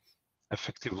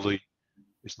effectively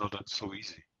is not that so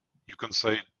easy. You can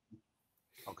say,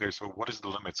 okay, so what is the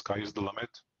limit? Sky is the limit.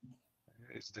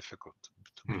 It's difficult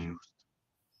to be used.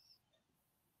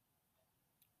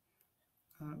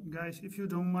 Guys, if you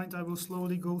don't mind, I will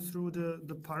slowly go through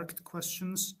the parked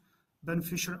questions. Ben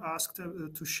Fisher asked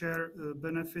to share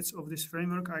benefits of this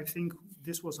framework. I think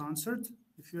this was answered,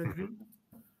 if you agree.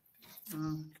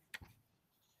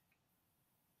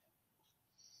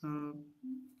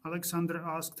 Alexander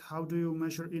asked, how do you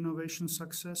measure innovation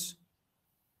success?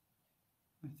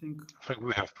 I think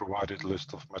we have provided a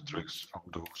list of metrics on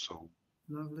those. So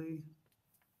lovely.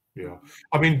 Yeah,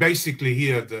 I mean, basically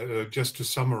here, just to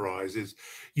summarize, is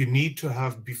you need to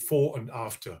have before and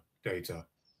after data.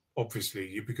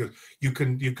 Obviously, because you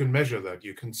can measure that.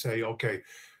 You can say, okay,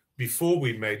 before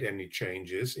we made any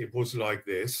changes, it was like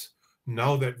this.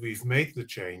 Now that we've made the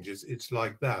changes, it's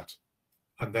like that,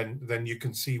 and then you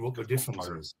can see what the difference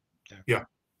is.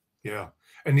 Yeah.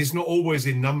 And it's not always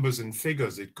in numbers and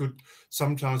figures. It could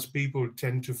sometimes people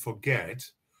tend to forget.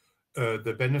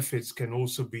 The benefits can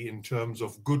also be in terms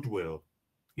of goodwill.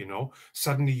 You know,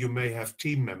 suddenly you may have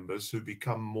team members who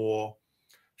become more,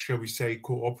 shall we say,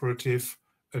 cooperative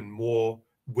and more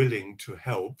willing to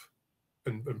help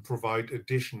and provide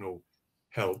additional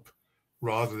help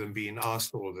rather than being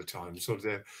asked all the time. So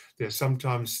there's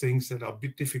sometimes things that are a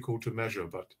bit difficult to measure,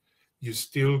 but you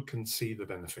still can see the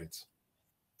benefits.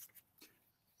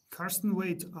 Carsten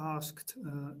Wade asked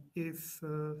if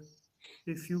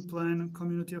you plan a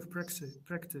community of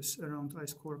practice around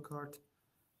iScorecard,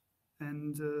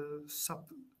 and the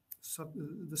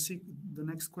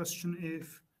next question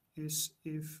is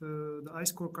if the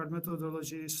iScorecard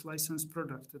methodology is licensed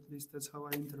product. At least that's how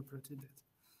I interpreted it.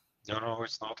 No,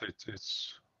 it's not.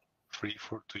 It's free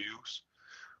to use.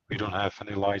 We don't have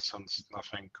any license,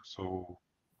 nothing. So,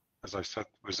 as I said,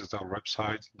 visit our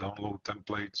website, download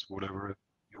templates, whatever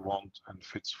you want and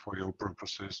fits for your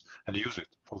purposes, and use it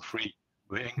for free.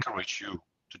 We encourage you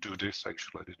to do this.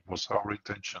 Actually, it was our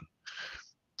intention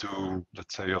to,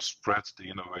 let's say, spread the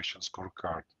innovation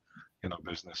scorecard in our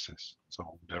businesses.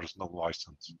 So there's no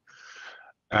license.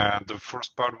 And the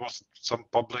first part was some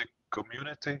public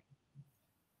community.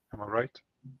 Am I right?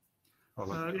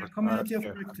 Community of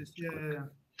practice. Yeah.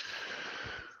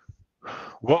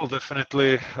 Well,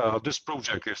 definitely, this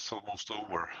project is almost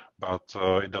over, but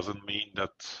it doesn't mean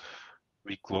that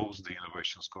we close the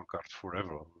innovation scorecard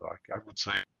forever. Like I would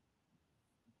say,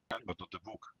 but not the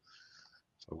book.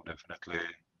 So definitely,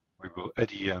 we will at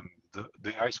the end,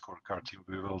 the iScorecard team,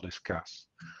 we will discuss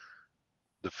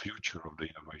the future of the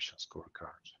innovation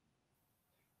scorecard,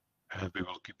 and we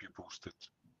will keep you posted.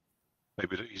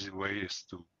 Maybe the easy way is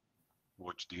to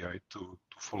watch to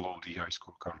follow the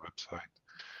iScorecard website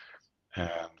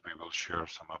and we will share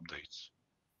some updates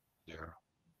there.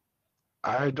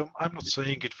 I'm not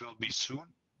saying it will be soon,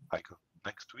 like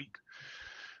next week,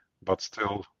 but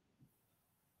still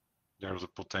there's a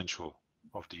potential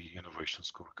of the innovation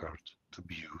scorecard to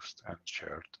be used and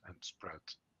shared and spread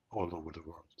all over the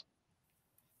world.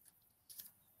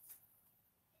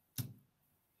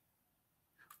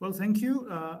 Well, thank you.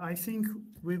 I think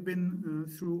we've been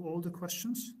through all the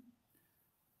questions.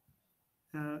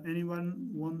 Anyone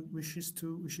wishes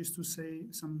to say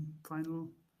some final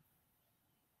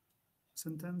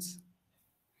sentence?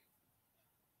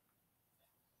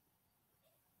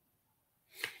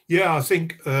 Yeah, I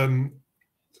think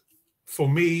for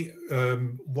me,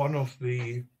 one of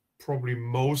the probably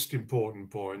most important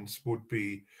points would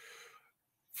be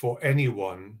for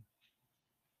anyone,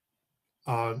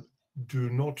 do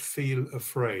not feel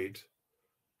afraid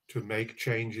to make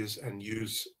changes and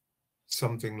use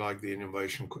something like the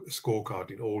innovation scorecard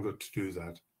in order to do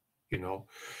that. You know,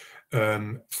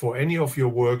 for any of your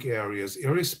work areas,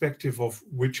 irrespective of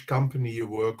which company you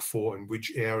work for and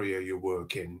which area you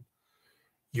work in,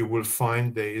 you will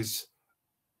find there is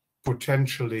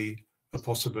potentially a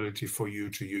possibility for you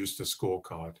to use the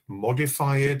scorecard.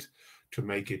 Modify it to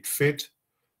make it fit,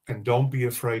 and don't be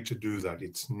afraid to do that.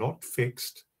 It's not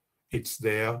fixed. It's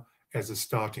there as a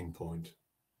starting point.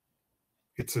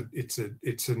 It's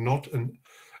not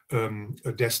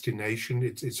a destination.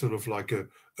 It's sort of like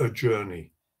a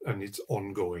journey, and it's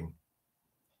ongoing.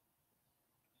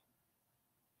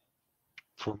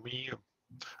 For me,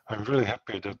 I'm really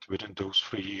happy that within those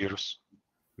 3 years,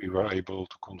 we were able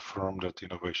to confirm that the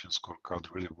innovation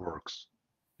scorecard really works.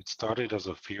 It started as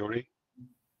a theory,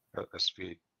 as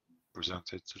we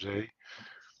presented today,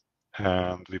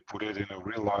 and we put it in a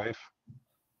real life,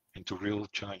 into real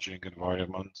challenging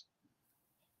environment,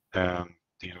 and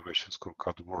the innovation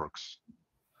scorecard works.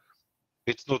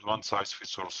 It's not one size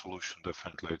fits all solution,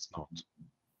 definitely it's not.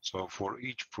 So for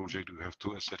each project you have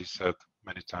to, as Eddie said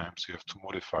many times, you have to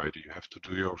modify it, you have to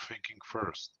do your thinking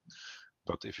first.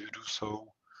 But if you do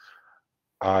so,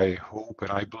 I hope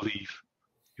and I believe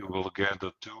you will get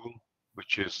a tool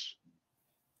which is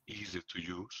easy to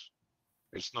use.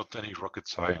 It's not any rocket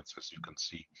science, as you can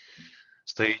see.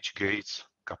 Stage, gates,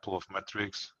 couple of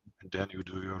metrics, and then you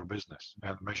do your business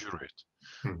and measure it.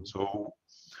 Mm-hmm. So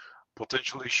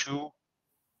potential issue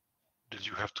that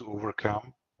you have to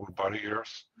overcome, or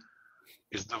barriers,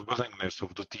 is the willingness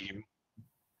of the team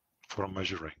for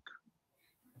measuring,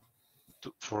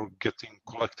 for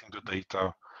collecting the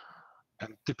data.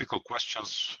 And typical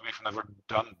questions, we've never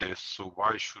done this, so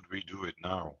why should we do it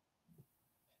now?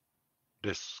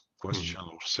 This question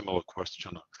or similar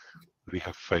question we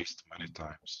have faced many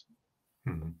times.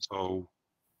 So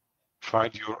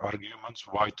find your arguments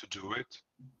why to do it,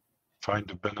 find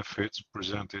the benefits,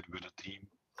 present it with the team,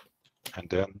 and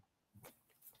then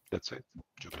that's it,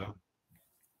 job done.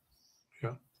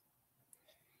 Yeah.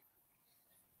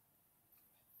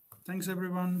 Thanks,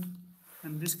 everyone.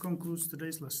 And this concludes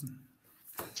today's lesson.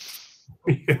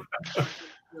 Yeah.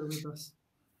 With us.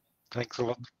 Thanks a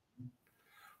lot.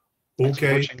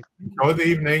 Okay. Enjoy the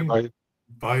evening. Bye.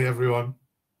 Bye, everyone.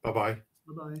 Bye-bye.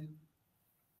 Bye-bye.